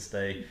they couldn't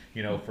stay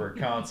for a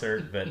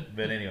concert. But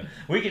anyway,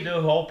 we could do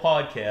a whole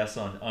podcast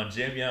on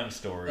Jim Young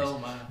stories. Oh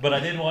my! But I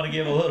did want to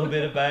give a little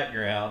bit of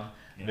background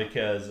Yeah.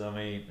 because I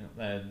mean,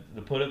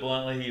 to put it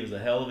bluntly, he was a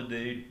hell of a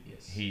dude.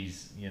 Yes.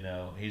 He's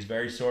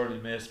very sorely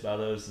missed by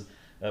those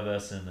of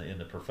us in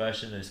the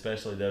profession,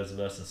 especially those of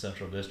us in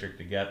Central District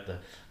that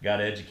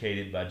got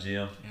educated by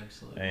Jim.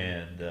 Absolutely.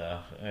 And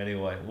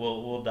anyway,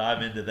 we'll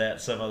dive into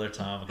that some other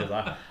time, because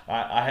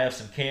I have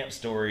some camp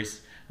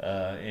stories,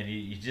 and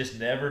you just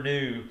never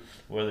knew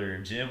whether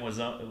Jim was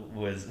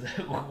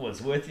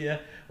with you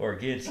or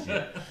against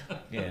you.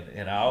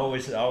 And I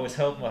always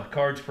held my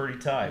cards pretty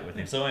tight with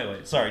him. So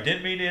anyway, sorry,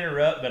 didn't mean to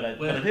interrupt, but I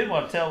did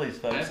want to tell these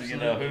folks, who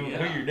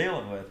you're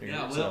dealing with here.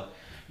 Yeah, well,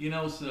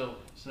 so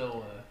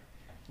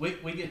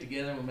we get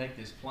together and we make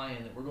this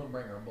plan that we're going to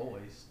bring our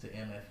boys to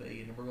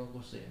MFE and we're going to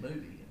go see a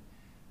movie.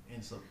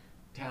 And so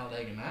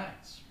Talladega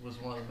Nights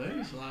was one of the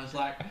movies, and I was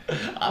like,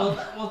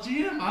 well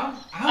Jim,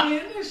 I'm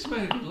in this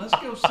movie. Let's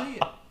go see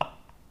it.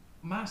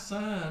 My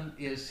son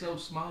is so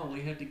small, we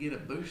had to get a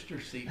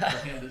booster seat for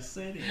him to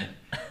sit in.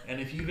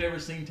 And if you've ever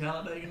seen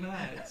Talladega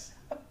Nights,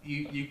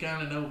 you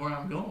kind of know where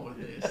I'm going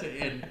with this.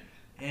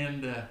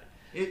 And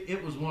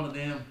it was one of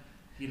them,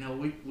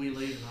 we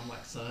leave and I'm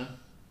like, son,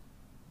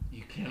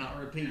 you cannot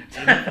repeat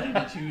anything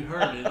that you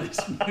heard in this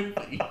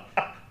movie.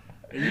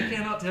 And you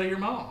cannot tell your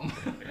mom.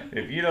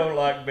 If you don't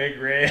like Big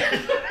Red.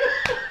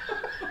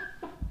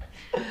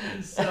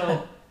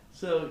 So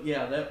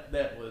yeah,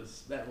 that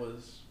was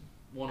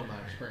one of my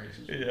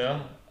experiences.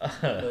 Yeah.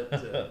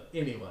 But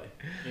anyway,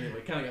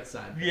 kind of got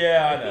sidetracked.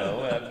 Yeah, I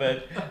know,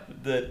 but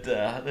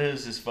this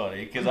is just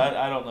funny, because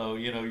I don't know,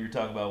 you're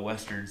talking about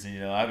westerns,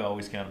 and I've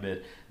always kind of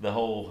been the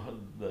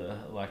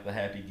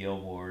Happy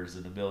Gilmores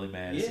and the Billy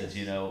Madisons.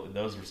 Yes.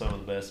 Those were some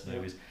of the best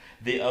movies.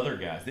 The Other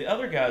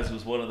Guys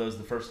was one of those.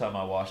 The first time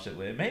I watched it,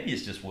 maybe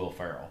it's just Will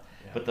Ferrell,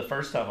 but the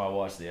first time I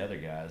watched The Other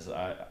Guys,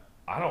 I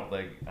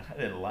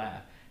didn't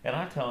laugh, and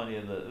I'm telling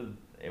you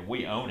and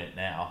we own it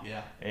now.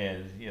 Yeah.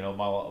 And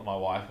my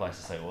wife likes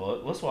to say,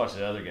 well, let's watch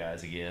The Other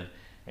Guys again,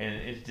 and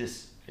it's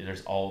just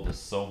there's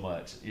so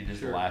much. You're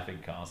just laughing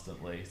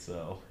constantly.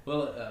 So.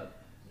 Well,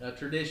 a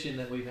tradition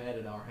that we've had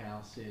at our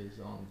house is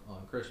on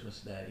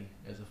Christmas Day,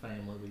 as a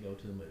family, we go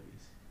to the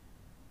movies,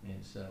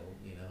 and so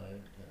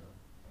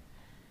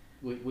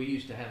we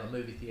used to have a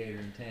movie theater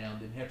in town.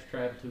 Didn't have to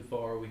travel too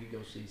far. We could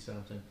go see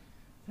something.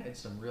 Had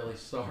some really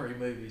sorry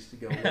movies to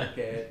go look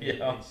at.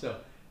 Yeah. And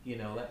so.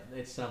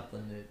 That's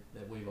something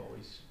that we've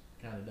always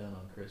kind of done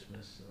on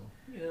Christmas. So,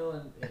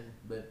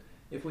 but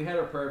if we had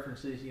our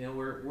preferences,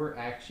 we're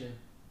action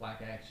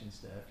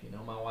stuff.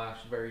 My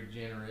wife's very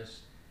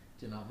generous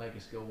to not make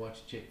us go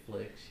watch chick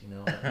flicks,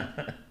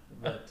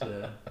 but,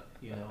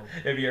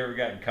 Have you ever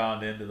gotten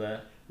conned into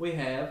that? We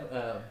have,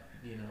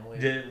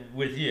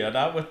 with you,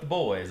 not with the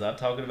boys. I'm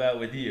talking about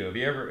with you. Have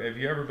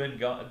you ever been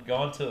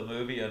gone to a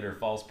movie under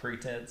false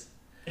pretense?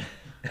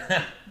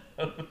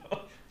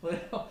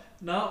 Well,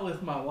 not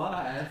with my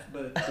wife,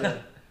 but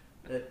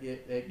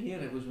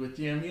again, it was with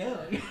Jim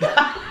Young.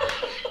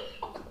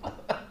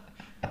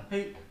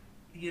 Hey,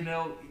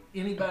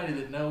 anybody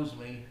that knows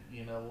me,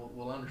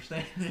 will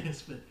understand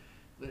this, but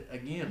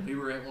again, we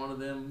were at one of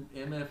them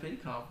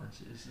MFE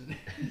conferences, and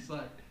it's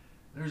like,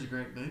 there's a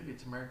great movie,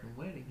 it's American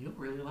Wedding. You'll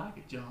really like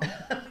it, John.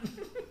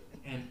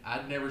 And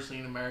I'd never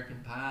seen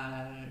American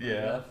Pie or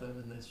nothing,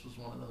 and this was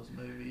one of those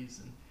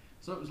movies, and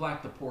so it was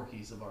like the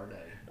Porky's of our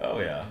day. Oh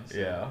yeah, so,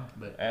 yeah,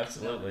 but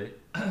absolutely.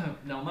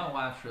 No, my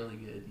wife's really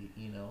good.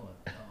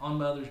 On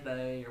Mother's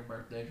Day or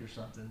birthdays or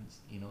something,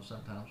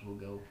 sometimes we'll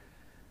go.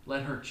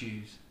 Let her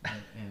choose.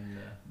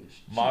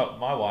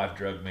 My wife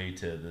drugged me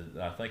to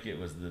I think it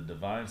was the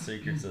Divine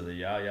Secrets of the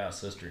Ya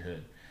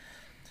Sisterhood,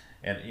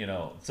 and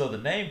so the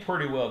name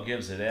pretty well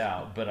gives it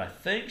out. But I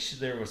think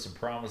there was some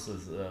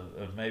promises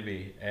of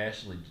maybe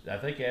Ashley. I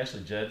think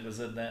Ashley Judd was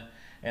in that.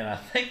 And I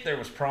think there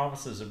was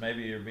promises of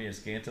maybe you're being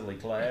scantily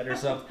clad or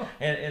something,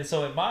 and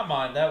so in my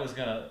mind that was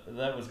gonna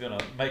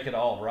make it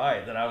all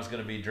right, that I was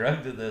gonna be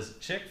drugged to this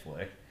chick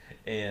flick,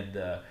 and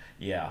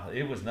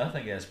it was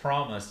nothing as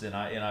promised, and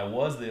I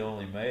was the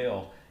only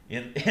male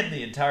in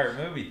the entire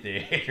movie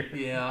theater.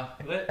 Yeah,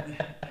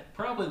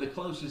 probably the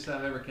closest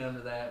I've ever come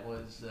to that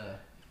was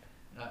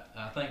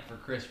I think for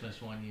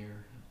Christmas one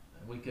year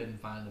we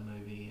couldn't find a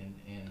movie,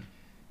 and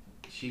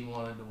she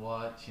wanted to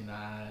watch, and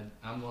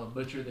I'm going to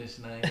butcher this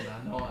name, and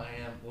I know I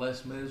am,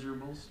 Les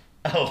Miserables.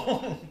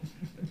 Oh,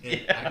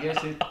 I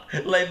guess it...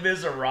 Les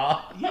Miserables.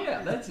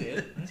 Yeah, that's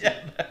it.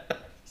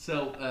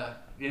 So,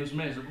 it was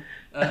miserable.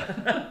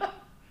 But,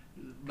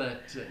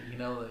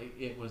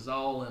 it was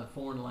all in a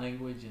foreign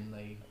language, and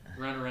they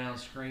run around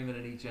screaming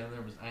at each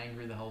other, was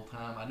angry the whole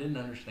time. I didn't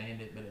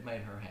understand it, but it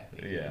made her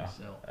happy. Yeah.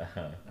 So,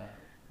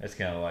 that's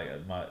kind of like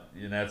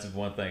that's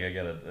one thing. I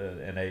got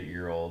an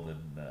 8-year-old,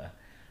 and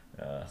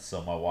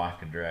so my wife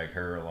can drag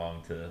her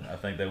along to. I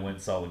think they went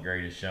and saw The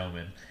Greatest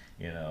Showman,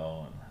 and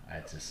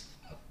that's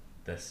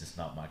just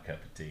not my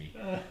cup of tea.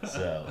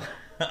 So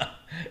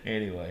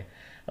anyway,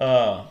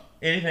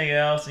 anything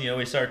else?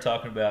 We started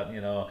talking about.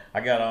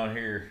 I got on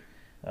here.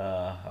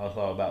 I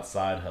thought about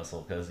side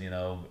hustle because you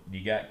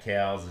got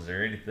cows. Is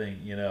there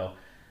anything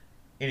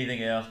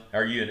anything else?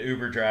 Are you an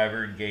Uber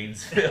driver in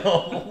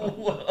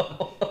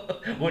Gainesville?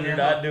 when you're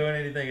not doing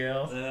anything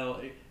else?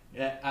 Well,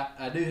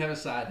 I do have a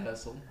side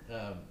hustle.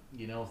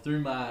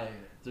 Through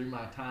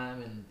my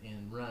time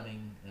in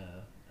running,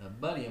 a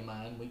buddy of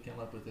mine, we came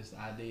up with this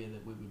idea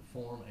that we would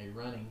form a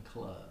running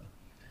club,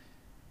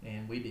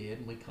 and we did.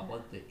 And we call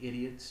it the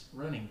Idiots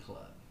Running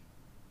Club,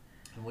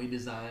 and we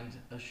designed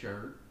a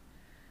shirt,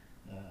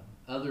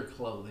 other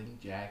clothing,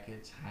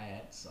 jackets,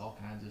 hats, all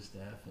kinds of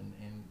stuff,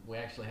 and we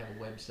actually have a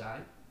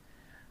website.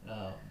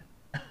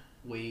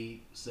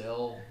 We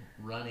sell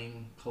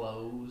running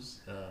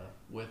clothes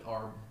with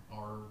our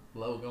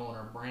logo and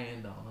our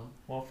brand on them.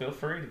 Well, feel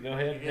free to go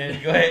ahead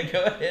and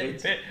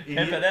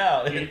pimp it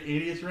out.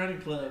 Idiots Running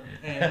Club,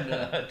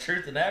 and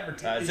truth in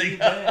advertising.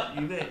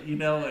 You bet.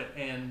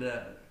 And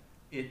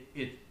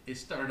it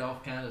started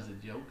off kind of as a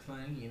joke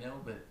thing,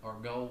 but our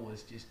goal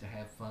was just to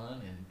have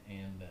fun,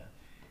 and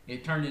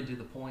it turned into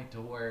the point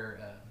to where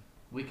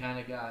we kind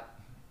of got.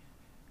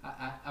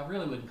 I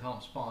really wouldn't call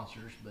them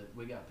sponsors, but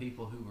we got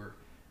people who were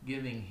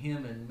giving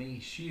him and me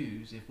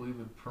shoes if we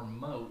would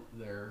promote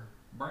their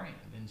brand.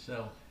 And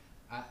so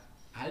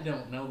I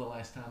don't know the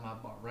last time I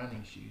bought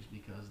running shoes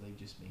because they've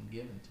just been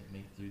given to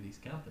me through these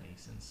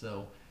companies. And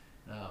so,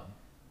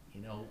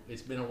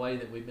 it's been a way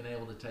that we've been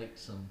able to take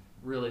some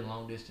really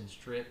long distance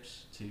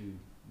trips to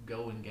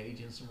go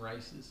engage in some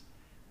races.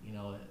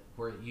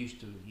 Where it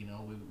used to,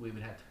 we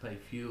would have to pay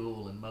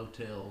fuel and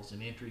motels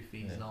and entry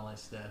fees and all that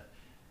stuff.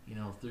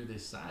 Through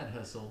this side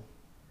hustle,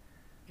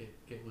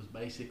 it was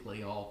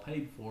basically all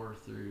paid for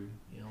through,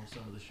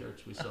 some of the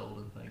shirts we sold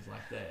and things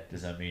like that.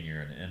 Does that mean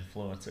you're an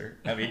influencer?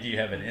 I mean, do you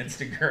have an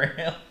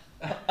Instagram?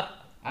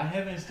 I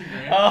have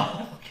Instagram.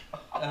 Oh,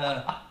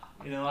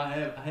 I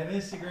have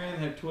Instagram,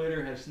 have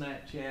Twitter, have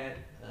Snapchat.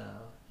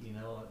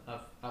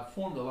 I've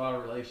formed a lot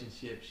of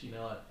relationships.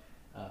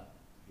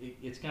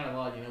 It's kind of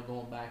odd,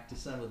 going back to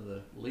some of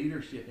the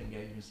leadership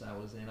engagements I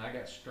was in. I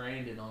got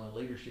stranded on a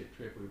leadership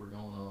trip we were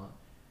going on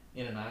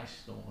in an ice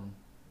storm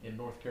in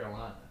North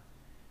Carolina.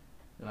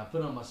 And I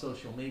put on my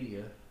social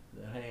media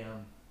that, hey,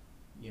 I'm,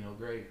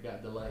 great,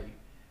 got delayed.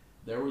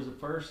 There was a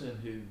person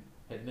who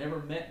had never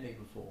met me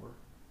before,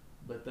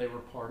 but they were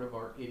part of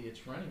our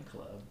Idiots Running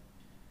Club,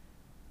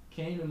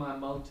 came to my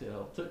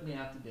motel, took me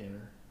out to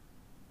dinner,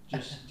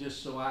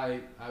 just so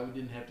I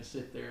didn't have to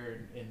sit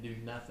there and do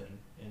nothing.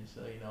 And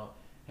so,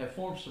 have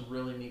formed some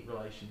really neat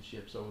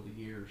relationships over the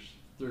years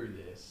through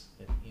this,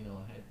 and,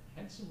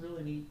 had some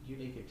really neat,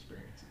 unique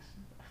experiences.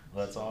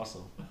 That's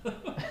awesome.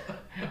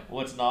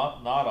 What's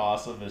not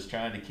awesome is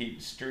trying to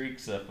keep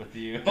streaks up with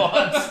you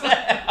on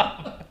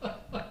Snap.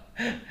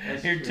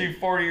 You're two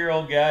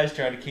 40-year-old guys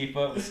trying to keep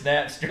up with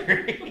Snap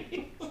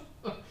streaks.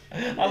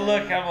 I'm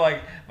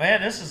like,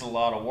 man, this is a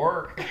lot of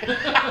work.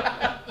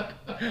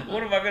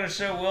 What am I going to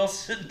show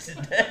Wilson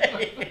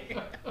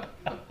today?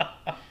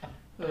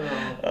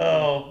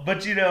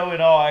 But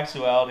in all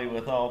actuality,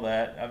 with all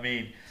that, I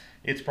mean,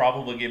 it's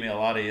probably given me a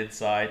lot of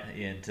insight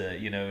into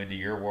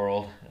your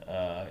world.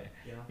 I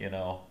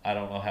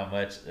don't know how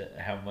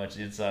much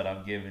insight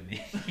I'm giving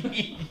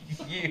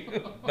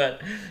you,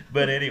 but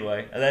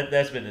anyway,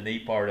 that's been the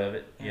neat part of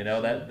it.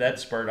 That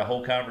spurred a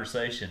whole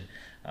conversation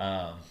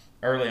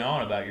early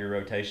on about your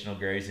rotational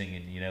grazing,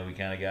 and we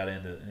kind of got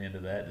into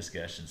that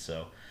discussion.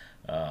 So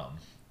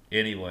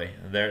anyway,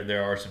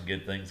 there are some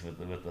good things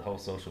with the whole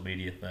social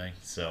media thing.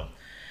 So.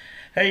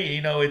 Hey,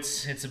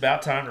 it's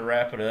about time to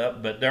wrap it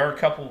up, but there are a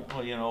couple,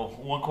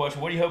 one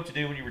question. What do you hope to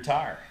do when you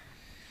retire?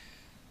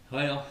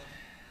 Well,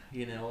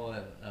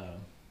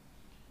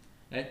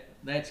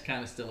 that's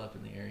kind of still up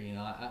in the air.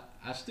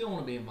 I still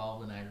want to be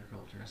involved in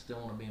agriculture. I still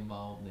want to be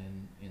involved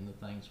in the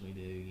things we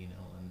do,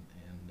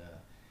 and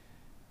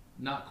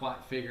not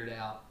quite figured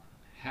out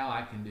how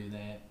I can do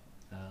that.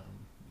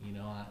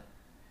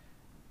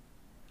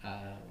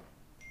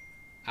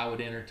 I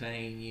would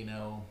entertain,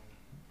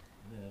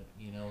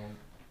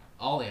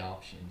 all the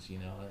options.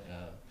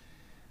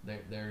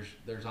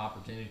 There's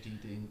opportunity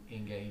to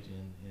engage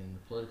in the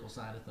political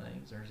side of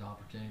things. There's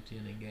opportunity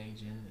to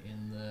engage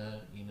in the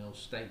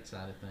state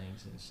side of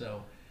things. And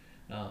so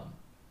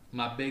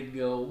my big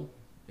goal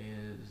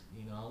is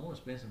I want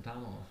to spend some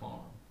time on a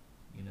farm.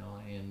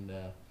 And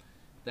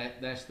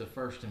that's the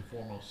first and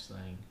foremost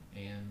thing.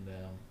 And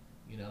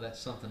that's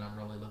something I'm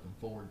really looking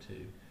forward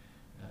to.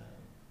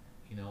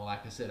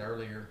 Like I said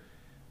earlier,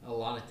 a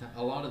lot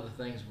of the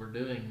things we're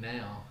doing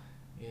now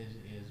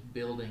is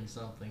building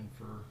something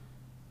for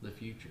the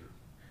future.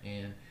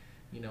 And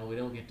we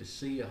don't get to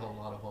see a whole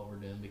lot of what we're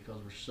doing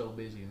because we're so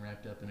busy and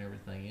wrapped up in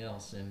everything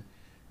else. And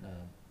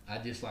I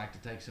just like to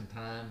take some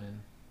time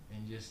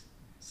and just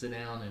sit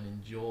down and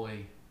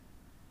enjoy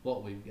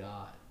what we've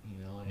got,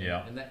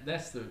 and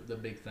that's the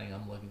big thing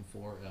I'm looking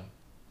for.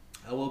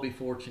 I will be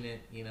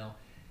fortunate,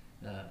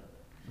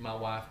 my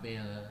wife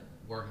being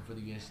working for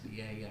the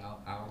USDA,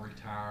 I'll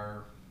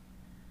retire,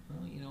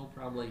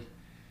 probably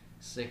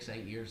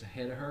 6-8 years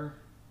ahead of her,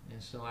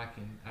 and so I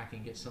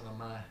can get some of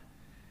my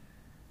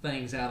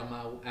things out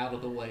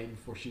of the way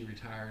before she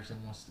retires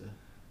and wants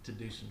to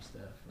do some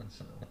stuff. And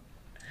so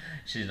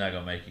she's not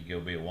gonna make you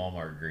go be a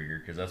Walmart greeter,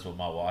 because that's what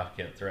my wife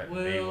kept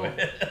threatening me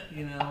with.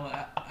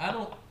 I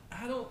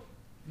don't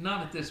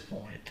Not at this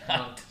point.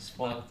 Not at this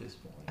point. Not at this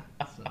point.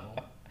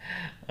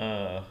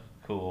 So.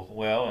 Cool.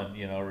 Well,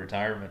 and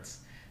retirement's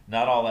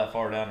not all that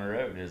far down the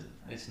road, is it?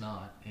 It's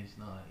not. It's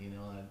not.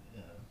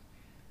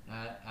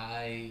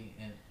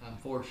 I'm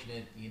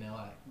fortunate.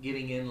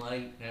 Getting in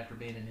late after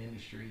being in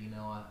industry.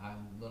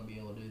 I'm going to be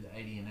able to do the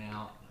 80 and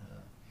out,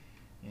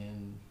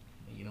 and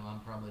I'm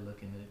probably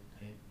looking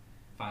at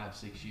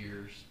 5-6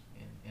 years,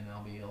 and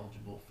I'll be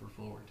eligible for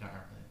full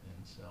retirement.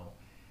 And so,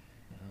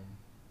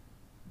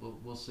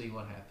 we'll see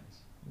what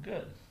happens.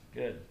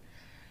 Good.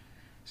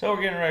 So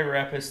we're getting ready to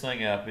wrap this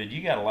thing up. But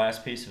you got a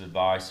last piece of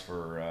advice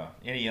for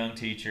any young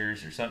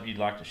teachers, or something you'd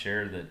like to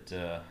share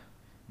that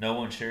no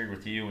one shared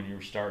with you when you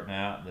were starting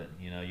out, that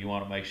you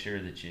want to make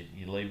sure that you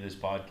leave this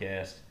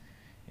podcast,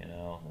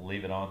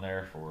 leave it on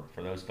there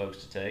for those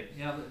folks to take?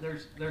 Yeah,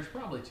 there's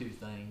probably two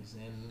things,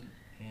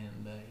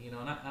 and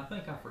I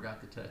think I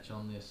forgot to touch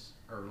on this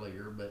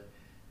earlier, but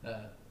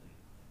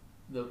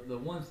the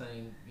one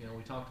thing,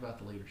 we talked about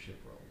the leadership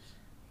roles,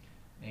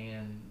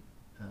 and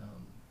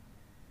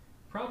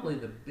probably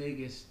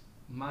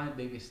my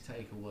biggest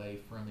takeaway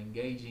from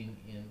engaging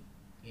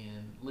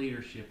in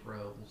leadership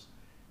roles,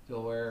 to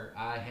where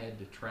I had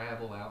to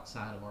travel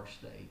outside of our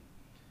state,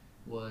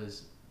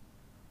 was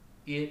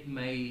it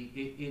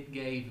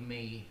gave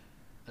me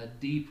a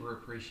deeper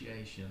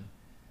appreciation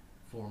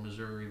for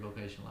Missouri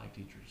Vocational Ag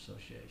Teachers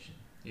Association.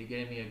 It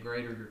gave me a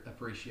greater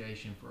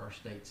appreciation for our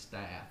state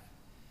staff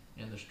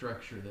and the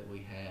structure that we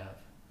have,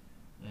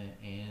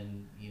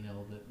 and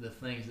the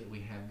things that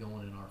we have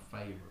going in our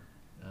favor.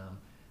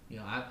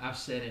 I've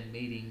sat in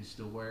meetings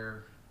to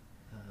where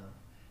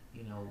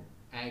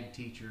ag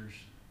teachers,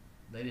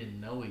 they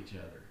didn't know each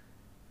other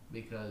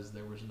because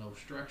there was no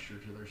structure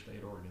to their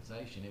state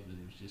organization. It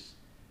was just,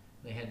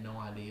 they had no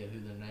idea who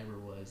their neighbor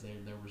was.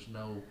 There was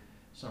no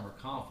summer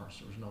conference.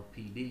 There was no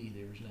PD.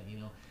 There was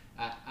no,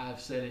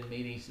 I've sat in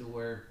meetings to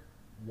where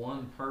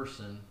one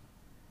person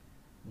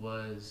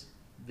was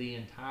the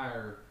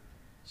entire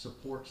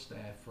support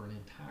staff for an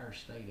entire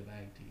state of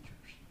ag teachers.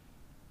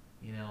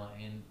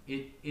 And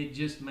it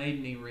just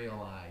made me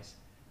realize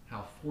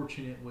how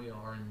fortunate we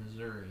are in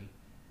Missouri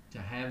to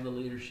have the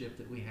leadership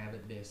that we have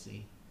at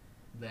DESE,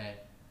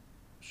 that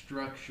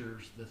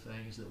structures the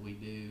things that we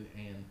do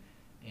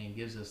and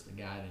gives us the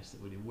guidance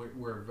that we do.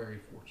 We're a very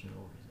fortunate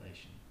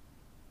organization.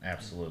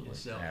 Absolutely.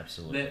 So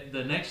absolutely.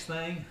 The next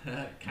thing,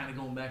 kind of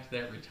going back to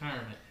that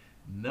retirement,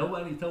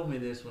 nobody told me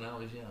this when I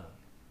was young.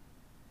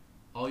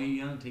 All you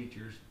young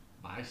teachers,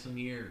 buy some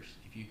years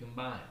if you can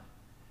buy them.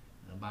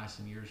 Buy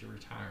some years of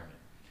retirement.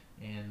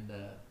 And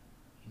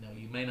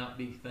you may not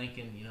be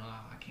thinking,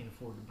 I can't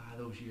afford to buy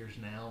those years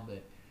now,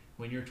 but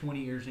when you're 20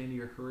 years into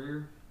your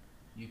career,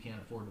 you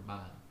can't afford to buy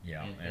them.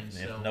 Yeah, and if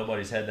so,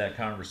 nobody's had that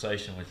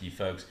conversation with you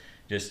folks,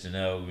 just to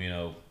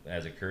know,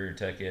 as a career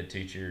tech ed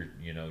teacher,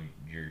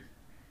 you're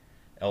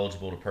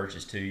eligible to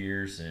purchase 2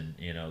 years, and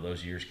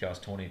those years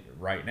cost 20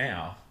 right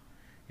now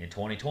in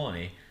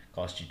 2020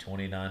 cost you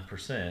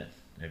 29%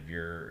 of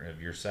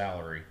your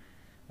salary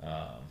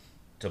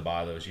to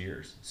buy those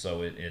years.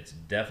 So it's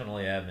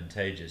definitely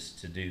advantageous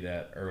to do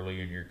that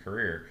early in your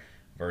career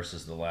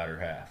versus the latter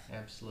half.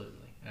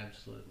 Absolutely. And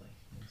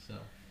so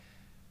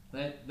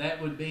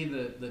that would be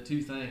the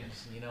two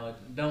things.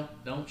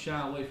 Don't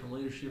shy away from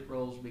leadership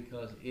roles,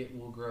 because it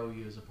will grow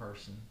you as a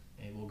person.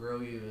 It will grow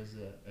you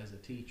as a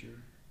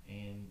teacher,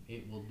 and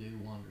it will do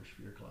wonders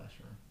for your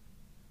classroom.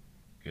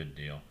 Good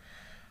deal.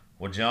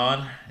 Well,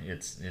 John,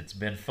 it's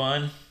been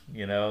fun.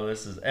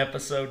 This is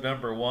episode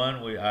number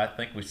 1. I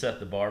think we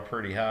set the bar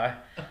pretty high.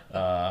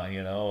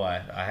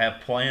 I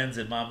have plans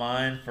in my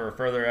mind for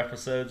further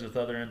episodes with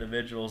other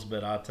individuals,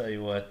 but I'll tell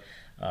you what,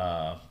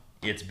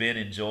 it's been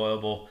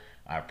enjoyable.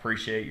 I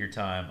appreciate your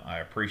time. I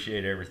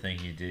appreciate everything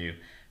you do,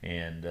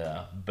 and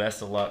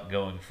best of luck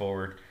going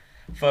forward.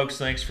 Folks,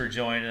 thanks for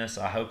joining us.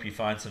 I hope you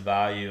find some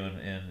value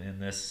in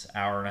this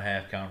hour and a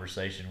half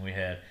conversation we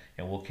had,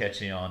 and we'll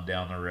catch you on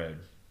down the road.